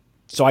 of them.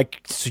 So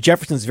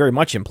Jefferson's very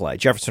much in play.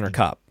 Jefferson or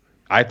Kupp?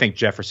 I think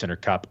Jefferson or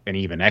Kupp and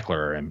even Eckler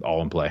are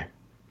all in play.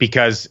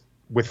 Because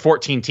with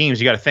 14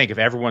 teams, you got to think if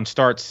everyone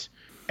starts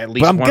at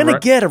least one. But I'm going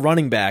to get a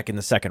running back in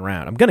the second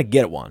round. I'm going to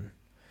get one.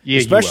 Yeah,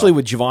 especially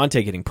with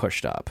Javonte getting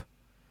pushed up.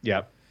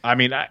 Yeah. I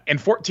mean, in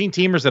 14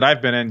 teamers that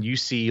I've been in, you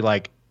see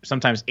like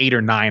sometimes 8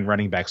 or 9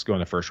 running backs go in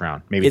the first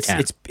round, maybe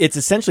 10. It's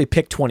essentially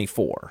pick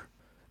 24.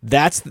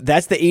 That's the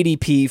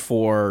ADP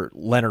for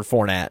Leonard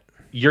Fournette.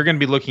 You're going to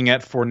be looking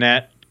at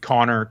Fournette,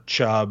 Connor,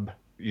 Chubb,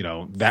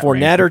 that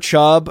Fournette range. or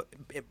Chubb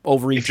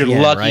over ETN, if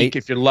you're lucky, right?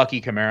 If you're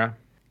lucky,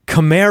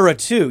 Kamara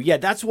too. Yeah,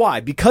 that's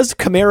why. Because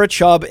Kamara,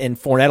 Chubb, and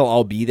Fournette will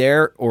all be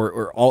there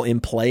or all in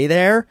play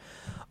there.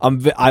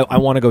 I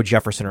want to go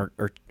Jefferson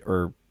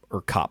or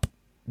Kupp.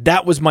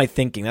 That was my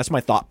thinking. That's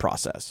my thought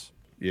process.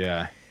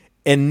 Yeah.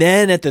 And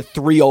then at the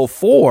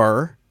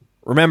 304,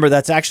 remember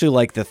that's actually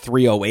like the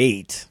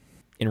 308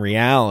 in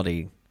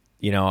reality.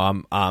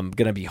 I'm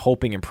going to be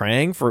hoping and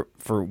praying for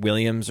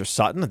Williams or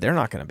Sutton. They're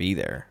not going to be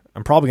there.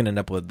 I'm probably going to end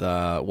up with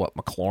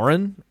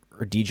McLaurin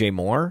or DJ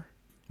Moore?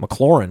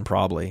 McLaurin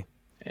probably.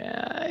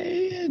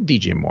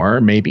 DJ Moore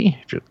maybe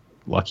if you're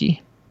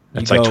lucky.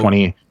 That's like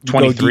 23.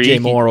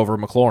 DJ Moore over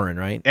McLaurin,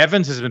 right?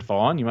 Evans has been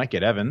falling. You might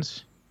get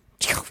Evans.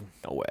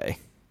 No way.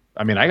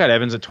 I mean, I got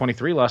Evans at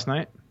 23 last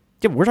night.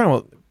 Yeah, but we're talking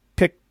about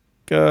pick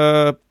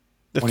the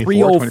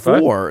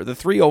 304. The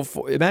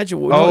 304.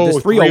 Imagine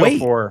this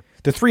 308.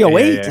 The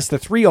 308 is the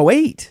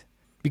 308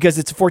 because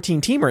it's a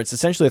 14-teamer. It's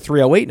essentially a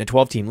 308 in a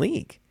 12-team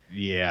league.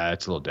 Yeah,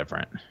 it's a little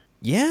different.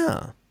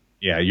 Yeah.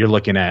 Yeah, you're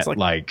looking at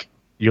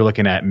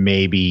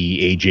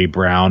maybe AJ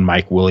Brown,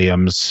 Mike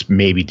Williams,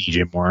 maybe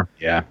DJ Moore.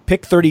 Yeah.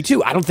 Pick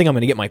 32. I don't think I'm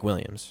going to get Mike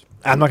Williams.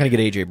 I'm not going to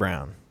get AJ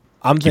Brown.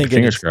 I'm thinking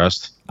fingers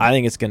crossed. I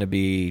think it's going to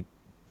be.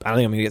 I don't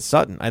think I'm going to get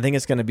Sutton. I think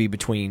it's going to be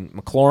between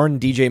McLaurin,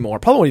 DJ Moore.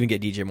 Probably won't even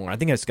get DJ Moore. I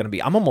think it's going to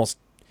be.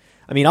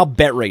 I'll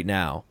bet right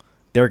now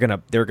they're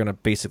gonna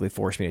basically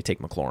force me to take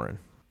McLaurin.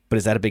 But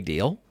is that a big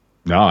deal?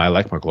 No, I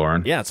like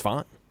McLaurin. Yeah, it's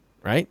fine.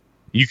 Right?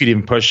 You could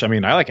even push. I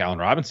mean, I like Allen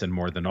Robinson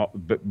more than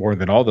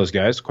all those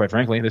guys. Quite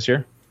frankly, this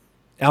year.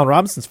 Allen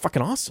Robinson's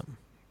fucking awesome.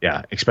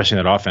 Yeah, especially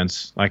in that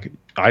offense. Like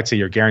I'd say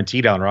you're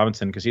guaranteed Allen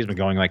Robinson because he's been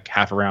going like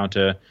half a round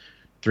to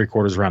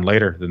 3/4 round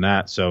later than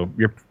that. So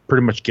you're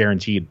pretty much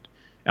guaranteed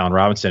Allen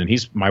Robinson, and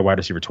he's my wide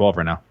receiver 12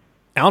 right now.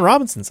 Allen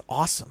Robinson's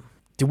awesome.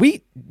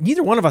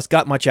 Neither one of us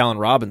got much Allen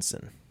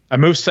Robinson. I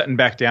moved Sutton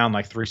back down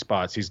like 3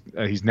 spots.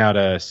 He's now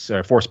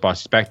to 4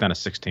 spots. He's back down to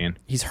 16.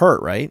 He's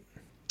hurt, right?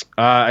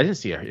 I didn't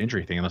see an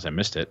injury thing unless I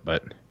missed it,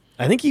 but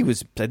I think he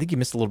missed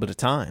a little bit of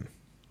time.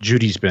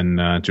 Judy's been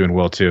doing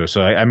well too.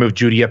 So I moved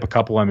Judy up a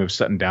couple. I moved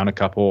Sutton down a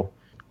couple.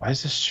 Why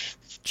is this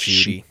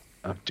Judy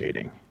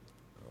updating?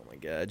 Oh my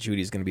God,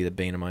 Judy's going to be the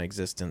bane of my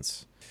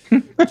existence.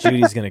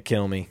 Judy's going to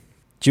kill me.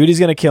 Judy's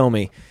going to kill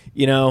me.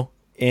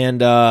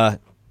 And Javonte.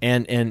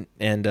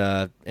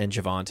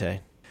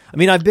 I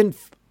mean, I've been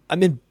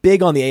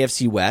big on the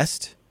AFC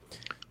West,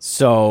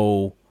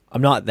 so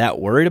I'm not that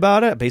worried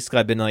about it. Basically,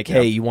 I've been like,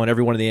 hey, you want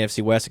everyone in the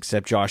AFC West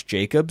except Josh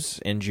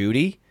Jacobs and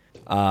Judy.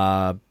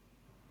 But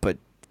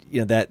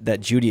that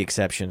Judy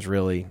exception's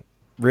really,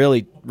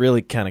 really,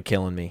 really kind of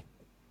killing me.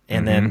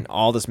 And then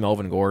all this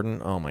Melvin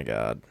Gordon. Oh my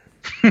God.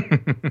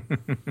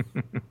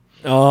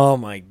 Oh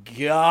my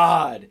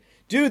God.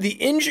 Dude, the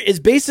injury is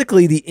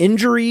basically the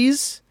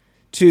injuries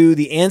to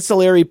the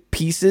ancillary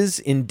pieces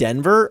in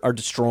Denver are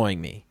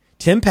destroying me.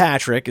 Tim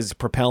Patrick is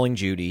propelling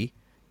Judy,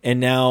 and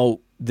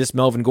now this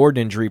Melvin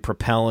Gordon injury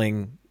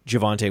propelling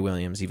Javonte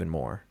Williams even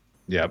more.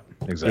 Yep,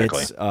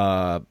 exactly. It's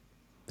a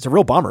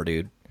real bummer,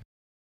 dude.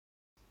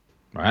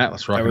 All right,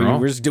 let's rock and roll.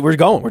 We're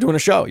going. We're doing a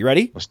show. You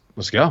ready?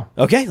 Let's go.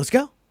 Okay, let's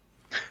go.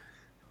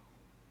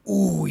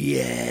 Ooh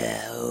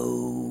yeah.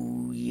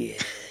 Oh yeah.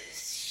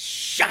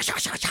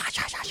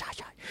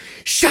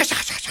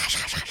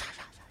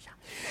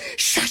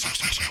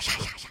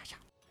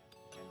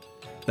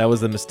 That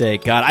was the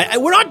mistake. God,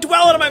 we're not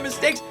dwelling on my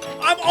mistakes.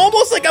 I'm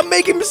almost like I'm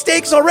making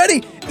mistakes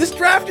already. This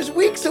draft is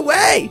weeks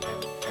away,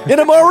 and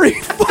I'm already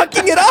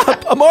fucking it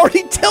up. I'm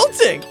already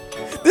tilting.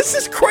 This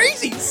is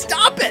crazy.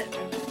 Stop it.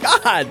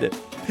 God,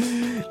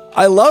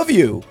 I love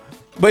you,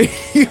 but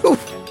you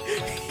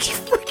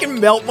freaking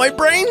melt my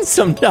brain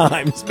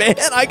sometimes, man.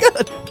 I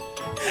gotta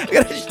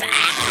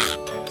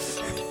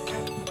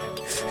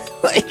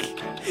like,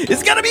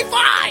 it's gonna be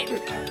fine.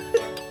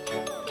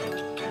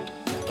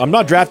 I'm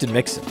not drafting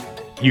Mixon.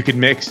 You could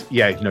mix,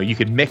 you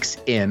could mix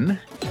in.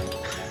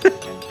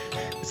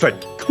 It's like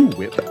Cool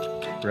Whip,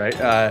 right?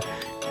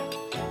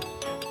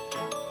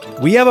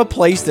 We have a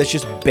place that's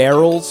just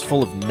barrels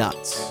full of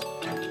nuts.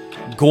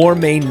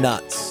 gourmet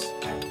nuts.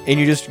 And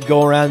you just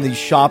go around the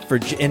shop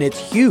and it's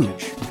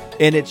huge.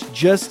 And it's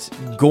just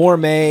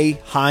gourmet,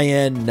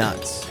 high-end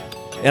nuts.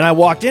 And I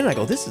walked in and I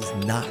go, this is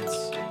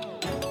nuts.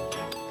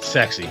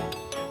 Sexy.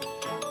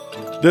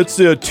 That's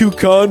a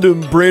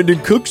 2-condom Brandon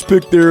Cooks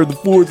pick there in the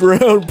 4th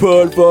round,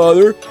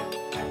 Podfather.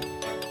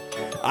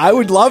 I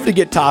would love to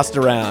get tossed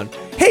around.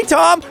 Hey,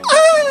 Tom.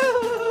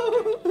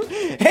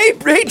 Hey,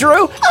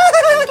 Drew.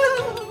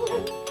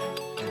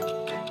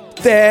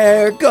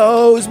 There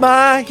goes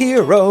my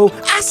hero.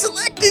 I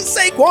selected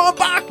Saquon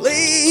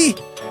Barkley.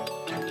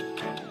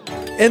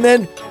 And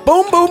then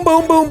boom, boom,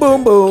 boom, boom,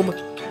 boom, boom.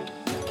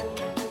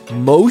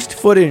 Most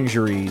foot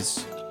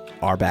injuries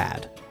are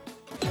bad.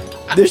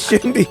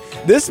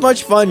 This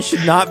much fun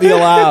should not be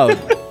allowed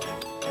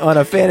on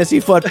a fantasy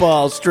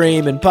football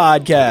stream and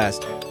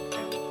podcast.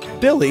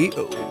 Billy,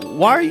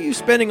 why are you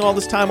spending all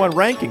this time on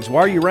rankings? Why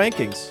are you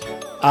rankings?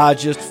 I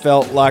just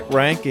felt like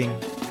ranking.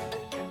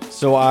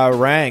 So I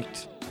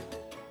ranked.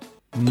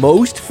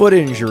 Most foot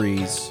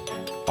injuries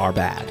are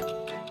bad.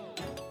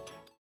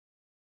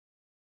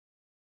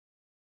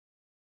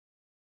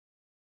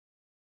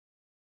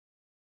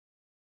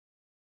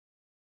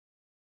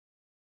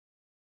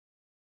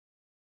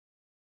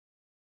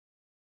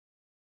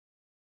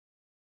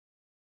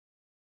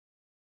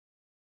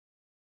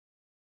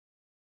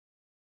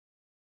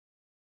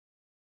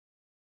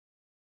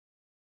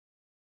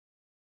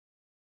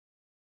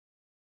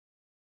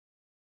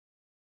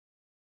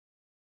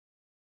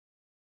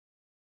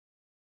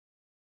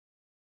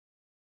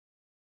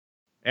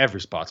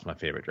 Every spot's my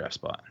favorite draft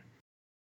spot.